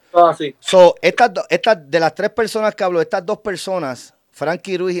mío. Sí. So, estas de las tres personas que habló, estas dos personas,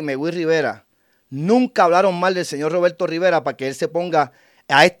 Frankie Ruiz y Megui Rivera, nunca hablaron mal del señor Roberto Rivera para que él se ponga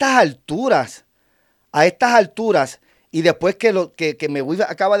a estas alturas, y después que Megui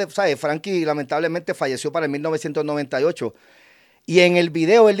acaba de, ¿sabes? Frankie lamentablemente falleció para el 1998, y en el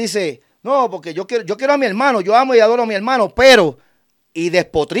video él dice, no, porque yo quiero a mi hermano, yo amo y adoro a mi hermano, pero, y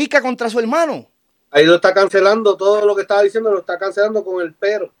despotrica contra su hermano. Ahí lo está cancelando, todo lo que estaba diciendo lo está cancelando con el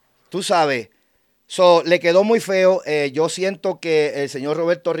pero. Tú sabes, le quedó muy feo. Yo siento que el señor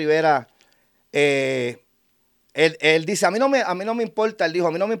Roberto Rivera Él dice, a mí no me importa, él dijo,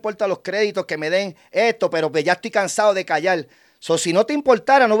 a mí no me importan los créditos que me den esto, pero que ya estoy cansado de callar. Si no te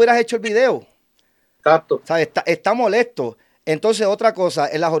importara, no hubieras hecho el video. Exacto. ¿Sabes? Está molesto. Entonces, otra cosa,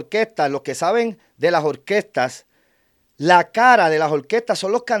 en las orquestas, los que saben de las orquestas, la cara de las orquestas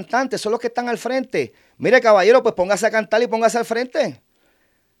son los cantantes, son los que están al frente. Mire, caballero, pues póngase a cantar y póngase al frente.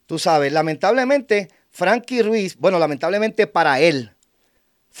 Tú sabes, lamentablemente, Frankie Ruiz, bueno, lamentablemente para él,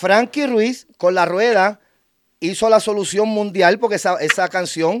 Frankie Ruiz con La Rueda hizo la solución mundial porque esa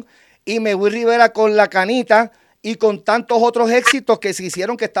canción, y Megui Rivera con La Canita y con tantos otros éxitos que se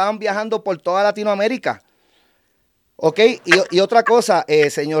hicieron que estaban viajando por toda Latinoamérica. Ok, y otra cosa,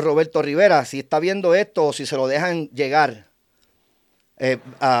 señor Roberto Rivera, si está viendo esto o si se lo dejan llegar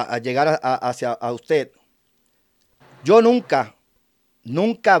a llegar hacia a usted, yo nunca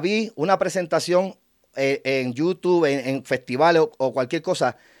vi una presentación en YouTube, en festivales o cualquier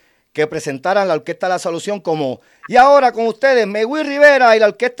cosa que presentaran la Orquesta La Solución como, y ahora con ustedes, Megui Rivera y la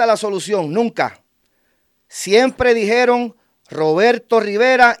Orquesta La Solución. Nunca. Siempre dijeron Roberto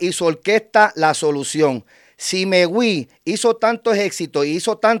Rivera y su Orquesta La Solución. Si Megui hizo tantos éxitos y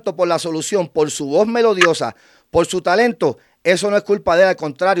hizo tanto por La Solución, por su voz melodiosa, por su talento, eso no es culpa de él, al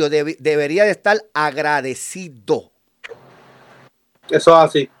contrario, debería de estar agradecido. Eso es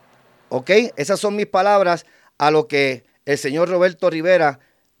así. ¿Ok? Esas son mis palabras a lo que el señor Roberto Rivera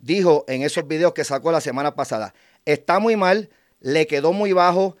dijo en esos videos que sacó la semana pasada. Está muy mal, le quedó muy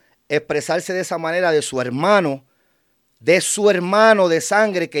bajo expresarse de esa manera de su hermano de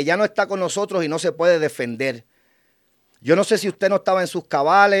sangre que ya no está con nosotros y no se puede defender. Yo no sé si usted no estaba en sus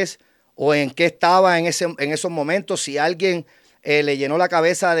cabales o en qué estaba en esos momentos, si alguien le llenó la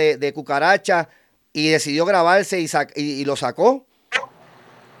cabeza de cucaracha y decidió grabarse y lo sacó.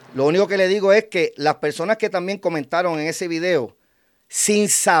 Lo único que le digo es que las personas que también comentaron en ese video, sin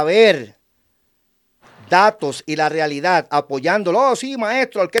saber datos y la realidad, apoyándolo, oh, sí,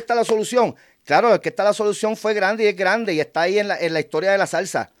 maestro, la Orquesta La Solución. Claro, la Orquesta La Solución fue grande y es grande y está ahí en la historia de la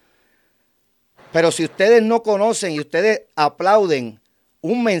salsa. Pero si ustedes no conocen y ustedes aplauden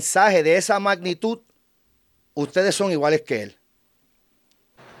un mensaje de esa magnitud, ustedes son iguales que él.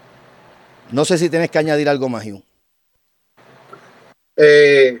 No sé si tienes que añadir algo más, Hugh.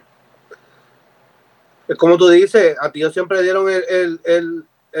 Como tú dices, a ti siempre dieron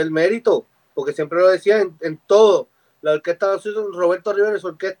el mérito, porque siempre lo decían en todo. La Orquesta de la Solución, Roberto Rivera y su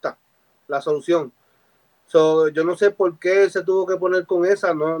orquesta, La Solución. Yo no sé por qué se tuvo que poner con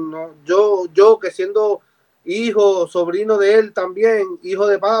esa. Yo que siendo hijo, sobrino de él también, hijo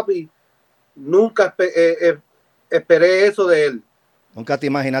de papi, nunca esperé eso de él. ¿Nunca te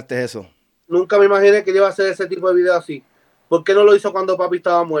imaginaste eso? Nunca me imaginé que iba a hacer ese tipo de video así. ¿Por qué no lo hizo cuando papi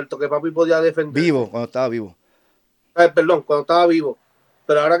estaba muerto? Que papi podía defender. Vivo, cuando estaba vivo. Perdón, cuando estaba vivo.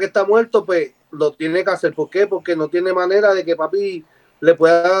 Pero ahora que está muerto, pues lo tiene que hacer. ¿Por qué? Porque no tiene manera de que papi le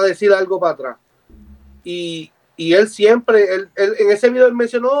pueda decir algo para atrás. Y él siempre, él en ese video él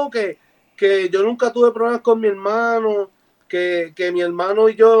mencionó que yo nunca tuve problemas con mi hermano, que mi hermano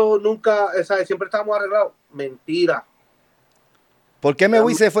y yo nunca, ¿sabes? Siempre estábamos arreglados. Mentira. ¿Por qué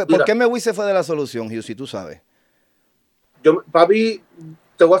Megui se fue de La Solución, Hugh, si tú sabes? Papi,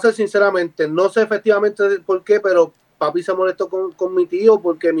 te voy a ser sinceramente, no sé efectivamente por qué, pero papi se molestó con mi tío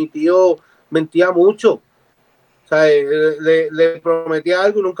porque mi tío mentía mucho. O sea, le prometía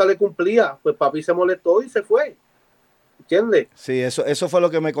algo y nunca le cumplía. Pues papi se molestó y se fue. ¿Entiendes? Sí, eso fue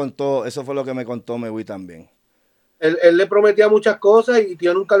lo que me contó, Megui también. Él le prometía muchas cosas y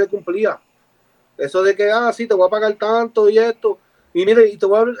tío nunca le cumplía. Eso de que, sí, te voy a pagar tanto y esto. Y mire, y te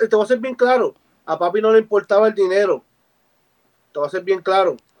voy a ser bien claro, a papi no le importaba el dinero. Te voy a ser bien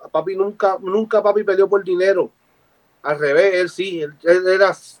claro, a papi nunca papi peleó por dinero. Al revés, él sí, él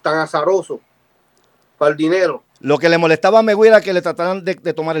era tan azaroso para el dinero. Lo que le molestaba a Megui era que le trataran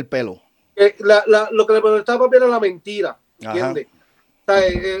de tomar el pelo. Lo que le molestaba a papi era la mentira, ¿entiendes? O sea,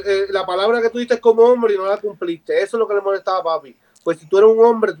 la palabra que tú diste como hombre y no la cumpliste, eso es lo que le molestaba a papi. Pues si tú eres un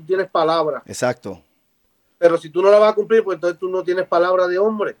hombre, tú tienes palabra. Exacto. Pero si tú no la vas a cumplir, pues entonces tú no tienes palabra de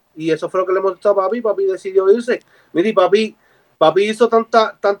hombre. Y eso fue lo que le molestaba a papi. Papi decidió irse. Mire, papi hizo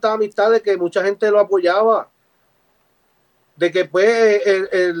tantas amistades que mucha gente lo apoyaba. De que pues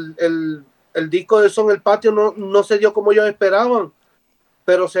el disco de Son el Patio no se dio como ellos esperaban,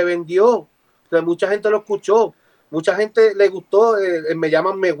 pero se vendió. O sea, mucha gente lo escuchó, mucha gente le gustó. Me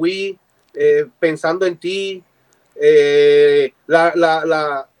llaman Megui, Pensando en Ti,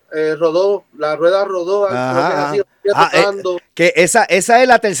 rodó, la rueda rodó. Que esa es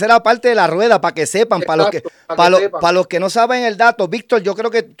la tercera parte de la rueda, para que sepan. Exacto, para los que no saben el dato, Víctor, yo creo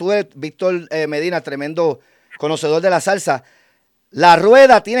que tú eres Víctor Medina, tremendo conocedor de la salsa. La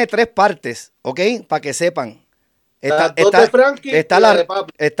rueda tiene 3 partes, ¿ok? Para que sepan. Está, Dos de Frankie está, y la de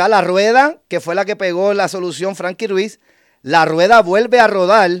Papi. está la rueda, que fue la que pegó la solución Frankie Ruiz. La rueda vuelve a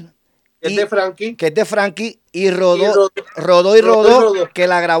rodar. Es de Frankie. Que es de Frankie. Y rodó, rodó, que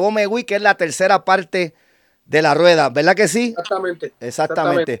la grabó Megui, que es la tercera parte de la rueda. ¿Verdad que sí?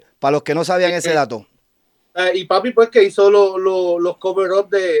 Exactamente. Para los que no sabían ese dato. Y Papi, pues, que hizo los cover-up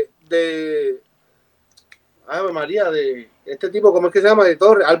de Ay, María, de este tipo, ¿cómo es que se llama? De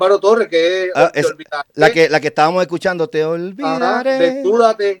Torres, Álvaro Torres, que es la que estábamos escuchando, Te olvidaré. Ajá,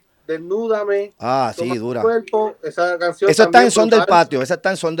 Desnúdate, Desnúdame. Sí, dura. Cuerpo, esa canción eso está en Son del Patio, esa está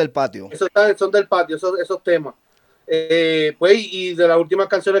en Son del Patio. Eso está en Son del Patio, esos temas. Pues, y de las últimas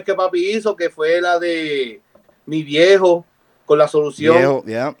canciones que Papi hizo, que fue la de Mi Viejo, con la solución. Viejo,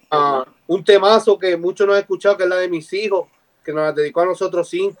 yeah. Un temazo que muchos no han escuchado, que es la de Mis Hijos, que nos la dedicó a nosotros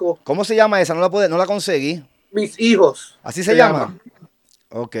 5. ¿Cómo se llama esa? No la conseguí. Mis Hijos. ¿Así se llama?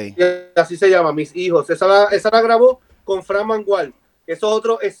 Ok. Así se llama, Mis Hijos. Esa la grabó con Fran Mangual. Eso es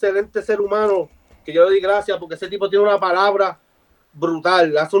otro excelente ser humano que yo le di gracias porque ese tipo tiene una palabra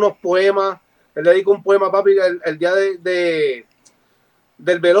brutal. Hace unos poemas. Él le dedica un poema a Papi el día del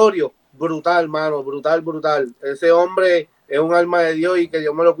velorio. Brutal, mano. Brutal. Ese hombre es un alma de Dios y que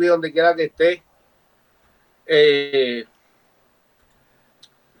Dios me lo cuide donde quiera que esté.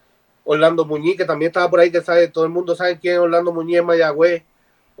 Orlando Muñiz, que también estaba por ahí, que sabe, todo el mundo sabe quién es Orlando Muñiz en Mayagüez,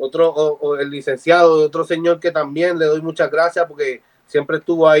 o el licenciado, otro señor que también le doy muchas gracias porque siempre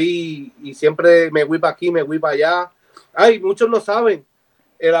estuvo ahí y siempre me fui para aquí, me fui para allá. Ay, muchos no saben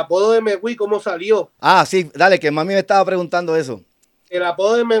el apodo de Megui, cómo salió. Sí, dale, que mami me estaba preguntando eso. El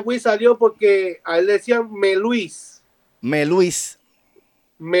apodo de Megui salió porque a él le decían Meluis,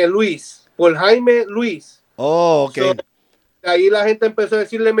 por Jaime Luis. Oh, ok. Ahí la gente empezó a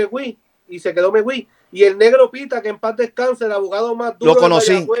decirle Megui y se quedó Megui. Y el negro Pita, que en paz descanse, el abogado más duro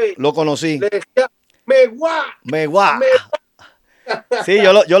lo conocí. Le decía Megua. Sí,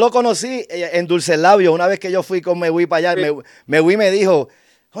 yo lo conocí en Dulce Labio una vez que yo fui con Megui para allá. Sí. Megui me dijo,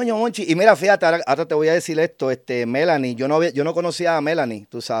 coño, Monchi, y mira, fíjate, ahora te voy a decir esto, Melanie, yo no conocía a Melanie,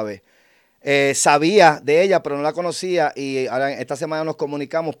 tú sabes. Sabía de ella, pero no la conocía y ahora esta semana nos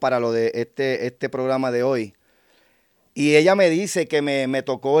comunicamos para lo de este programa de hoy. Y ella me dice que me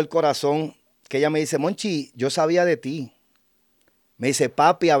tocó el corazón, que ella me dice, Monchi, yo sabía de ti. Me dice,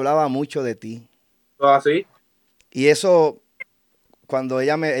 papi hablaba mucho de ti. ¿Sí? Y eso, cuando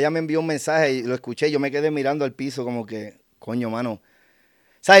ella me envió un mensaje y lo escuché, yo me quedé mirando al piso como que, coño, mano.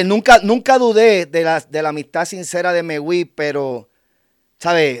 ¿Sabes? Nunca dudé de la amistad sincera de Megui, pero,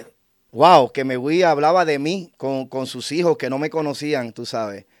 ¿sabes? Wow, que Megui hablaba de mí con sus hijos que no me conocían, tú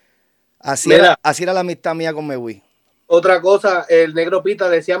sabes. Así era la amistad mía con Megui. Otra cosa, el negro Pita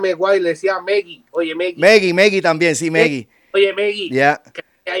le decía Megui, le decía Megui. Oye, Megui. Megui también, sí, Megui. Oye, Megui. Ya.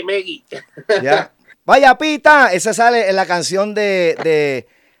 ¿Qué hay, Megui? Ya. Vaya, Pita. Esa sale en la canción de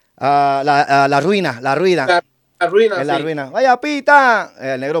La Ruina. La ruina. Vaya, Pita.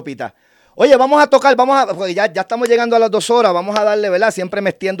 El negro Pita. Oye, vamos a tocar, porque ya estamos llegando a las 2 horas, vamos a darle, ¿verdad? Siempre me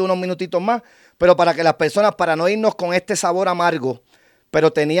extiendo unos minutitos más, pero para que las personas, para no irnos con este sabor amargo,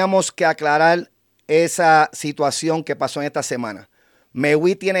 pero teníamos que aclarar esa situación que pasó en esta semana.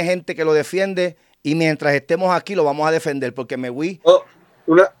 Megui tiene gente que lo defiende y mientras estemos aquí lo vamos a defender porque Megui...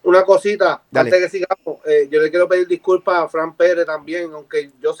 Una cosita, Dale. antes que sigamos, yo le quiero pedir disculpas a Fran Pérez también,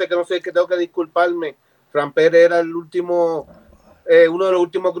 aunque yo sé que no soy el que tengo que disculparme. Fran Pérez era el último, uno de los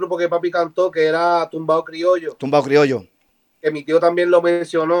últimos grupos que Papi cantó, que era Tumbao Criollo. Que mi tío también lo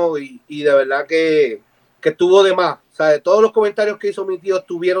mencionó y de verdad que estuvo de más. O sea, todos los comentarios que hizo mi tío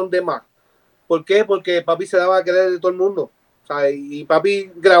estuvieron de más. ¿Por qué? Porque Papi se daba a querer de todo el mundo. O sea, y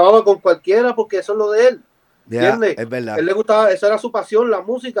Papi grababa con cualquiera porque eso es lo de él. ¿Entiendes? Es verdad. Él le gustaba, esa era su pasión, la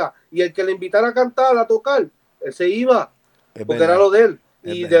música. Y el que le invitara a cantar, a tocar, él se iba. Porque era lo de él.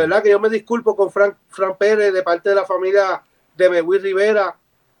 Y de verdad que yo me disculpo con Fran Pérez de parte de la familia de Megui Rivera,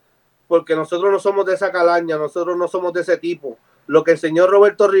 porque nosotros no somos de esa calaña, nosotros no somos de ese tipo. Lo que el señor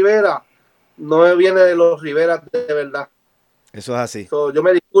Roberto Rivera no viene de los Rivera de verdad. Eso es así. Yo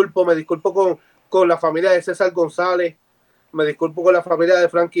me disculpo con la familia de César González, me disculpo con la familia de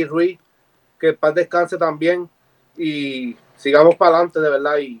Frankie Ruiz, que paz descanse también, y sigamos para adelante de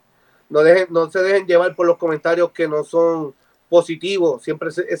verdad, y no se dejen llevar por los comentarios que no son positivos,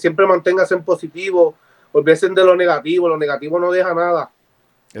 siempre manténganse en positivo, olvídense de lo negativo no deja nada.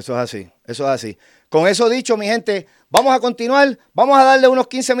 Eso es así. Con eso dicho, mi gente, vamos a continuar, vamos a darle unos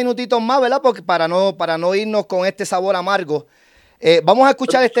 15 minutitos más, ¿verdad? Porque para no irnos con este sabor amargo, vamos a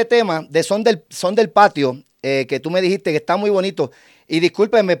escuchar este tema de Son del Patio, que tú me dijiste que está muy bonito. Y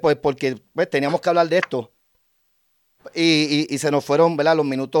discúlpenme, pues, porque teníamos que hablar de esto. Y se nos fueron, ¿verdad? Los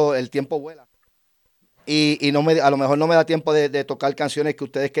minutos, el tiempo vuela. y a lo mejor no me da tiempo de tocar canciones que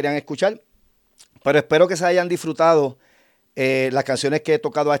ustedes querían escuchar, pero espero que se hayan disfrutado las canciones que he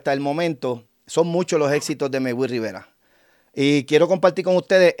tocado hasta el momento. Son muchos los éxitos de Megui Rivera. Y quiero compartir con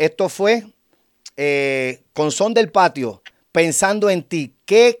ustedes, esto fue Con Son del Patio, Pensando en Ti.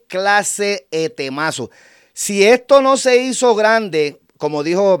 ¡Qué clase de temazo! Si esto no se hizo grande, como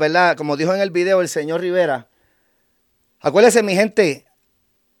dijo, ¿verdad? Como dijo en el video el señor Rivera, acuérdense, mi gente,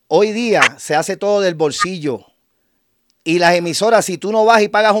 hoy día se hace todo del bolsillo. Y las emisoras, si tú no vas y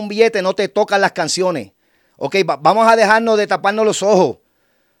pagas un billete, no te tocan las canciones. Ok, vamos a dejarnos de taparnos los ojos.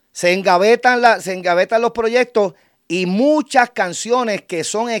 Se engavetan los proyectos y muchas canciones que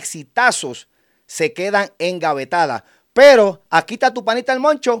son exitazos se quedan engavetadas. Pero aquí está tu panita el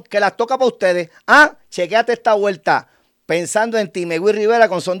Moncho que las toca para ustedes. Chequéate esta vuelta. Pensando en Ti, Megui Rivera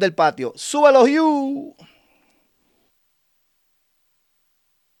con Son del Patio. ¡Súbelo, Hugh!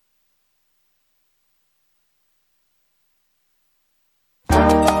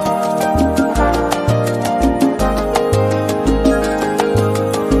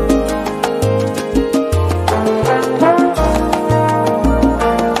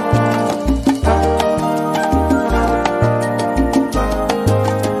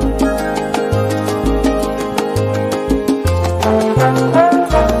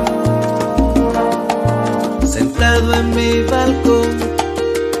 En mi balcón,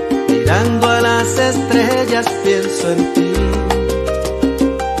 mirando a las estrellas, pienso en ti,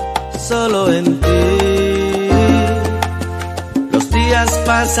 solo en ti. Los días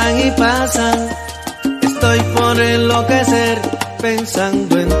pasan y pasan, estoy por enloquecer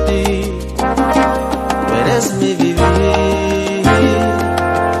pensando en ti. Tú eres mi vivir,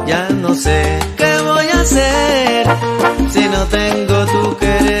 ya no sé qué voy a hacer si no tengo tu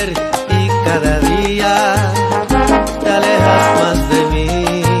querer y cada día te alejas más de mí.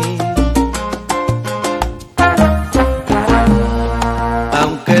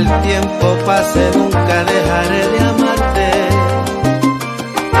 Aunque el tiempo pase, nunca dejaré de amarte.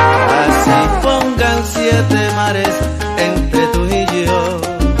 Así pongan 7 mares entre tú y yo,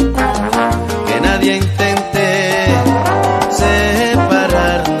 que nadie intente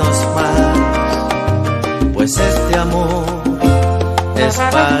separarnos más, pues este amor es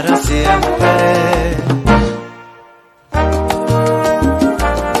para siempre.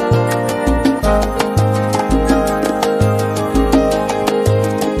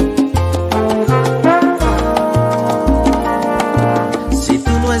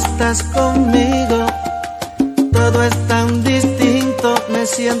 Conmigo, todo es tan distinto, me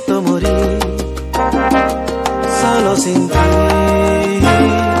siento morir, solo sin ti.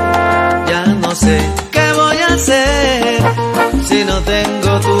 Ya no sé qué voy a hacer si no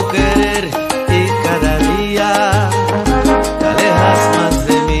tengo tu querer y cada día te alejas más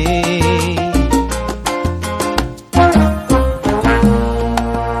de mí.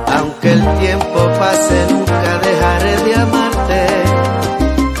 Aunque el tiempo pase, nunca dejaré de amarte.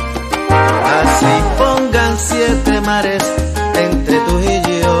 Así pongan 7 mares entre tú y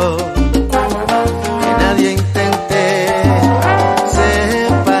yo, que nadie intente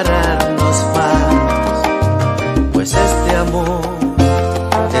separarnos más, pues este amor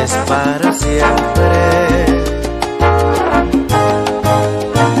es para siempre.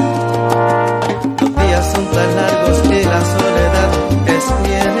 Los días son tan largos y la soledad es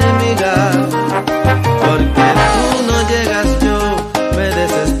mi enemiga, porque tú no llegas, yo me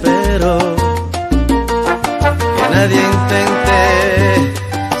desespero. Nadie intente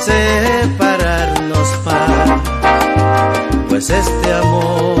separarnos más, pues este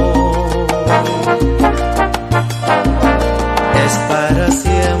amor es para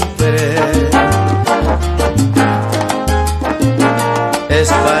siempre. Es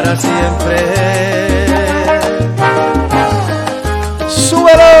para siempre.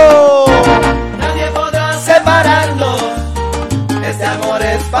 ¡Súbelo! Nadie podrá separarnos, este amor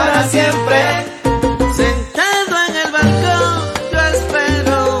es para siempre.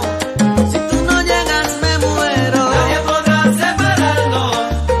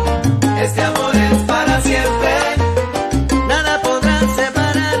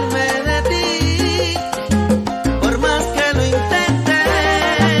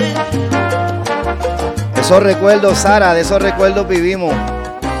 Esos recuerdos, Sara, de esos recuerdos vivimos.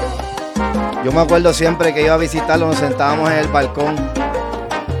 Yo me acuerdo siempre que iba a visitarlo, nos sentábamos en el balcón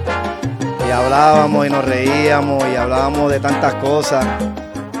y hablábamos y nos reíamos y hablábamos de tantas cosas.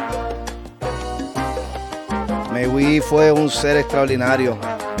 Megui fue un ser extraordinario.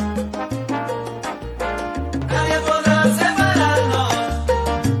 Nadie podrá separarnos,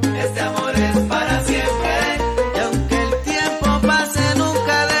 este amor es para siempre. Y aunque el tiempo pase,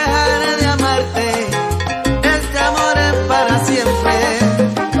 nunca dejaré de amarte.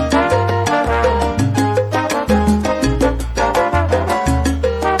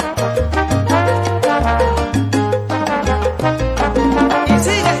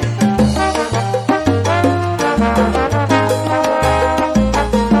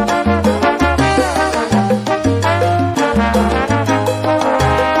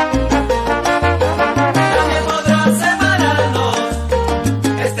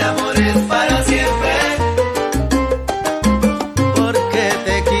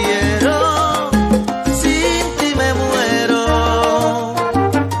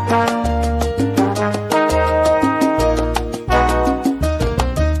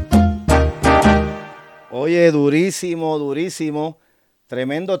 buenísimo.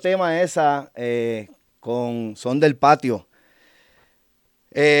 Tremendo tema esa con Son del Patio.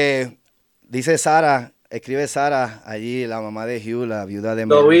 Dice Sara, escribe Sara allí, la mamá de Hugh, la viuda de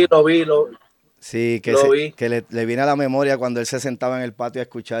Megui. Lo vi. Sí, Lo vi. que le viene a la memoria cuando él se sentaba en el patio a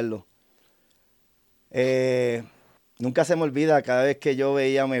escucharlo. Nunca se me olvida cada vez que yo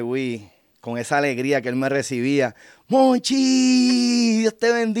veía a Megui con esa alegría que él me recibía. Monchi, Dios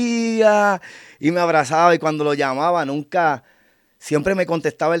te bendiga. Y me abrazaba y cuando lo llamaba nunca, siempre me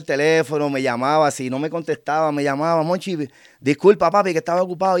contestaba el teléfono, me llamaba. Si no me contestaba, me llamaba. Monchi, disculpa papi que estaba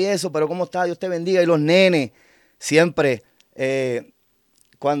ocupado y eso, pero ¿cómo está? Dios te bendiga. Y los nenes, siempre,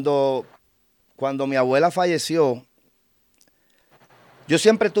 cuando mi abuela falleció, yo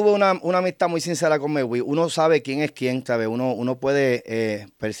siempre tuve una amistad muy sincera con Megui. Uno sabe quién es quién, ¿sabe? Uno puede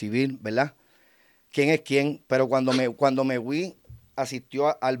percibir, ¿verdad? Quién es quién. Pero cuando Megui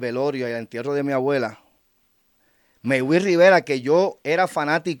asistió al velorio y al entierro de mi abuela, Megui Rivera, que yo era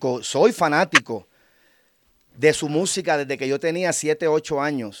fanático, soy fanático de su música desde que yo tenía 7, 8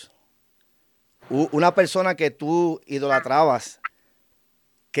 años. Una persona que tú idolatrabas,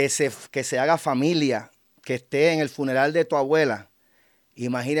 que se haga familia, que esté en el funeral de tu abuela.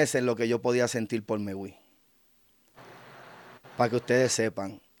 Imagínense lo que yo podía sentir por Megui. Para que ustedes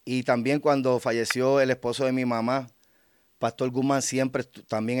sepan. Y también cuando falleció el esposo de mi mamá, Pastor Guzmán siempre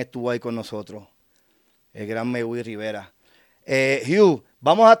también estuvo ahí con nosotros. El gran Megui Rivera. Hugh,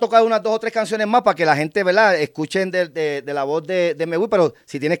 vamos a tocar unas 2 o 3 canciones más para que la gente, ¿verdad?, escuchen de la voz de Megui, pero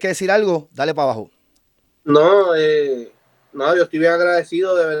si tienes que decir algo, dale para abajo. No, yo estoy bien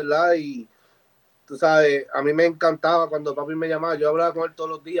agradecido de verdad y tú sabes, a mí me encantaba cuando papi me llamaba, yo hablaba con él todos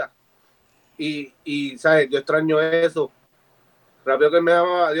los días y sabes, yo extraño eso. Rápido que él me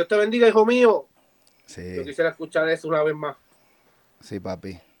llamaba, Dios te bendiga, hijo mío. Sí. Yo quisiera escuchar eso una vez más. Sí,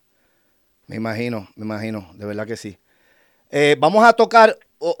 papi. Me imagino, de verdad que sí. Vamos a tocar,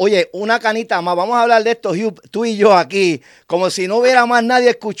 oye, una canita más. Vamos a hablar de esto, Hugh, tú y yo aquí, como si no hubiera más nadie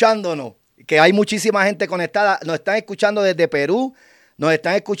escuchándonos. Que hay muchísima gente conectada. Nos están escuchando desde Perú, nos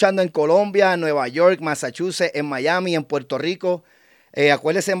están escuchando en Colombia, en Nueva York, Massachusetts, en Miami, en Puerto Rico.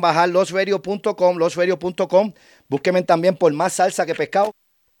 Acuérdense en bajar losradio.com. Búsquenme también por Más Salsa que Pescado.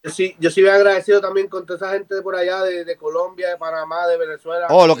 Yo sí bien agradecido también con toda esa gente de por allá, de Colombia, de Panamá, de Venezuela.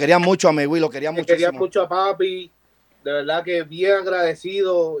 Oh, lo querían mucho a Megui, lo querían muchísimo. Querían mucho a papi, de verdad que bien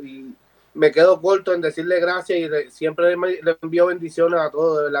agradecido y me quedo corto en decirle gracias y siempre le envío bendiciones a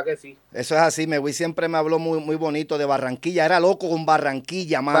todos, de verdad que sí. Eso es así, Megui siempre me habló muy, muy bonito de Barranquilla, era loco con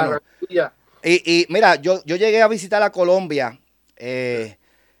Barranquilla, mano. Barranquilla. Y mira, yo llegué a visitar a Colombia,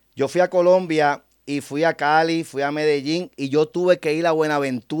 yo fui a Colombia y fui a Cali, fui a Medellín y yo tuve que ir a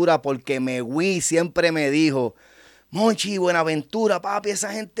Buenaventura porque Megui siempre me dijo, Monchi, Buenaventura, papi,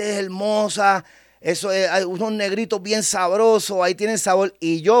 esa gente es hermosa, eso es, hay unos negritos bien sabrosos, ahí tienen sabor.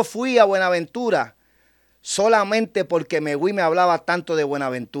 Y yo fui a Buenaventura solamente porque Megui me hablaba tanto de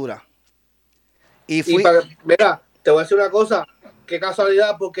Buenaventura. Y fui... mira, te voy a decir una cosa, qué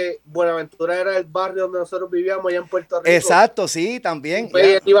casualidad, porque Buenaventura era el barrio donde nosotros vivíamos allá en Puerto Rico. Exacto, sí, también.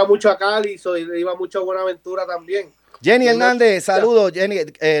 Iba mucho a Cali, iba mucho a Buenaventura también. Jenny Hernández, saludos, Jenny.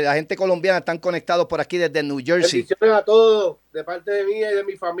 La gente colombiana están conectados por aquí desde New Jersey. Bendiciones a todos, de parte de mí y de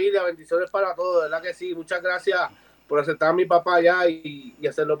mi familia, bendiciones para todos, de verdad que sí. Muchas gracias por aceptar a mi papá allá y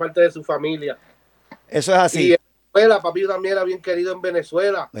hacerlo parte de su familia. Eso es así. Y en Venezuela, papi también era bien querido en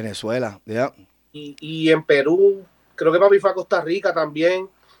Venezuela. Venezuela, ya. Y en Perú, creo que papi fue a Costa Rica también.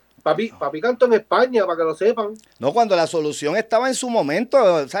 Papi cantó en España, para que lo sepan. No, cuando la solución estaba en su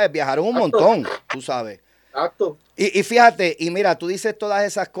momento, ¿sabes? Viajaron un montón, tú sabes. Exacto. Y fíjate, y mira, tú dices todas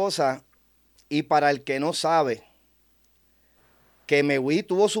esas cosas, y para el que no sabe, que Megui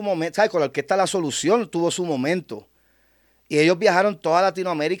tuvo su momento, ¿sabes? Con la orquesta La Solución tuvo su momento. Y ellos viajaron toda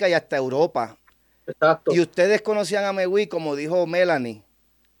Latinoamérica y hasta Europa. Exacto. Y ustedes conocían a Megui, como dijo Melanie.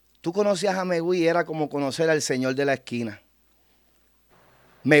 Tú conocías a Megui y era como conocer al señor de la esquina.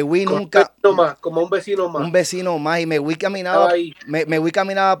 Megui nunca... Como un vecino más. Un vecino más. Y Megui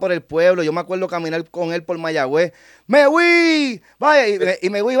caminaba por el pueblo. Yo me acuerdo caminar con él por Mayagüez. ¡Megui! ¡Vaya!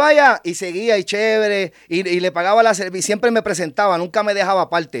 Y Megui vaya. Y seguía y chévere. Y le pagaba la servicio. Siempre me presentaba. Nunca me dejaba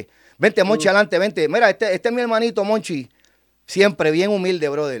aparte. Vente, Monchi, adelante, vente. Mira, este es mi hermanito, Monchi. Siempre bien humilde,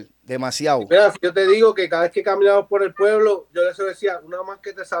 brother. Demasiado. Mira, yo te digo que cada vez que caminaba por el pueblo, yo les decía, una más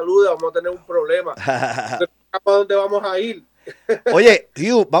que te saluda, vamos a tener un problema. ¿Para dónde vamos a ir? Oye,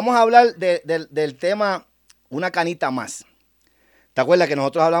 Hugh, vamos a hablar del tema Una Canita Más. ¿Te acuerdas que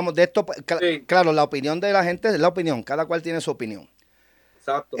nosotros hablamos de esto? Sí. Claro, la opinión de la gente es la opinión. Cada cual tiene su opinión.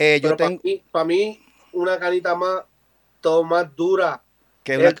 Exacto. Para mí, Una Canita Más, todo más dura,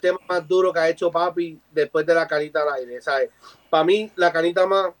 Que es una... el tema más duro que ha hecho papi después de la canita al aire, ¿sabes? Para mí, la canita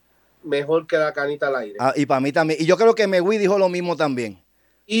más mejor que la canita al aire. Y para mí también. Y yo creo que Megui dijo lo mismo también.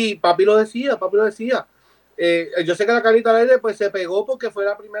 Y papi lo decía. Yo sé que la canita al aire pues se pegó porque fue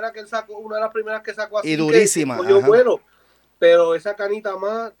la primera que él sacó, una de las primeras que sacó así. Y durísima. Que cogió vuelo. Pero esa canita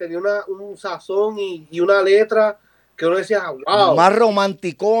más tenía un sazón y una letra que uno decía, wow. Más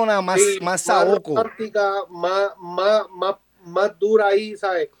romanticona, más saoco. Más romántica, más dura ahí,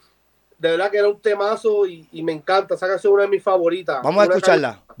 ¿sabes? De verdad que era un temazo y me encanta. Esa canción es una de mis favoritas. Vamos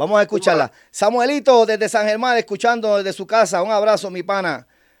a escucharla. Samuelito desde San Germán, escuchando desde su casa. Un abrazo, mi pana.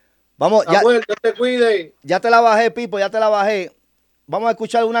 Vamos, Samuel, Dios te cuide. Ya te la bajé, Pipo, ya te la bajé. Vamos a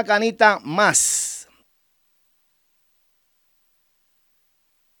escuchar una canita más.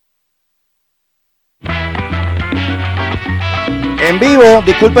 En vivo,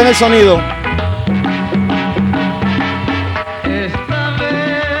 disculpen el sonido. Esta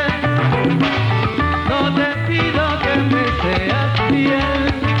vez no te pido que me seas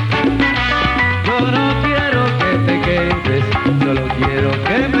fiel. Yo no quiero que te quedes, solo quiero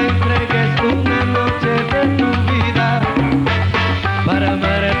que me entregues una noche de tu vida para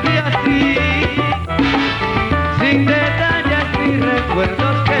amarte así, sin detalles ni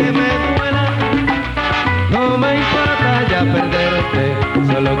recuerdos que me duelan. No me importa ya perderte,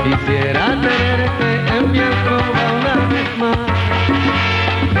 solo quisiera tenerte en mi alcoba una vez más.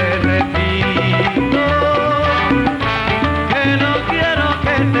 Te repito que no quiero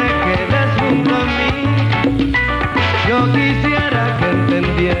que te quedes junto a mí. Yo quisiera que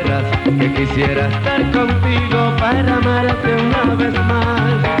entendieras que quisiera estar contigo para amarte una vez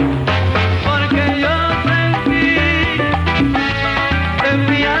más. Porque yo sentí en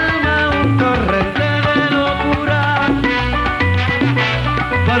mi alma un torrente de locura.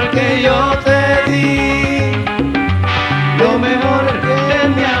 Porque yo te di lo mejor de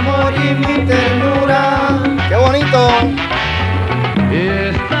mi amor y mi ternura. ¡Qué bonito! Y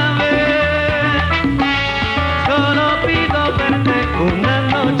esta vez solo pido verte una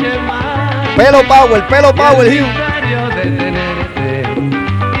noche más. Pelo power, y el Hugh. misterio de tenerte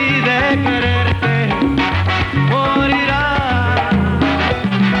y de quererte morirá.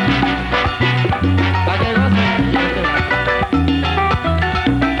 Pa' que goces.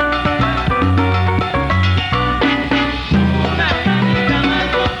 Una carita más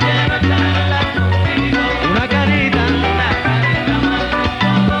yo quiero echarla contigo. Una carita más es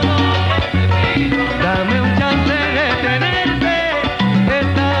todo lo que te pido. Dame un chance de tenerte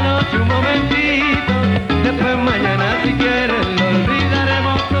esta noche un momentito. Después mañana si quieres lo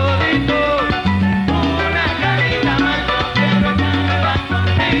olvidaremos todito. Una carita más yo quiero echarla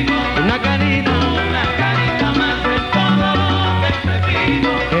contigo. Una carita más es todo lo que te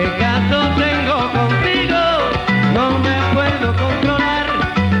pido. ¿Qué caso tengo contigo? No me puedo controlar,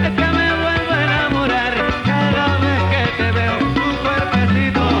 es que me vuelvo a enamorar cada vez que te veo tu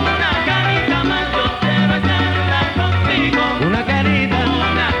cuerpecito. Una carita más yo quiero echarla contigo. Una carita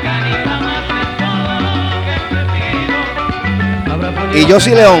más es todo lo que te pido. Habrá podido Y yo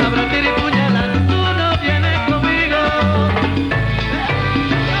sí, León. habrá tiripuñalar, tú no vienes conmigo.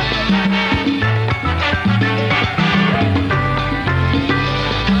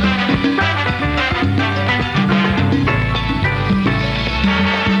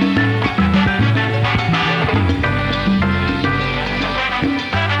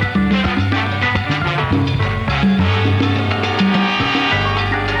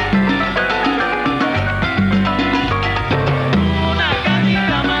 Una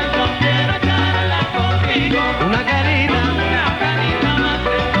carita más yo quiero echarla contigo. Una carita más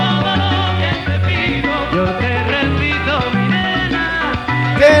es todo lo que te pido. Yo te repito, mi nena,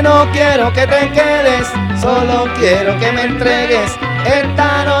 Que no quiero que te quedes, solo quiero que me entregues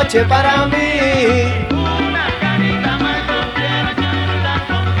esta noche para mí. una carita más yo quiero echarla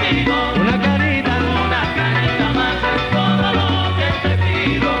contigo. Una carita más es todo lo que te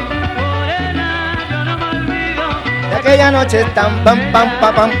pido. Morena, yo no me olvido. De aquella noche tan pam pam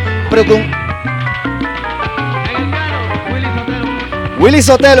pam pam prucum. En el piano, Willy Sotelo. Willy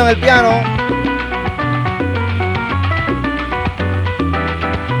Sotelo en el piano.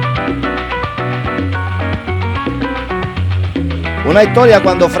 Una historia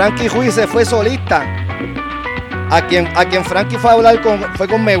cuando Frankie Ruiz se fue solista. A quien Frankie fue a hablar fue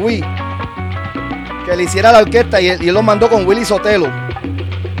con Megui, que le hiciera la orquesta y él lo mandó con Willy Sotelo.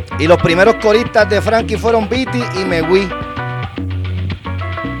 Y los primeros coristas de Frankie fueron Viti y Megui. Una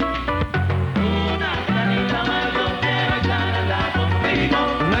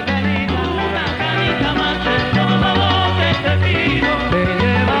carita más es todo lo que te pido. Te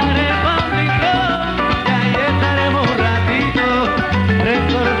llevaré pa' un rincón y ahí estaremos un ratito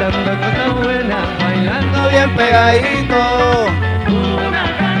bien pegadito.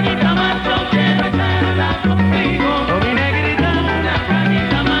 Una cañita más, yo quiero estarla contigo. Con mi negrita, una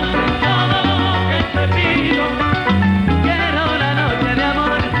cañita más, es todo lo que te pido. Quiero la noche de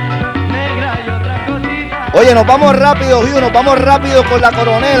amor, negra y otra cosita. Oye, nos vamos rápido, Hugh, nos vamos rápido con la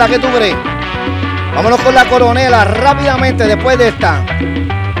coronela, ¿qué tú crees? Vámonos con la coronela rápidamente después de esta.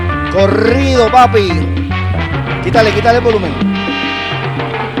 Corrido, papi. Quítale el volumen.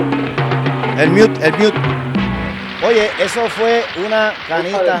 El mute. Oye, eso fue una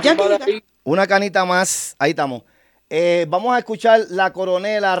canita. Una canita más. Ahí estamos. Vamos a escuchar la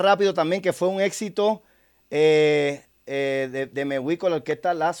coronela rápido también, que fue un éxito de Megui con la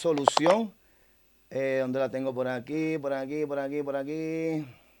orquesta La Solución. ¿Dónde la tengo? Por aquí.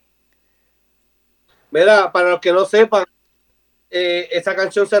 Mira, para los que no sepan, esa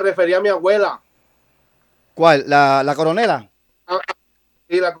canción se refería a mi abuela. ¿Cuál? ¿La coronela?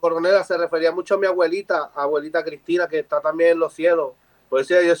 Y la coronela se refería mucho a mi abuelita Cristina, que está también en los cielos. Por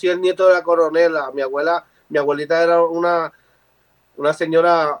eso yo soy el nieto de la coronela. Mi abuelita era una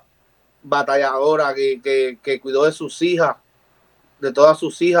señora batalladora que cuidó de sus hijas, de todas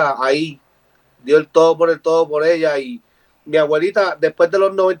sus hijas ahí. Dio el todo por ella. Y mi abuelita, después de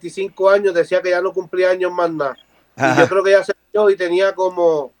los 95 años, decía que ya no cumplía años más nada. Y yo creo que ya se dio y tenía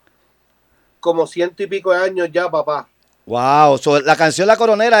como 100 y pico de años ya, papá. Wow, la canción La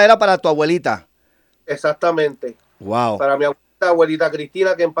Coronela era para tu abuelita. Exactamente. Wow. Para mi abuelita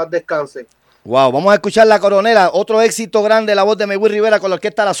Cristina, que en paz descanse. Wow, vamos a escuchar La Coronela, otro éxito grande, la voz de Megui Rivera con la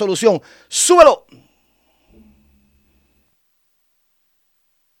orquesta La Solución. ¡Súbelo!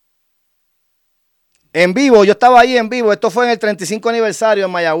 En vivo, yo estaba ahí en vivo, esto fue en el 35 aniversario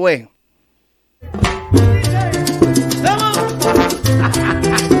en Mayagüez.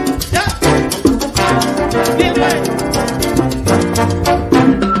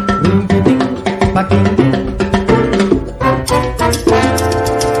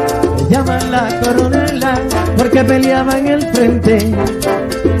 Me llaman la coronela porque peleaba en el frente.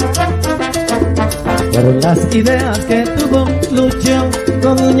 Por las ideas que tuvo, luchó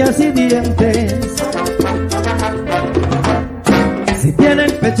con uñas y dientes. Si tiene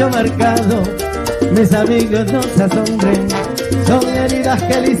el pecho marcado, mis amigos no se asombren. Son heridas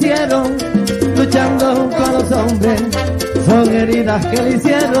que le hicieron luchando junto a los hombres. Son heridas que le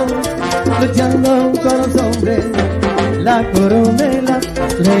hicieron luchando junto a los hombres. La coronela,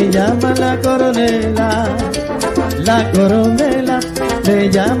 le llaman la coronela. La coronela, le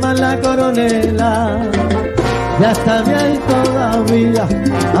llaman la coronela. Ya está bien todavía,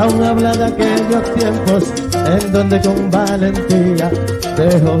 aún habla de aquellos tiempos en donde con valentía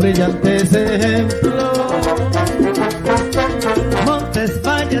dejó brillantes ejemplos. Montes,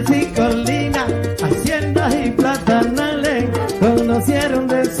 valles y colinas, haciendas y platanales, conocieron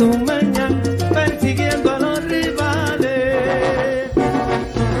de su maña, persiguiendo a los rivales.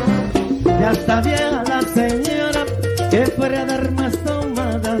 Ya está vieja la señora, que fuera a dar más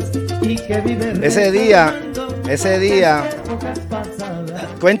tomadas y que vive Ese día,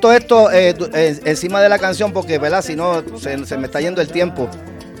 cuento esto encima de la canción porque, ¿verdad? Si no, se me está yendo el tiempo.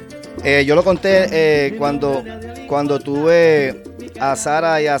 Yo lo conté cuando tuve a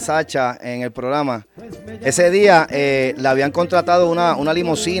Sara y a Sacha en el programa. Ese día le habían contratado una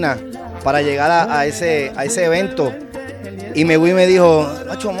limusina para llegar a ese evento. Y Megui me dijo,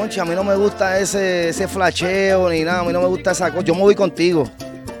 Macho Monchi, a mí no me gusta ese flasheo ni nada, a mí no me gusta esa cosa, yo me voy contigo.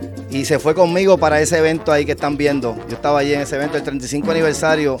 Y se fue conmigo para ese evento ahí que están viendo. Yo estaba allí en ese evento, el 35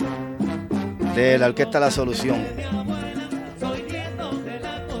 aniversario de la Orquesta La Solución.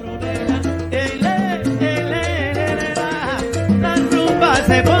 La rumba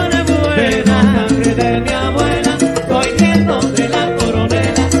se pone buena, sangre de mi abuela, soy nieto de la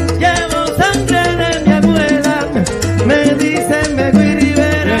coronela, llevo sangre de mi abuela, me dicen Megui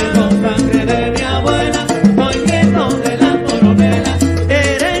Rivera, llevo sangre de mi abuela, soy nieto de la coronela,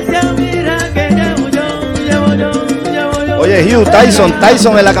 herencia mira que llevo yo. Oye, Hugh,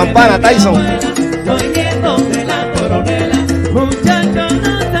 Tyson en la campana, Tyson. Soy nieto de la coronela, muchacho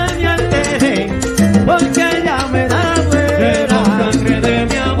no se me altere, porque ella me da buena. Sangre de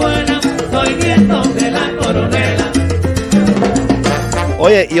mi abuela, soy nieto de la coronela.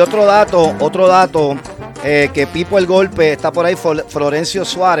 Oye, y otro dato, que Pipo el Golpe, está por ahí, Florencio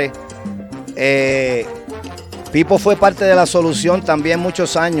Suárez. Pipo fue parte de La Solución también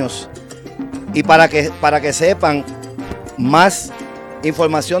muchos años. Y para que sepan más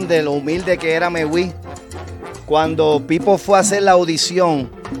información de lo humilde que era Megui, cuando Pipo fue a hacer la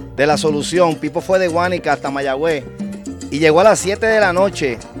audición de La Solución, Pipo fue de Guánica hasta Mayagüez y llegó a las 7 de la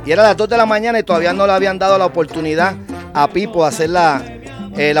noche y era las 2 de la mañana y todavía no le habían dado la oportunidad a Pipo a hacer la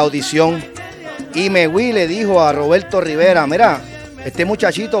audición. Y Megui le dijo a Roberto Rivera, mira, este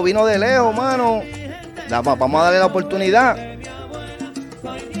muchachito vino de lejos, mano. Vamos a darle la oportunidad.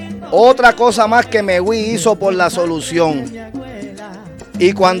 Otra cosa más que Megui hizo por La Solución.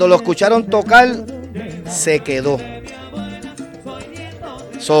 Y cuando lo escucharon tocar, se quedó.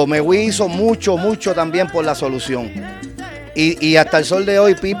 Megui hizo mucho también por La Solución. Y hasta el sol de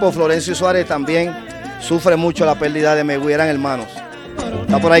hoy, Pipo, Florencio Suárez también sufre mucho la pérdida de Megui. Eran hermanos.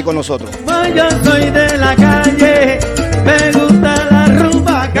 Está por ahí con nosotros. Yo soy de la calle, me gusta la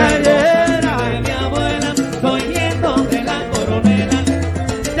rumba callera. Mi abuela, soy nieto de la coronela.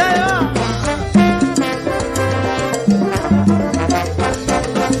 Ya va.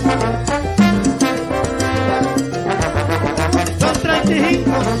 Son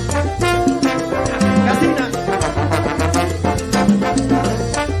 35. Casina.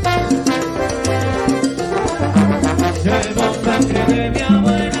 Llevo sangre de mi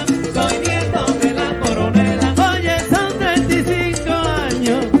abuela, soy nieto de la coronela. Oye, son 35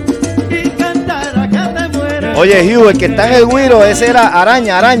 años y cantar a que te mueras. Oye, Hugh, el que está en el güiro, ese era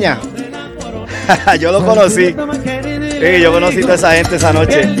Araña. Yo lo conocí. Sí, yo conocí a toda esa gente esa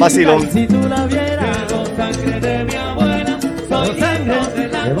noche. Vacilón. Si tú la vieras, llevo sangre de mi abuela, soy nieto de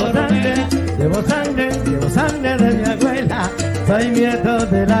la coronela. Llevo sangre de mi abuela, soy nieto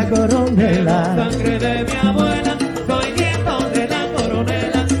de la coronela. Sangre de mi abuela, soy nieto de la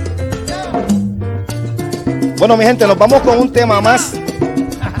coronela. Bueno, mi gente, nos vamos con un tema más.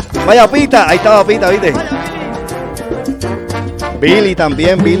 Vaya Pita, ahí estaba Pita, ¿viste? Billy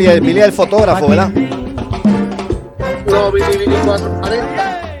también, Billy es el fotógrafo, ¿verdad? No, Billy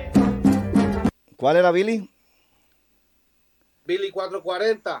 440. ¿Cuál era Billy? Billy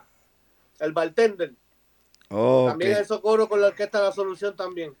 440. El bartender. Okay. También el socorro con la orquesta de La Solución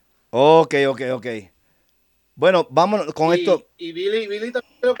también. Ok. Bueno, vámonos con esto. Y Billy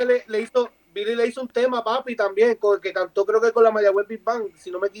también creo que Billy le hizo un tema, papi, también, con el que cantó creo que con la Mayagüez Big Bang, si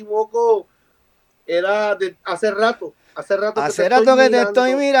no me equivoco, era de hace rato que te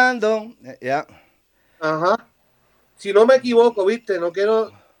estoy mirando. Ya. Ajá. Si no me equivoco, viste, no quiero,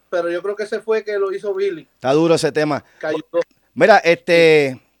 pero yo creo que ese fue que lo hizo Billy. Está duro ese tema. Que ayudó. Mira,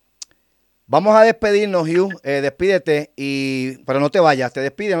 vamos a despedirnos, Hugh. Despídete, pero no te vayas. Te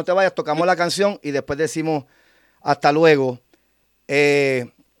despides, no te vayas. Tocamos la canción y después decimos hasta luego.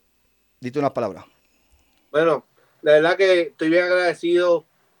 Dite unas palabras. Bueno, la verdad que estoy bien agradecido.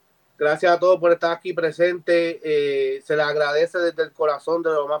 Gracias a todos por estar aquí presente. Se les agradece desde el corazón,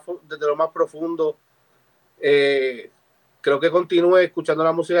 desde lo más profundo. Creo que continúe escuchando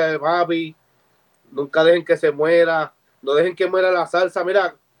la música de papi. Nunca dejen que se muera. No dejen que muera la salsa.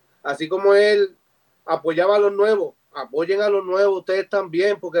 Mira, así como él apoyaba a los nuevos, apoyen a los nuevos ustedes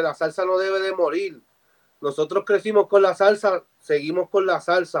también, porque la salsa no debe de morir. Nosotros crecimos con la salsa, seguimos con la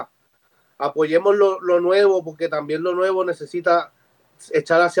salsa. Apoyemos lo nuevo, porque también lo nuevo necesita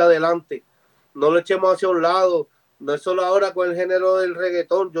echar hacia adelante. No lo echemos hacia un lado. No es solo ahora con el género del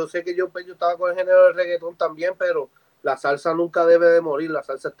reggaetón. Yo sé que yo estaba con el género del reggaetón también, pero la salsa nunca debe de morir. La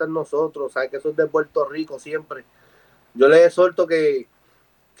salsa está en nosotros. ¿Sabes? Que eso es de Puerto Rico siempre. Yo les exhorto que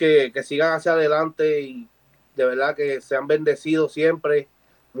sigan hacia adelante y de verdad que sean bendecidos siempre.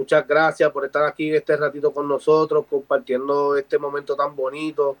 Muchas gracias por estar aquí este ratito con nosotros, compartiendo este momento tan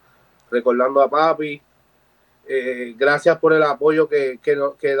bonito, recordando a papi. Gracias por el apoyo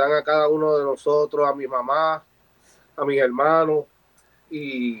que dan a cada uno de nosotros, a mi mamá, a mis hermanos,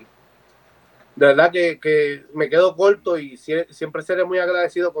 y de verdad que me quedo corto y siempre seré muy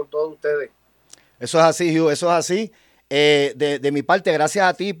agradecido con todos ustedes. Eso es así, Hugh, eso es así. De mi parte, gracias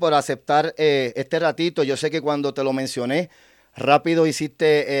a ti por aceptar este ratito. Yo sé que cuando te lo mencioné, rápido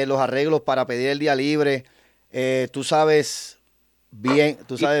hiciste los arreglos para pedir el día libre. Tú sabes bien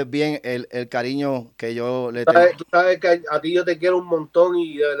el cariño que yo le tengo. Tú sabes que a ti yo te quiero un montón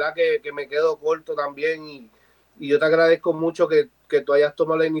y de verdad que me quedo corto también y yo te agradezco mucho que tú hayas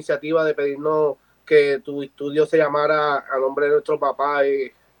tomado la iniciativa de pedirnos que tu estudio se llamara a nombre de nuestro papá.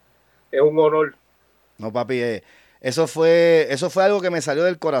 Es un honor. No, papi, eso fue algo que me salió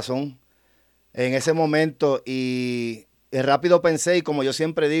del corazón en ese momento y rápido pensé, y como yo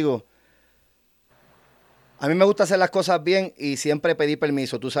siempre digo, a mí me gusta hacer las cosas bien y siempre pedí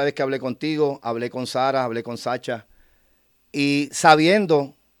permiso. Tú sabes que hablé contigo, hablé con Sara, hablé con Sacha y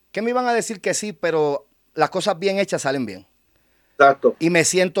sabiendo que me iban a decir que sí, pero las cosas bien hechas salen bien. Exacto. Y me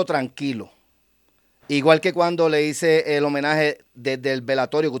siento tranquilo. Igual que cuando le hice el homenaje desde el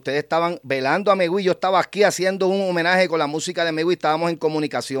velatorio, que ustedes estaban velando a Megui, yo estaba aquí haciendo un homenaje con la música de Megui, estábamos en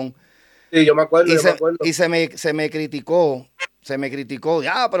comunicación. Sí, yo me acuerdo. Y se me criticó,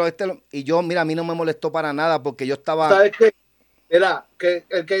 ya, pero y yo, mira, a mí no me molestó para nada porque yo estaba... ¿Sabes qué? Era que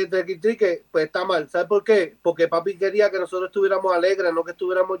el que te critique, pues está mal. ¿Sabes por qué? Porque papi quería que nosotros estuviéramos alegres, no que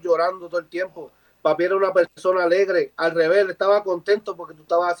estuviéramos llorando todo el tiempo. Papi era una persona alegre, al revés, él estaba contento porque tú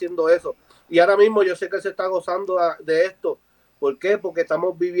estabas haciendo eso. Y ahora mismo yo sé que él se está gozando de esto. ¿Por qué? Porque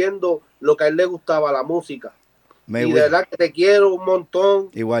estamos viviendo lo que a él le gustaba, la música. Y de verdad que te quiero un montón.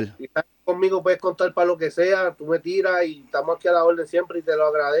 Igual. Y estás conmigo, puedes contar para lo que sea, tú me tiras y estamos aquí a la orden siempre y te lo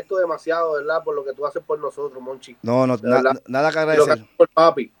agradezco demasiado, ¿verdad? Por lo que tú haces por nosotros, Monchi. No, nada que agradecer. Lo que por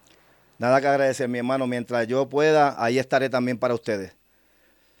papi. Nada que agradecer, mi hermano. Mientras yo pueda, ahí estaré también para ustedes.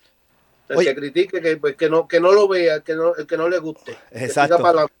 El que critique, que no lo vea, el que no le guste. Exacto.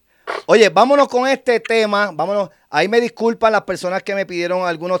 Oye, vámonos con este tema, vámonos. Ahí me disculpan las personas que me pidieron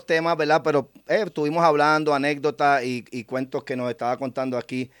algunos temas, ¿verdad? Pero estuvimos hablando, anécdotas y cuentos que nos estaba contando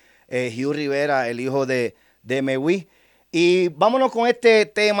aquí Megui Rivera, el hijo de Megui. Y vámonos con este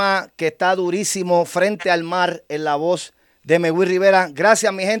tema que está durísimo, Frente al Mar, en la voz de Megui Rivera.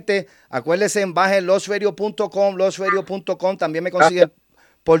 Gracias, mi gente. Acuérdense, bajen losradio.com, también me consiguen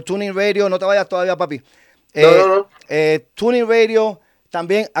por Tuning Radio. No te vayas todavía, papi. No. Tuning Radio.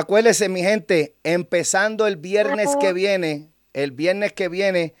 También acuérdense, mi gente, empezando el viernes que viene,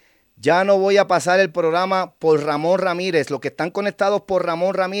 ya no voy a pasar el programa por Ramón Ramírez. Los que están conectados por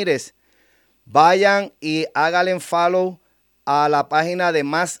Ramón Ramírez, vayan y háganle follow a la página de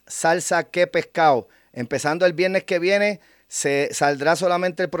Más Salsa que Pescado. Empezando el viernes que viene, se saldrá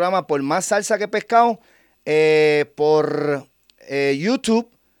solamente el programa por Más Salsa que Pescado, por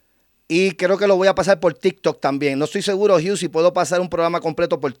YouTube. Y creo que lo voy a pasar por TikTok también. No estoy seguro, Hugh, si puedo pasar un programa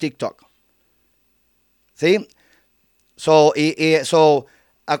completo por TikTok. ¿Sí?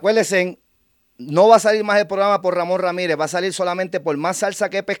 Acuérdense, no va a salir más el programa por Ramón Ramírez. Va a salir solamente por Más Salsa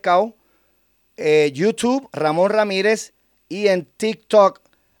que Pescado, YouTube, Ramón Ramírez, y en TikTok,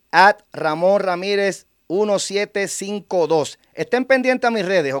 @Ramón Ramírez 1752. Estén pendientes a mis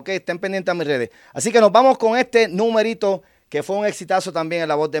redes, ¿ok? Estén pendientes a mis redes. Así que nos vamos con este numerito, que fue un exitazo también en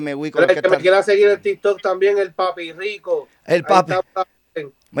la voz de Megui. Pero el que me quiera seguir en TikTok también, el papi rico. El papi.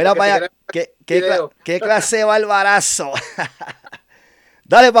 Mira para allá, qué clase de barbarazo.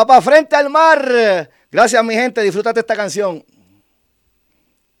 Dale, papá, Frente al Mar. Gracias, mi gente. Disfrútate esta canción.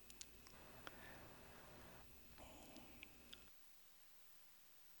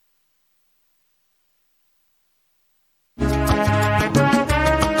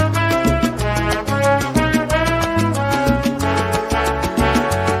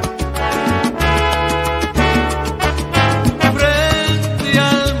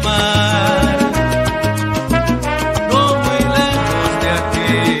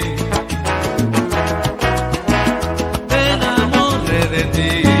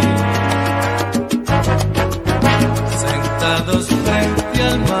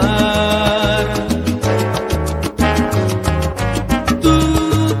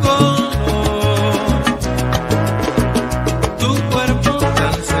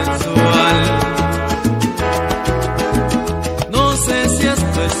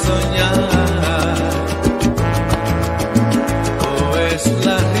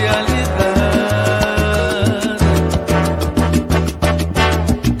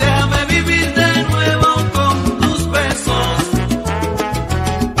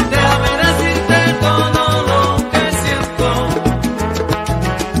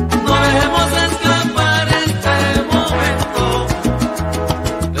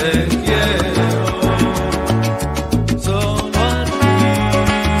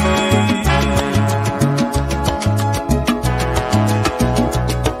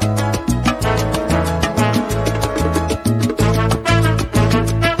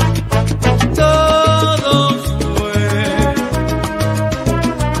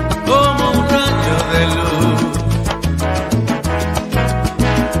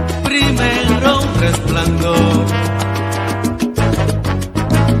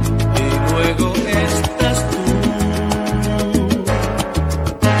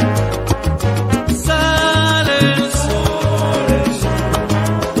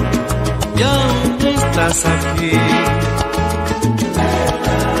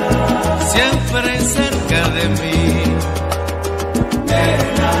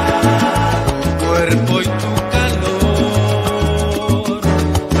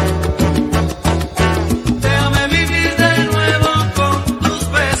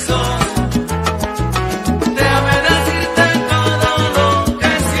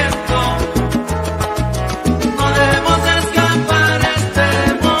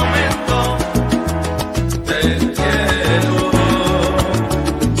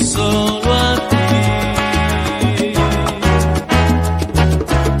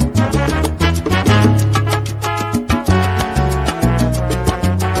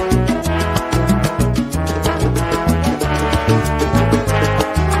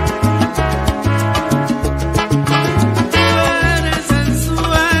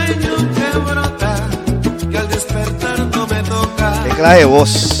 clase de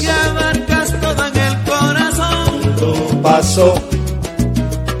voz. Que abarcas todo en el corazón. Todo pasó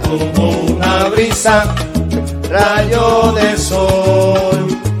como una brisa, rayo de sol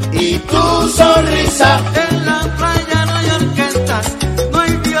y tu sonrisa. En la playa no hay orquestas, no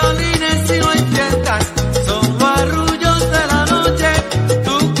hay violines y no hay fiestas. Son los arrullos de la noche,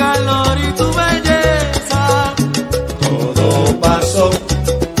 tu calor y tu belleza. Todo pasó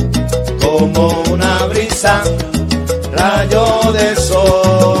como una brisa, rayo de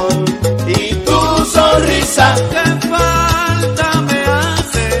sol y tu sonrisa. Qué falta me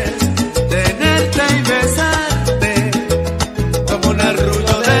hace tenerte y besarte como un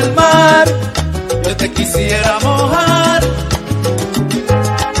arrullo del mar. Yo te quisiera mojar.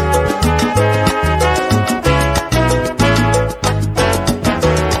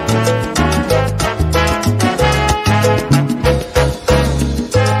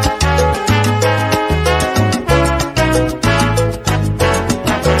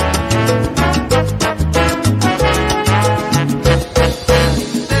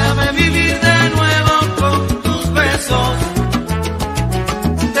 Déjame vivir de nuevo con tus besos.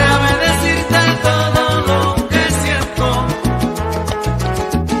 Déjame decirte todo lo que siento.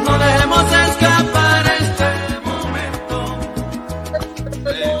 No dejemos escapar este momento.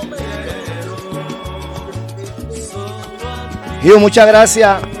 Gio, muchas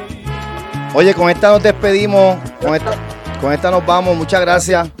gracias. Oye, con esta nos despedimos, con esta nos vamos, muchas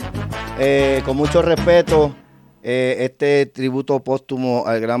gracias. Con mucho respeto, este tributo póstumo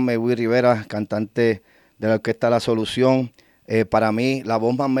al gran Megui Rivera, cantante de la orquesta La Solución. Para mí, la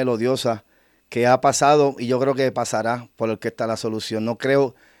voz más melodiosa que ha pasado y yo creo que pasará por la orquesta La Solución. No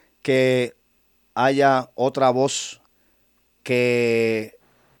creo que haya otra voz que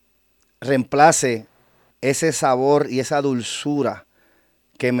reemplace ese sabor y esa dulzura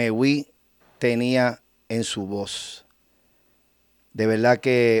que Megui tenía en su voz. De verdad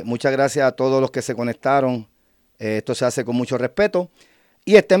que muchas gracias a todos los que se conectaron. Esto se hace con mucho respeto.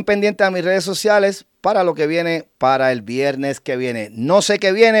 Y estén pendientes a mis redes sociales para lo que viene para el viernes que viene. No sé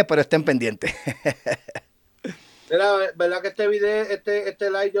qué viene, pero estén pendientes. Mira, ¿verdad que este video,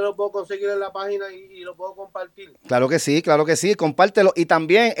 este live yo lo puedo conseguir en la página y lo puedo compartir? Claro que sí, compártelo. Y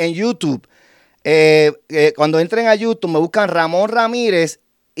también en YouTube. Cuando entren a YouTube me buscan Ramón Ramírez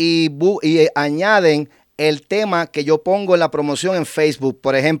y añaden el tema que yo pongo en la promoción en Facebook.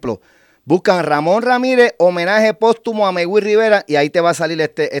 Por ejemplo, buscan Ramón Ramírez, homenaje póstumo a Megui Rivera y ahí te va a salir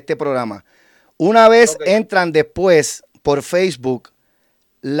este programa. Una vez entran después por Facebook,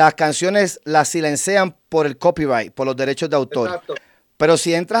 las canciones las silencian por el copyright, por los derechos de autor. Exacto. Pero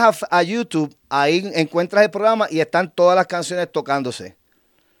si entras a YouTube, ahí encuentras el programa y están todas las canciones tocándose.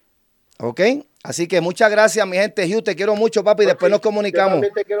 ¿Ok? Así que muchas gracias, mi gente. Hugh, te quiero mucho, papi. Después nos comunicamos. Yo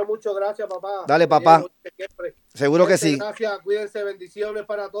también te quiero mucho. Gracias, papá. Dale, papá. Seguro que sí. Gracias. Cuídense. Bendiciones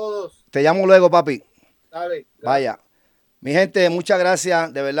para todos. Te llamo luego, papi. Dale. Vaya. Mi gente, muchas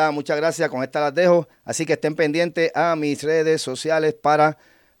gracias. De verdad, muchas gracias. Con esta las dejo. Así que estén pendientes a mis redes sociales para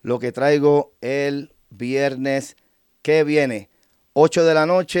lo que traigo el viernes que viene. 8 de la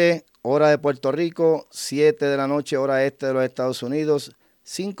noche, hora de Puerto Rico. 7 de la noche, hora este de los Estados Unidos.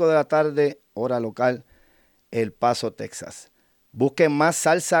 5 de la tarde, hora local, El Paso, Texas. Busquen más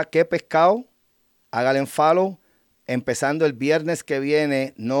salsa que pescado. Háganle follow. Empezando el viernes que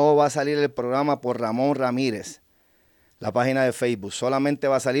viene, no va a salir el programa por Ramón Ramírez, la página de Facebook. Solamente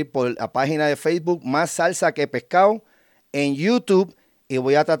va a salir por la página de Facebook, Más Salsa que Pescado, en YouTube. Y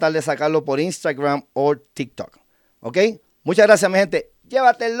voy a tratar de sacarlo por Instagram o TikTok. ¿Ok? Muchas gracias, mi gente.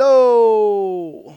 ¡Llévatelo!